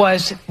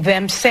was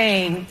them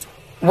saying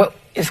what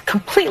is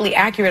completely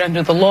accurate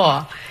under the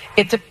law.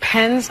 It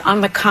depends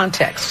on the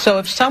context. So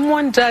if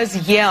someone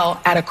does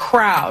yell at a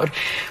crowd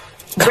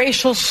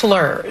racial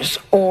slurs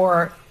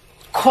or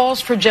calls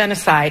for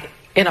genocide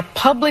in a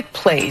public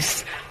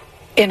place,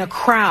 in a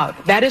crowd,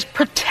 that is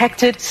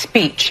protected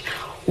speech.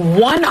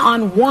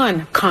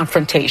 One-on-one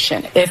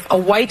confrontation, if a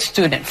white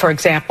student, for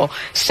example,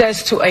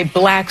 says to a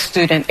black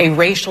student a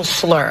racial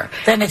slur,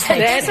 then it's hate.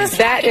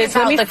 That is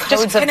about the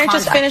codes of conduct. Can I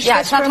just finish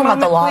this for a moment, about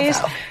the law,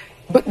 please?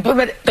 But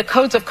the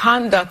codes of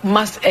conduct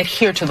must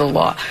adhere to the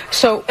law.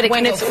 So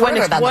when it's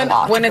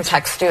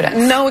protect students.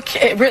 No,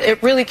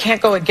 it really can't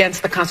go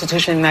against the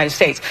Constitution of the United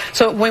States.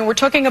 So when we're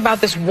talking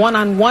about this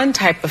one-on-one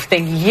type of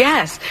thing,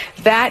 yes,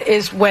 that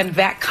is when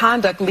that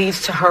conduct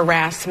leads to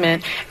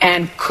harassment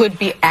and could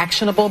be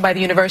actionable by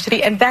the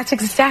university, and that's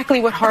exactly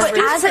what Harvard. But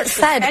as it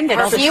said,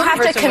 if you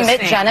have to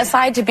commit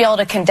genocide to be able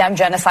to condemn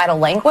genocidal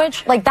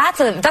language, like that's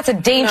a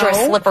dangerous,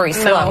 slippery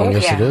slope. No,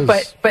 yes, it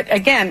is. But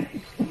again,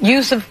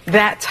 use of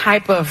that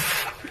type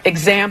of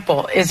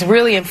example is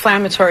really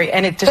inflammatory,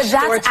 and it distorts.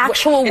 But that's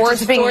actual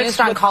words being used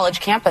on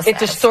college campuses. It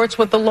distorts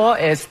what the law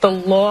is. The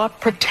law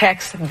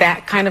protects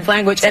that kind of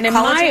language, so and in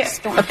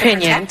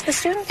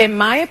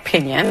my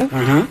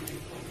opinion,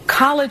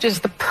 college is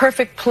the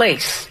perfect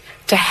place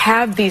to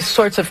have these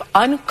sorts of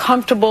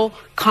uncomfortable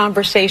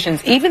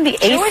conversations. Even the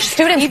Jewish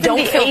students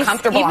don't feel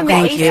comfortable on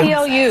college. Even the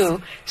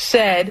ACLU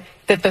said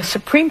that the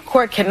Supreme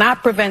Court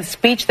cannot prevent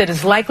speech that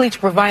is likely to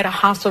provide a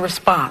hostile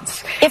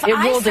response. If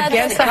I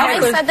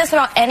said this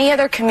about any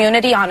other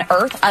community on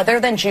earth other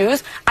than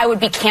Jews, I would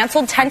be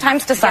canceled 10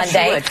 times to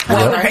Sunday. That's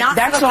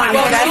actually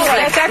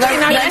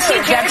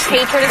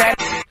not.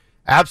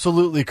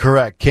 Absolutely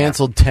correct.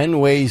 Canceled 10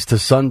 ways to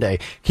Sunday.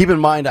 Keep in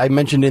mind, I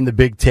mentioned in the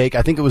big take,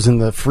 I think it was in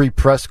the free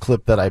press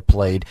clip that I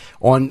played,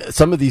 on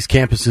some of these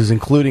campuses,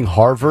 including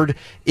Harvard,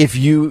 if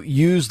you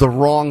use the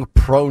wrong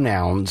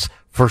pronouns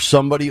for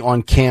somebody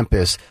on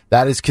campus,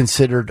 that is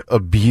considered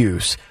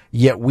abuse.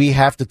 Yet we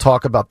have to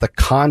talk about the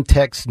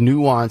context,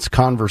 nuanced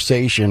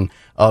conversation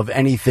of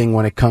anything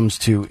when it comes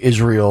to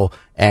Israel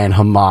and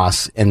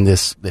Hamas and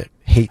this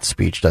hate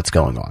speech that's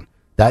going on.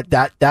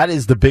 That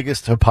is the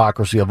biggest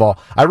hypocrisy of all.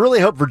 I really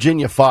hope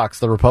Virginia Fox,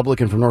 the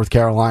Republican from North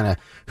Carolina,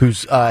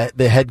 who's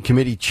the head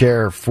committee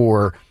chair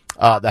for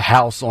the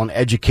House on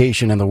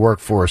Education and the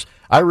Workforce,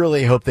 I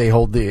really hope they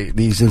hold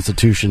these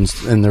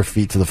institutions and their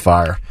feet to the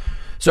fire.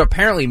 So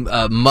apparently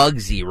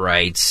Muggsy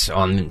writes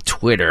on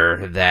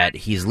Twitter that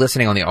he's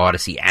listening on the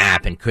Odyssey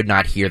app and could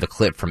not hear the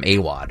clip from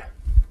AWOD.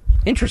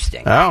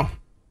 Interesting. Oh.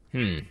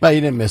 Well,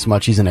 you didn't miss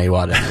much. He's an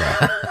AWOD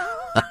anyway.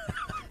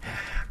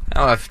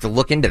 I'll have to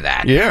look into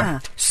that. Yeah.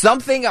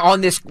 Something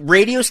on this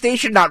radio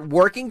station not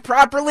working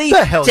properly?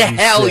 The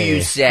hell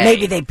you say?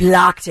 Maybe they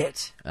blocked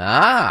it.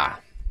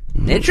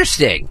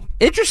 Interesting.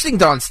 Interesting,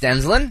 Don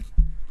Stensland.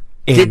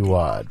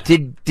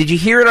 AWOD. Did you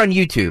hear it on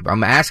YouTube?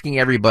 I'm asking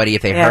everybody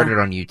if they heard it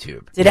on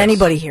YouTube. Did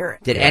anybody hear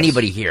it? Did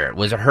anybody hear it?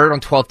 Was it heard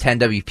on 1210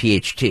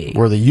 WPHT?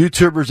 Were the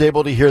YouTubers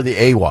able to hear the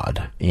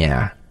AWOD?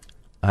 Yeah.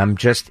 I'm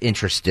just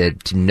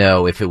interested to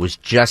know if it was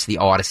just the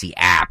Odyssey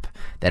app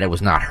that it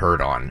was not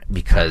heard on,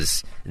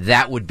 because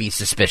that would be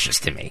suspicious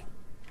to me.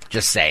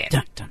 Just saying.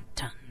 Dun, dun,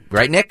 dun.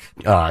 Right, Nick?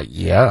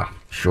 Yeah,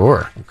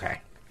 sure.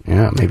 Okay.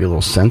 Yeah, maybe a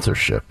little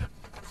censorship.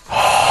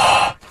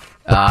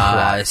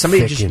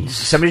 Somebody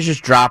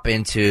just drop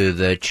into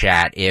the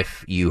chat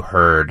if you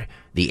heard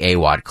the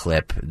AWOD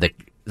clip, the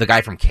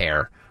guy from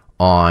CARE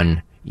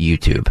on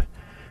YouTube.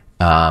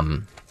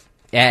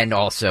 And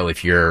also,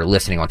 if you're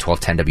listening on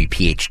 1210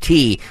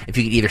 WPHT, if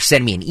you could either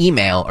send me an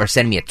email or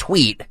send me a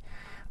tweet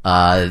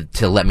to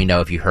let me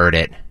know if you heard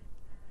it.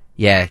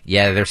 Yeah,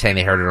 they're saying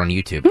they heard it on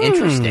YouTube.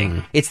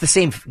 Interesting. It's the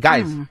same...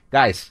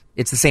 Guys,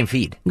 it's the same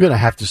feed. I'm going to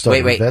have to start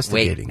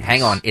investigating. Wait,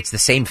 hang on. It's the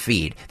same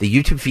feed. The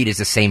YouTube feed is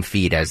the same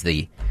feed as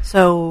the...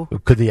 So...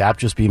 Could the app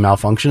just be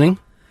malfunctioning?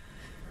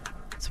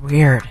 It's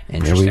weird.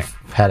 Interesting. We've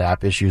had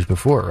app issues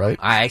before, right?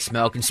 I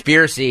smell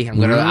conspiracy. I'm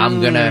going to...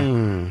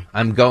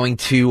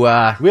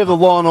 We have the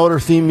Law and Order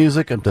theme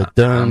music. Dun,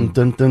 dun,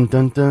 dun, dun,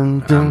 dun,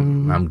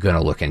 dun. I'm going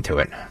to look into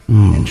it.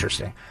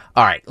 Interesting.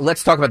 All right,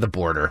 let's talk about the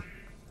border.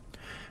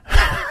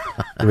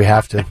 Do we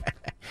have to?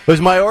 We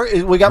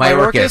got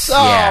Mayorkas?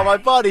 Oh, my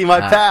buddy,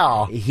 my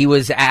pal. He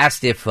was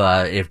asked if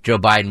Joe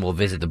Biden will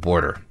visit the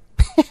border.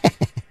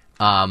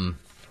 And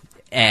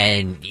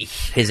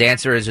his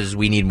answer is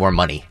we need more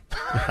money.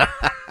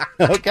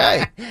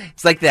 Okay.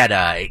 It's like that,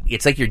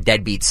 it's like your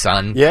deadbeat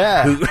son.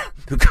 Yeah.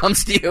 Who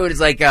comes to you and is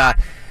like, are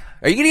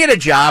you going to get a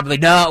job?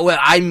 Like, no, well,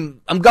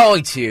 I'm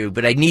going to,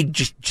 but I need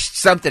just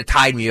something to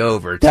tide me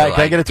over. Dad,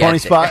 can I get a 20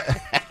 spot?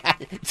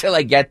 Till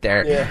I get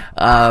there. Yeah.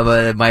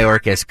 But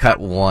Mayorkas, cut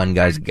 1,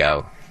 guys,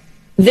 go.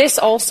 This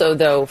also,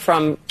 though,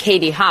 from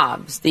Katie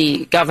Hobbs,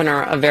 the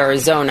governor of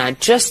Arizona,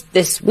 just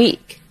this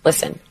week.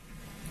 Listen.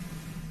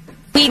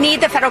 We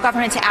need the federal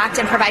government to act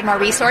and provide more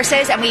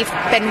resources, and we've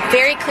been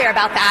very clear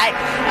about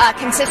that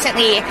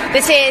consistently.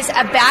 This is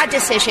a bad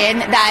decision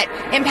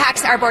that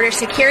impacts our border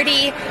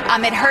security.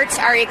 It hurts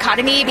our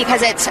economy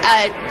because it's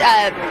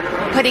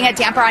putting a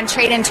damper on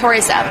trade and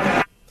tourism.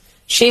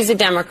 She's a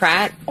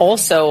Democrat.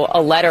 Also, a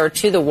letter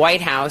to the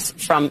White House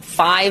from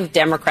 5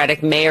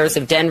 Democratic mayors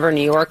of Denver,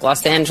 New York,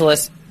 Los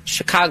Angeles,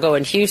 Chicago,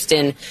 and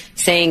Houston,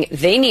 saying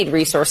they need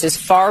resources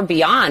far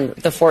beyond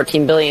the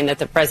 $14 billion that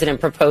the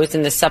president proposed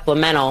in the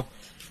supplemental.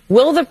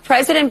 Will the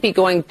president be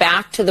going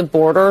back to the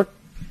border,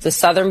 the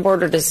southern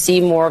border, to see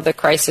more of the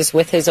crisis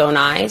with his own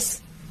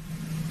eyes?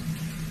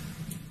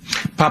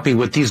 Poppy,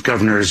 what these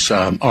governors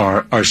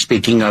are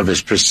speaking of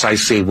is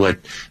precisely what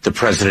the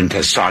president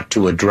has sought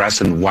to address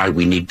and why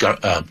we need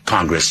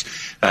Congress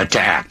to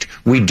act.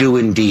 We do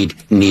indeed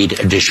need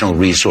additional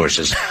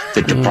resources.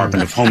 The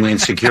Department of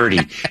Homeland Security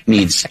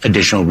needs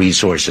additional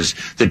resources.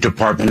 The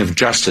Department of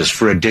Justice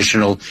for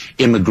additional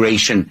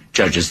immigration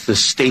judges. The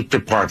State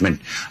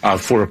Department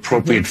for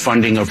appropriate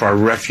funding of our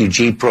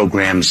refugee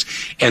programs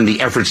and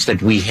the efforts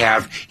that we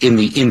have in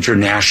the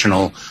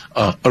international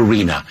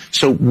arena.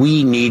 So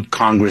we need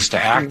Congress to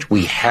act.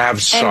 We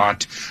have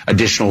sought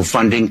additional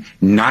funding,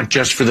 not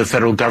just for the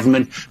federal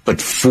government,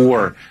 but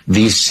for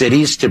these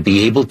cities to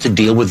be able to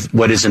deal with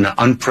what is an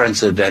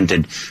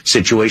unprecedented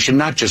situation,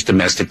 not just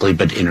domestically,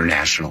 but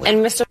internationally.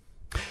 And Mr.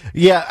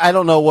 Yeah, I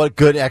don't know what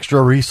good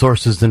extra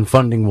resources and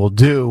funding will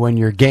do when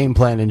your game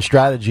plan and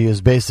strategy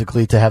is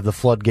basically to have the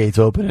floodgates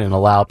open and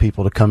allow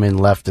people to come in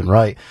left and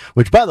right.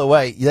 Which, by the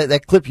way,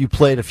 that clip you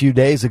played a few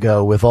days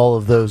ago with all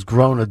of those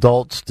grown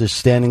adults just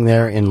standing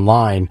there in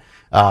line,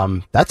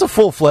 that's a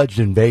full-fledged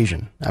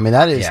invasion. I mean,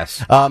 that is.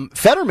 Yes.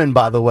 Fetterman,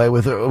 by the way,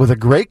 with a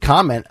great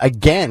comment.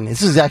 Again,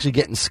 this is actually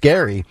getting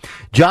scary.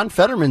 John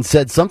Fetterman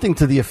said something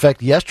to the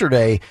effect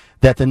yesterday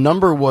that the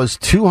number was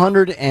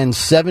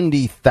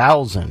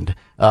 270,000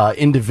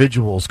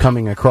 individuals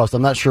coming across.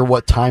 I'm not sure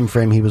what time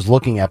frame he was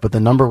looking at, but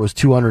the number was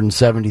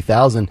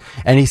 270,000.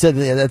 And he said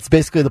that's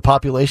basically the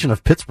population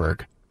of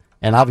Pittsburgh.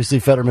 And obviously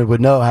Fetterman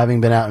would know,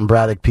 having been out in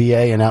Braddock, PA,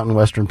 and out in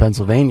western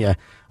Pennsylvania.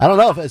 I don't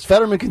know, if as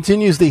Fetterman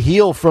continues to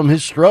heal from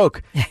his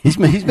stroke, he's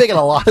making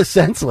a lot of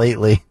sense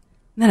lately.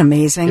 Isn't that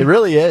amazing? It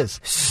really is.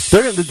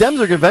 The Dems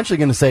are eventually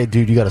going to say,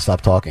 dude, you got to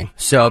stop talking.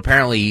 So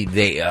apparently,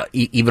 they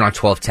even on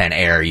 1210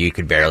 air, you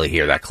could barely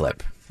hear that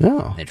clip.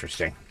 Oh.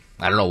 Interesting.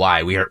 I don't know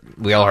why. We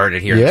all heard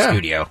it here in the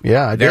studio.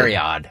 Yeah, I did. Very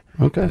odd.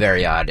 Okay.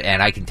 Very odd.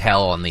 And I can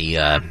tell on the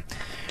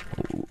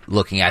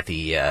looking at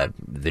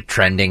the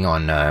trending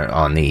on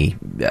the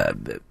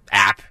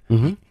app,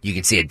 you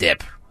can see a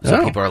dip.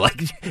 So people are like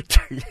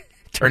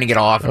turning it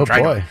off and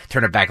trying to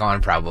turn it back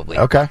on, probably.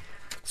 Okay.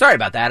 Sorry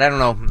about that. I don't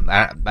know.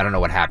 I don't know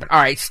what happened. All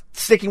right,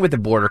 sticking with the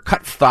border,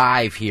 cut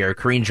 5 here.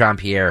 Karine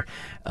Jean-Pierre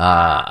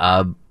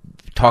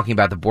talking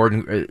about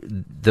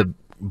the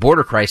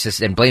border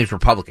crisis and blames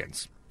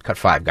Republicans. Cut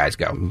 5, guys,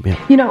 go.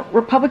 Yeah. You know,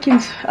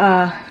 Republicans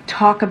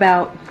talk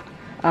about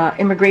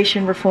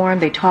immigration reform.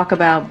 They talk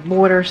about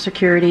border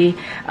security.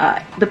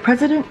 The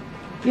president,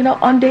 you know,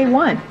 on day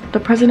one,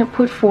 the president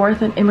put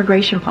forth an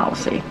immigration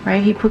policy,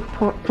 right? He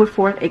put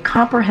forth a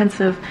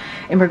comprehensive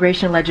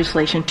immigration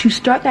legislation to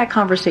start that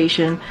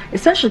conversation,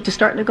 essentially to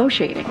start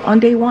negotiating on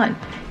day one.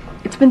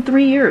 It's been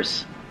 3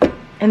 years,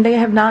 and they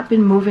have not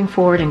been moving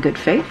forward in good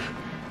faith.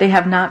 They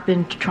have not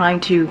been trying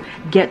to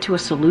get to a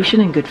solution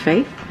in good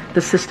faith.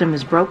 The system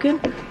is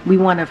broken. We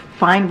want to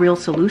find real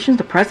solutions.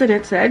 The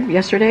president said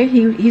yesterday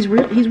he's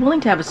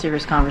willing to have a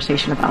serious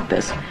conversation about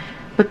this.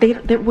 But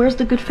where's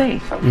the good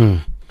faith?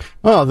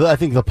 Well, I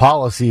think the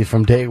policy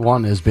from day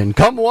one has been,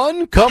 come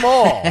one, come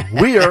all.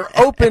 We are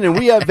open and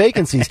we have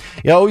vacancies.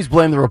 You always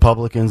blame the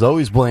Republicans,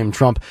 always blame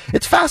Trump.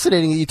 It's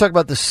fascinating that you talk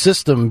about the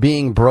system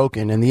being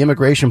broken and the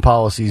immigration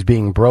policies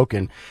being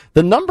broken.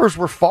 The numbers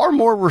were far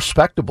more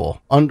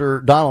respectable under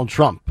Donald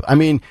Trump. I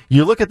mean,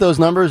 you look at those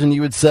numbers and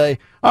you would say,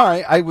 all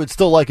right, I would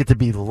still like it to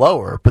be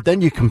lower. But then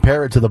you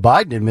compare it to the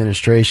Biden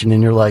administration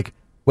and you're like,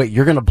 wait,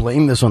 you're going to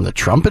blame this on the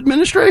Trump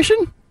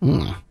administration?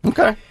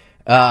 Okay.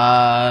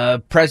 Former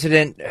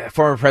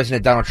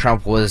President Donald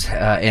Trump was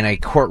in a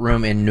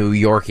courtroom in New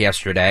York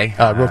yesterday.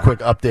 Real quick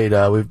update.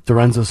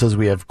 Dorenzo says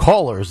we have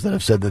callers that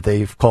have said that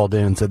they've called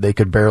in and said they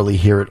could barely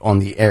hear it on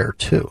the air,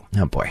 too.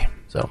 Oh, boy.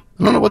 So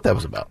I don't know what that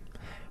was about.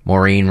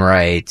 Maureen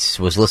writes,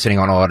 was listening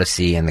on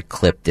Odyssey and the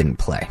clip didn't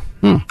play.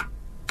 I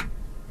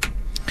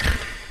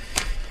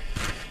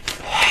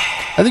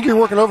think you're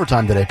working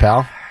overtime today,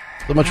 pal.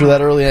 So much for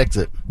that early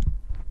exit.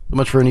 So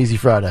much for an easy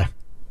Friday.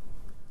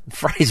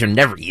 Fridays are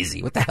never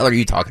easy. What the hell are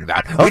you talking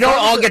about? We don't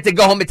all get to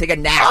go home and take a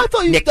nap. I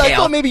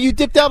thought maybe you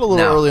dipped out a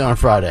little early on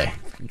Friday.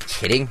 Are you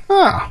kidding?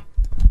 Oh.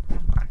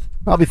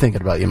 I'll be thinking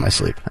about you in my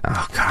sleep.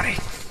 Oh, God, I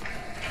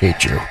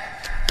hate you.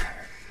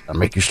 I'll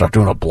make you start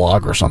doing a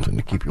blog or something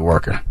to keep you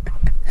working.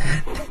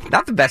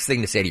 Not the best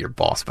thing to say to your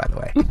boss, by the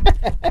way.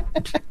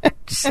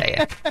 Just say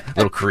it.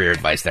 Little career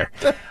advice there.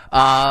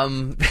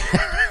 Former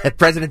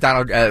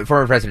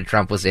President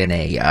Trump was in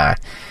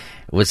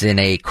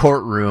a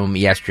courtroom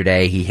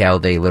yesterday. He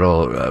held a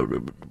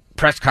little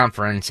press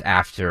conference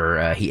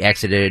after he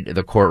exited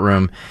the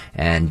courtroom,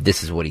 and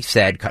this is what he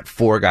said. Cut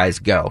 4, guys,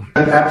 go.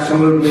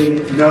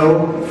 Absolutely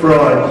no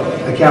fraud,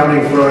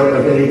 accounting fraud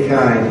of any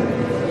kind.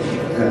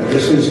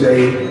 This is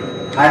a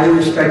highly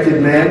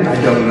respected man.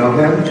 I don't know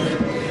him,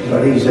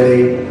 but he's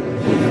a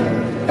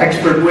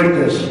expert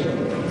witness,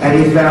 and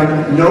he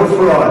found no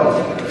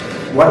fraud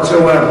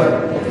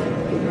whatsoever.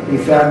 He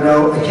found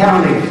no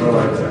accounting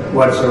fraud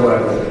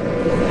whatsoever.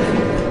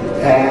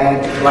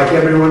 And like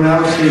everyone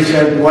else, he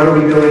said, what are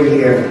we doing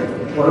here?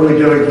 What are we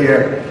doing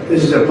here?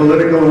 This is a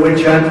political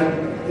witch hunt.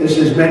 This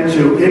is meant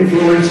to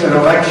influence an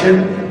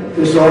election.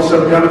 This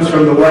also comes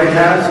from the White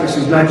House. This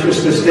is not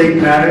just a state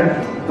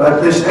matter.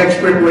 But this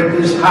expert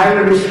witness,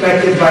 highly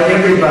respected by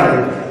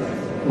everybody,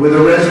 with a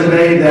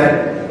resume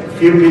that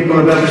few people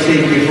have ever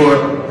seen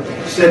before,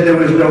 said there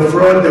was no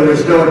fraud, there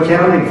was no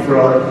accounting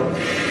fraud,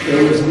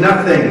 there was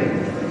nothing.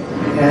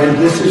 And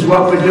this is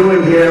what we're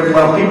doing here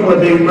while people are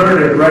being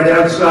murdered right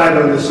outside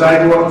on the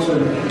sidewalks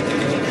and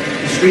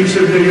the streets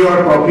of New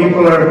York, while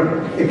people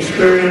are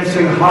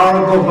experiencing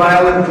horrible,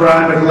 violent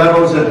crime at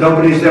levels that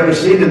nobody's ever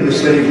seen in the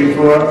city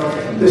before.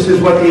 This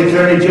is what the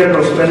Attorney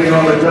General is spending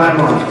all the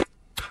time on.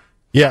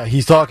 Yeah,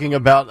 he's talking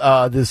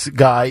about this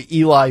guy,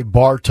 Eli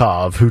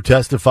Bartov, who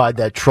testified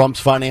that Trump's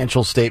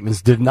financial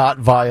statements did not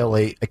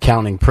violate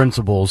accounting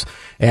principles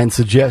and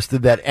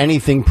suggested that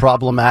anything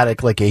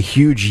problematic, like a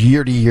huge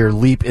year-to-year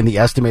leap in the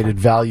estimated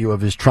value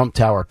of his Trump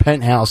Tower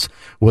penthouse,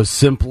 was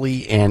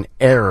simply an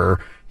error.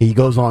 He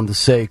goes on to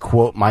say,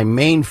 quote, my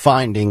main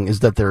finding is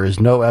that there is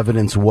no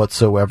evidence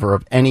whatsoever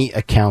of any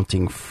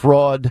accounting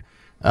fraud.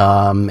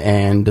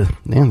 And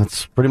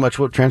that's pretty much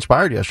what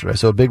transpired yesterday.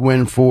 So a big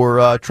win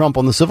for Trump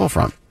on the civil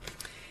front.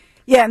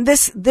 Yeah, and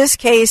this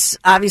case,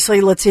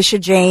 obviously, Letitia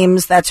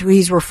James, that's who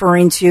he's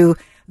referring to,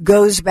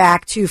 goes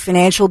back to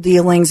financial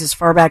dealings as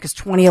far back as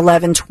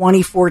 2011,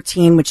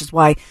 2014, which is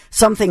why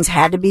some things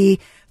had to be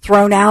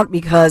thrown out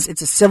because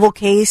it's a civil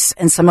case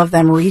and some of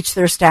them reach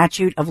their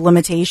statute of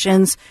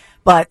limitations.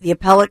 But the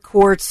appellate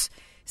courts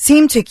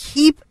seem to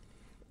keep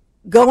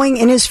going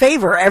in his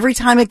favor every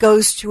time it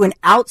goes to an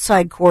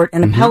outside court,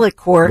 an appellate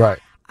court. Right.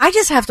 I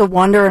just have to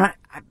wonder, and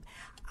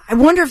I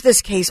wonder if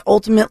this case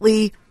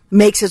ultimately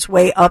makes its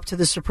way up to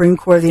the Supreme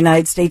Court of the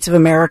United States of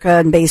America,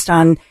 and based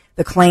on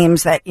the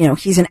claims that,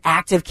 he's an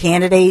active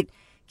candidate,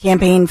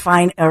 campaign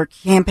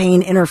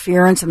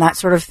interference and that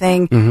sort of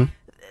thing.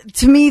 Mm-hmm.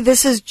 To me,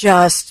 this is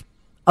just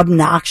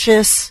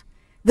obnoxious.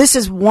 This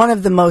is one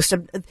of the most,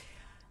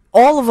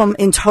 all of them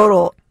in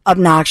total,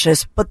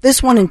 obnoxious, but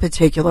this one in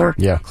particular,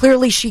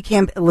 clearly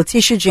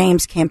Letitia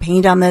James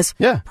campaigned on this,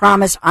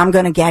 promised, I'm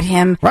going to get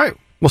him. Right.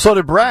 Well, so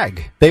did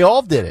Bragg. They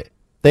all did it.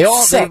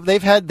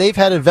 They've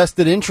had a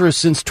vested interest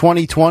since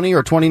 2020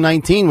 or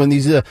 2019 when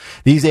these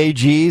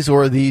AGs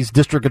or these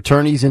district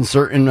attorneys in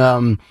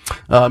certain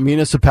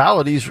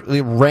municipalities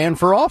ran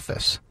for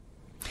office.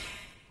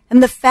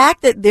 And the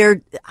fact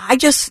that I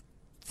just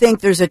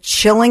think there's a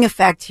chilling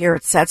effect here.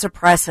 It sets a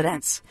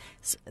precedence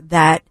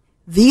that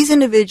these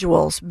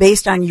individuals,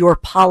 based on your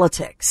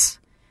politics,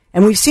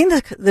 and we've seen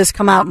this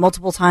come out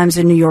multiple times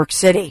in New York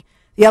City.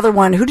 The other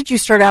one, who did you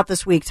start out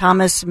this week?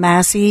 Thomas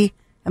Massey.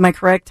 Am I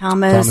correct,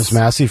 Thomas? Thomas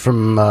Massey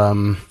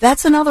from...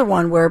 That's another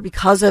one where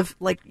because of,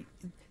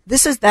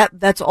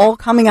 that's all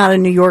coming out of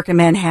New York and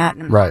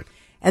Manhattan. Right.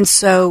 And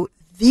so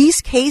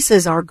these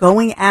cases are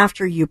going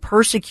after you,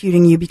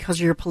 persecuting you because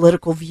of your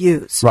political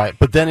views. Right.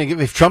 But then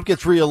if Trump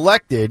gets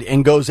reelected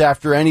and goes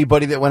after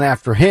anybody that went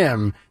after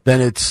him, then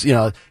it's,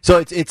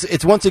 so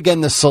it's once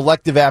again the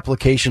selective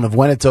application of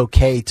when it's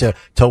okay to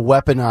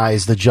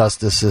weaponize the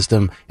justice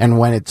system and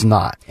when it's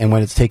not, and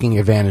when it's taking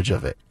advantage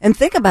of it. And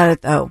think about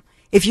it, though.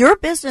 If you're a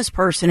business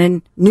person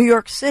in New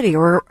York City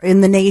or in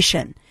the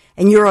nation,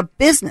 and you're a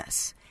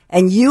business,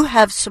 and you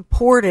have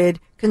supported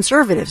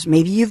conservatives,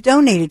 maybe you've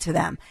donated to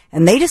them,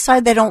 and they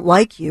decide they don't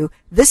like you,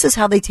 this is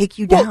how they take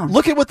you down.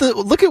 Look at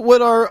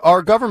what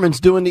our government's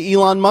doing to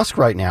Elon Musk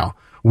right now.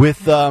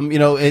 With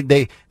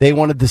they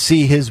wanted to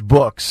see his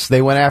books.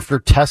 They went after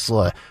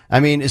Tesla. I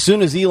mean, as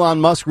soon as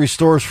Elon Musk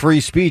restores free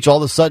speech, all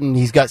of a sudden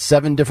he's got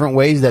 7 different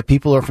ways that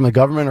people from the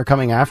government are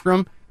coming after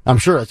him. I'm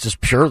sure that's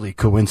just purely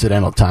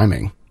coincidental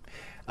timing.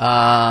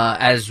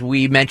 As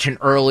we mentioned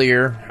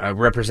earlier,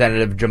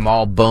 Representative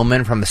Jamal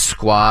Bowman from the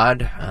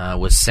Squad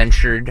was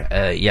censured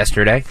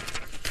yesterday.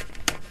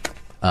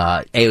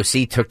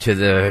 AOC took to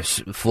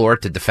the floor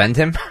to defend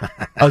him.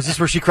 Oh, is this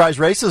where she cries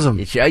racism?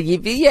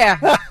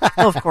 Yeah.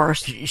 Of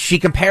course. She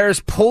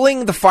compares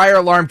pulling the fire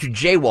alarm to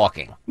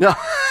jaywalking. No.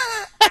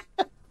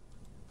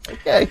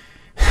 Okay.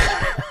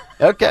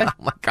 Okay. Oh,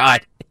 my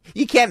God.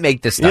 You can't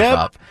make this stuff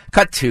up.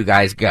 Cut 2,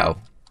 guys, go.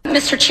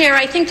 Mr. Chair,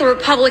 I think the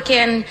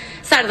Republican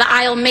side of the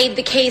aisle made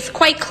the case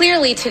quite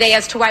clearly today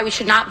as to why we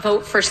should not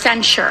vote for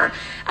censure.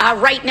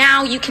 Right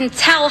now, you can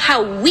tell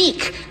how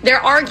weak their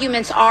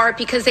arguments are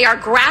because they are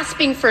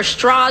grasping for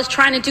straws,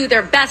 trying to do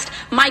their best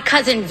My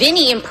Cousin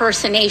Vinny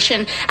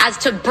impersonation as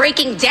to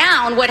breaking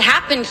down what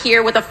happened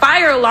here with a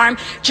fire alarm.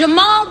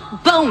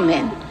 Jamal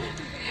Bowman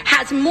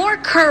has more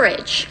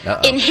courage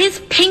in his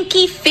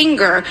pinky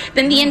finger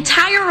than the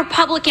entire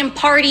Republican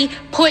Party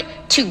put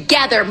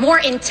together, more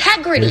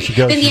integrity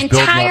than the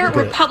entire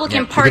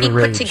Republican Party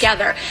put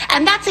together.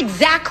 And that's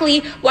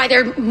exactly why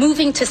they're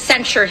moving to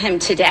censure him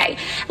today.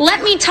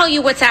 Let me tell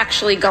you what's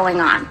actually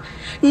going on.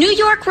 New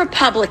York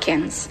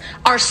Republicans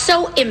are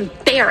so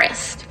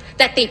embarrassed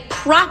that they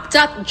propped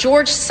up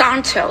George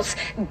Santos,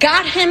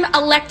 got him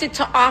elected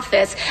to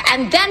office,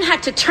 and then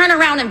had to turn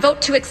around and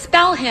vote to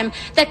expel him,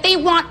 that they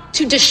want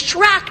to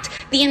distract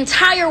the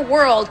entire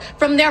world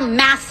from their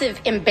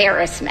massive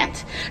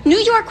embarrassment. New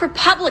York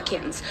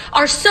Republicans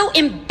are so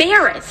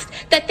embarrassed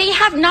that they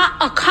have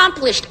not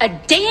accomplished a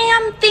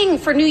damn thing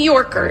for New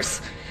Yorkers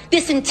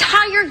this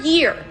entire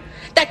year,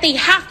 that they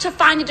have to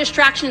find a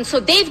distraction.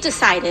 So they've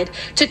decided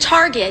to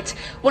target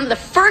one of the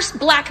first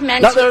black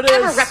men to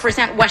ever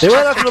represent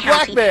Westchester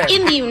County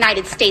in the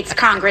United States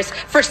Congress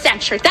for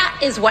censure. That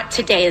is what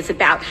today is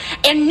about.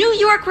 And New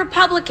York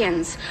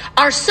Republicans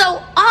are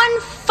so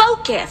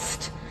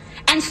unfocused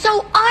and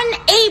so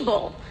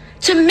unable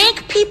to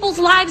make people's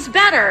lives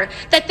better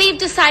that they've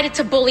decided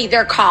to bully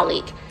their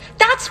colleague.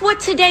 That's what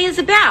today is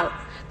about.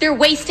 They're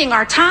wasting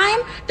our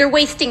time. They're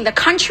wasting the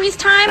country's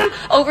time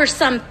over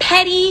some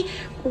petty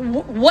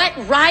what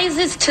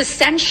rises to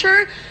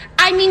censure.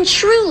 I mean,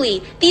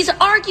 truly, these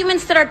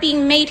arguments that are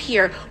being made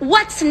here,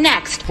 what's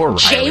next?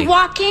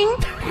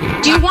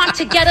 Jaywalking? Do you want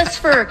to get us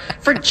for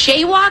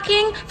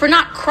jaywalking? For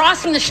not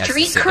crossing the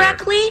street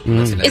correctly?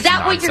 Is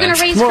that what you're going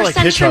to raise for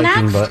censure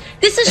next?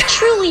 This is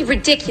truly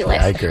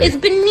ridiculous. It's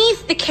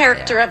beneath the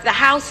character of the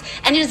House,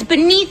 and it is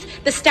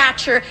beneath the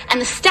stature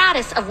and the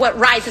status of what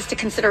rises to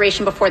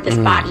consideration before this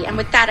body. And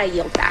with that, I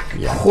yield back.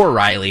 Poor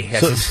Riley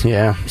has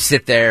to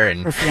sit there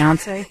and... Her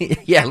fiance?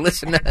 Yeah,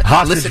 listen to...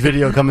 Hostage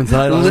video coming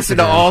tonight. Listen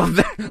to all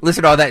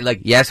that.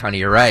 Like, yes, honey,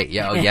 you're right.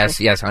 Yeah, oh,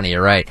 yes, honey,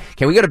 you're right.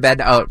 Can we go to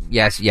bed? Oh,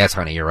 yes,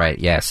 honey, you're right.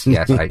 Yes.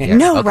 No, okay.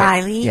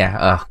 Riley. Yeah.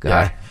 Oh, God.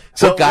 Yeah.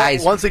 So,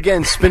 guys, once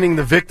again, spinning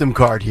the victim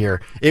card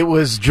here. It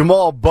was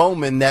Jamal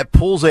Bowman that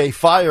pulls a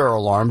fire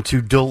alarm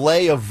to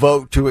delay a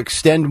vote to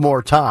extend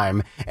more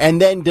time,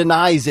 and then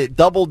denies it,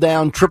 double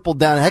down, triple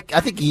down. Heck, I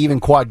think he even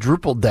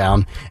quadrupled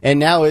down. And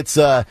now it's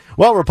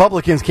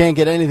Republicans can't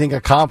get anything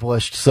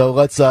accomplished, so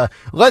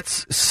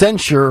let's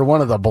censure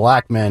one of the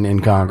black men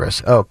in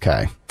Congress.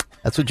 Okay,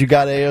 that's what you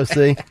got,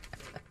 AOC.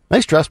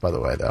 Nice dress, by the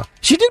way, though.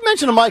 She did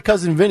mention a My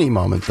Cousin Vinny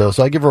moment, though,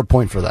 so I give her a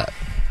point for that.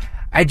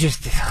 I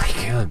just,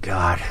 oh,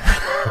 God.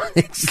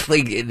 It's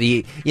like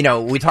we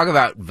talk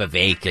about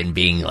Vivek and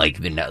being like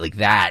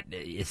that.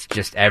 It's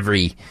just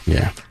every.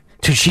 Yeah.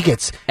 So she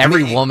gets.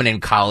 Every woman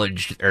in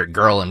college or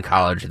girl in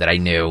college that I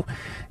knew,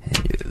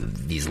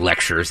 these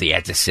lectures they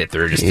had to sit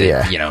through just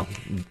to,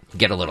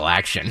 get a little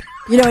action.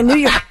 In New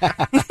York.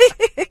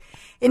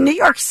 In New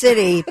York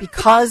City,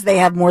 because they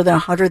have more than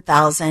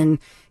 100,000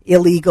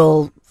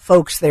 illegal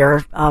folks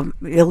there,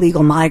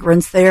 illegal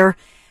migrants there,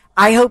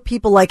 I hope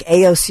people like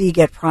AOC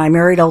get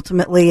primaried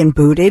ultimately and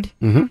booted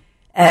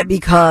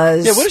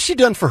because... Yeah, what has she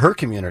done for her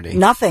community?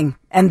 Nothing.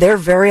 And they're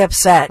very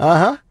upset.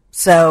 Uh-huh.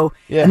 So,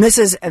 and this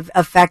is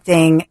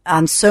affecting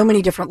on so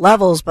many different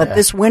levels, but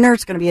this winter,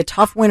 it's going to be a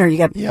tough winter. You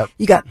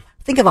got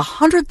think of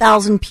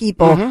 100,000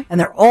 people, and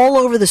they're all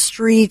over the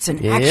streets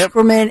and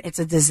excrement. It's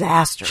a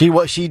disaster. She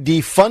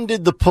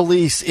defunded the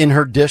police in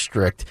her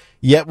district.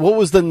 Yet, what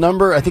was the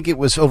number? I think it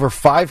was over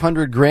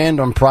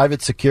 $500,000 on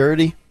private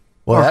security.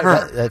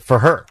 Well, for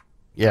her.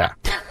 Yeah.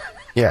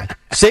 Yeah.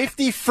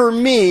 Safety for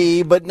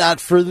me, but not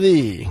for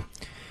thee.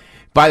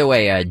 By the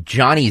way,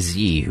 Johnny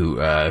Z, who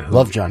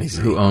love Johnny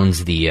Z, who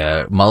owns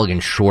the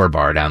Mulligan Shore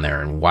Bar down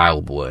there in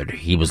Wildwood,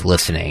 he was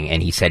listening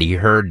and he said he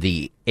heard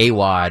the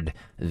AWOD,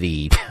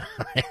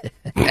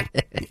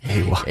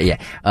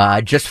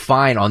 just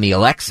fine on the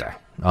Alexa,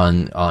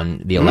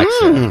 on the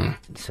Alexa.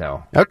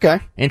 So okay,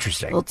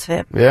 interesting. Little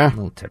tip,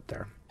 little tip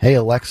there. Hey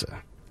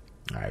Alexa,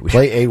 all right,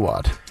 play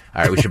AWOD. All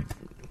right, we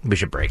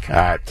should break. All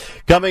right.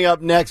 Coming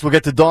up next, we'll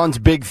get to Dawn's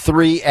Big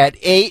Three at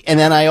 8, and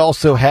then I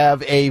also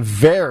have a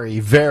very,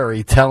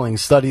 very telling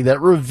study that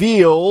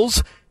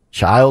reveals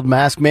child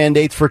mask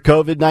mandates for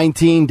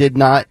COVID-19 did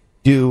not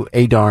do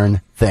a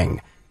darn thing.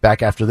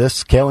 Back after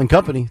this, Kayal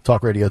Company,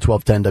 Talk Radio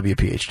 1210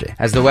 WPHT.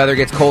 As the weather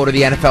gets colder,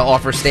 the NFL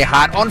offers stay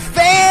hot on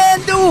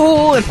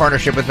FanDuel in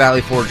partnership with Valley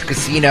Forge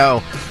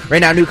Casino. Right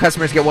now, new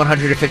customers get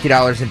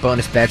 $150 in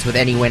bonus bets with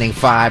any winning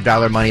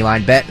 $5 money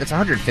line bet. That's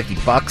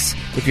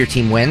 $150 if your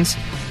team wins.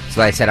 So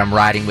like I said, I'm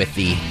riding with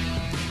the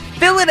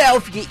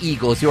Philadelphia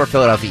Eagles, your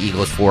Philadelphia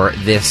Eagles, for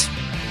this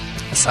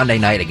Sunday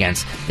night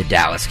against the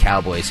Dallas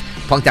Cowboys.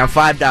 Plunk down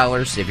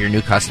 $5 if you're a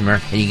new customer,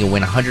 and you can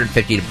win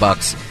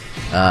 $150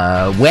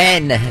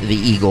 when the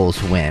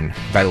Eagles win.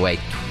 By the way,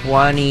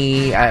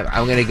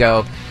 I'm going to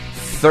go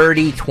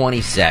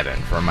 30-27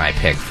 for my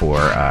pick for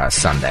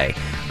Sunday.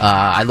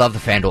 I love the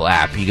FanDuel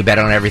app. You can bet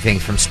on everything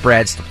from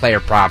spreads to player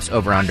props,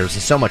 over-unders,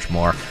 and so much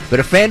more. Go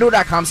to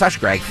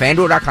FanDuel.com/Greg,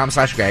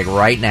 FanDuel.com/Greg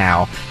right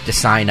now to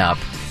sign up.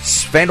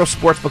 FanDuel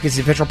Sportsbook is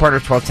the official partner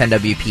of 1210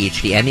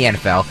 WPHT and the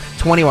NFL.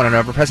 21 and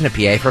over, present in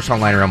PA. First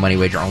online real money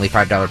wager, only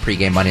 $5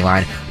 pregame money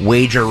line.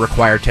 Wager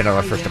required,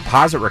 $10 first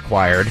deposit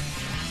required.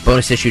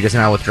 Bonus issue does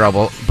not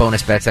withdrawable.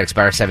 Bonus bets that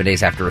expire 7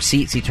 days after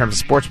receipt. See terms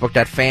of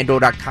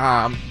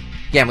sportsbook.fanduel.com.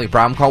 Gambling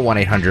problem? Call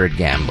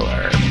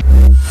 1-800-GAMBLER.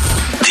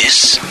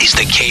 This is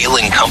the Kayal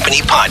and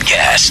Company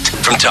podcast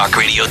from Talk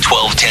Radio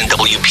 1210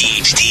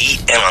 WPHT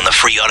and on the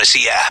free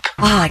Odyssey app.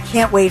 I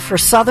can't wait for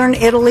Southern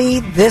Italy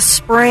this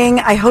spring.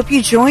 I hope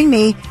you join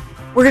me.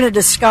 We're going to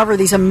discover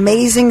these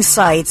amazing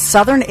sites,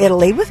 Southern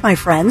Italy, with my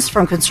friends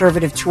from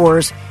Conservative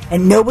Tours,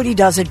 and nobody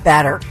does it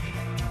better.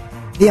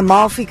 The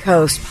Amalfi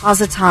Coast,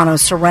 Positano,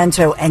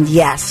 Sorrento, and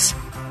yes,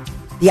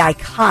 the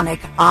iconic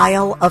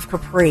Isle of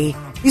Capri.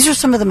 These are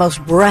some of the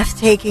most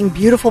breathtaking,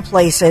 beautiful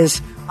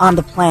places on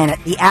the planet.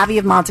 The Abbey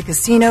of Monte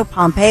Cassino,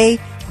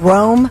 Pompeii,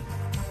 Rome,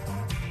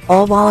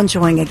 all while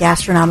enjoying a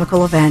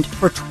gastronomical event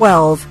for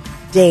 12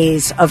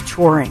 days of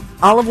touring.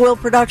 Olive oil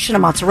production, a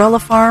mozzarella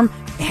farm,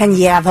 and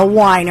yeah, the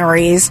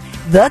wineries,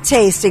 the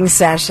tasting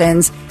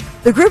sessions.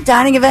 The group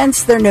dining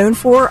events they're known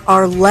for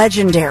are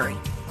legendary.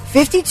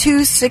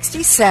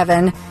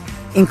 5267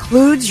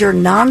 includes your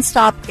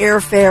nonstop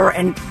airfare,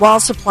 and while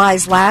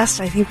supplies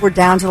last, I think we're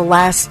down to the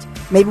last,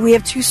 maybe we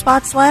have 2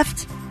 spots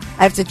left.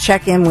 I have to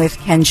check in with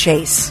Ken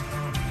Chase.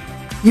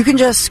 You can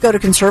just go to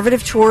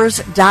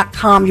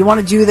conservativetours.com. You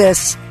want to do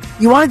this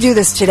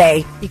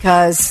today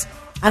because,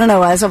 I don't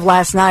know, as of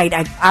last night,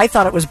 I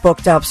thought it was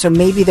booked up, so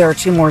maybe there are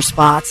 2 more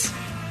spots.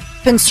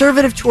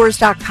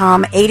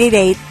 Conservativetours.com,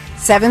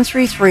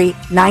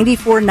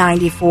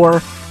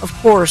 888-733-9494. Of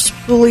course,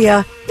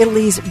 Puglia,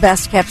 Italy's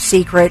best-kept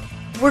secret.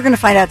 We're going to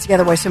find out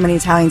together why so many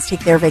Italians take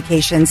their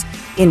vacations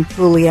in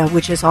Puglia,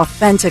 which is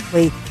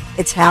authentically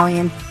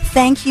Italian.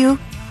 Thank you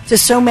to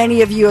so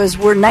many of you, as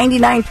we're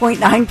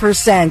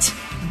 99.9%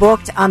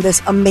 booked on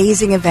this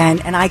amazing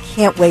event, and I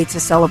can't wait to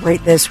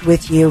celebrate this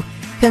with you.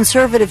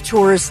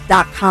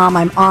 Conservativetours.com.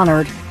 I'm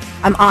honored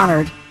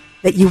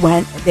that you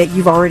went, that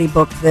you've already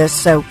booked this.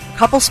 So, a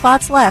couple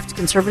spots left,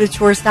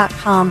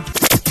 conservativetours.com.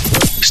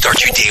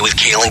 Start your day with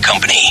Kayal and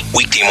Company.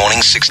 Weekday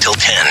mornings 6 till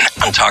 10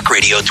 on Talk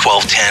Radio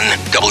 1210,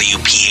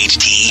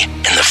 WPHT,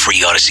 and the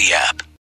free Odyssey app.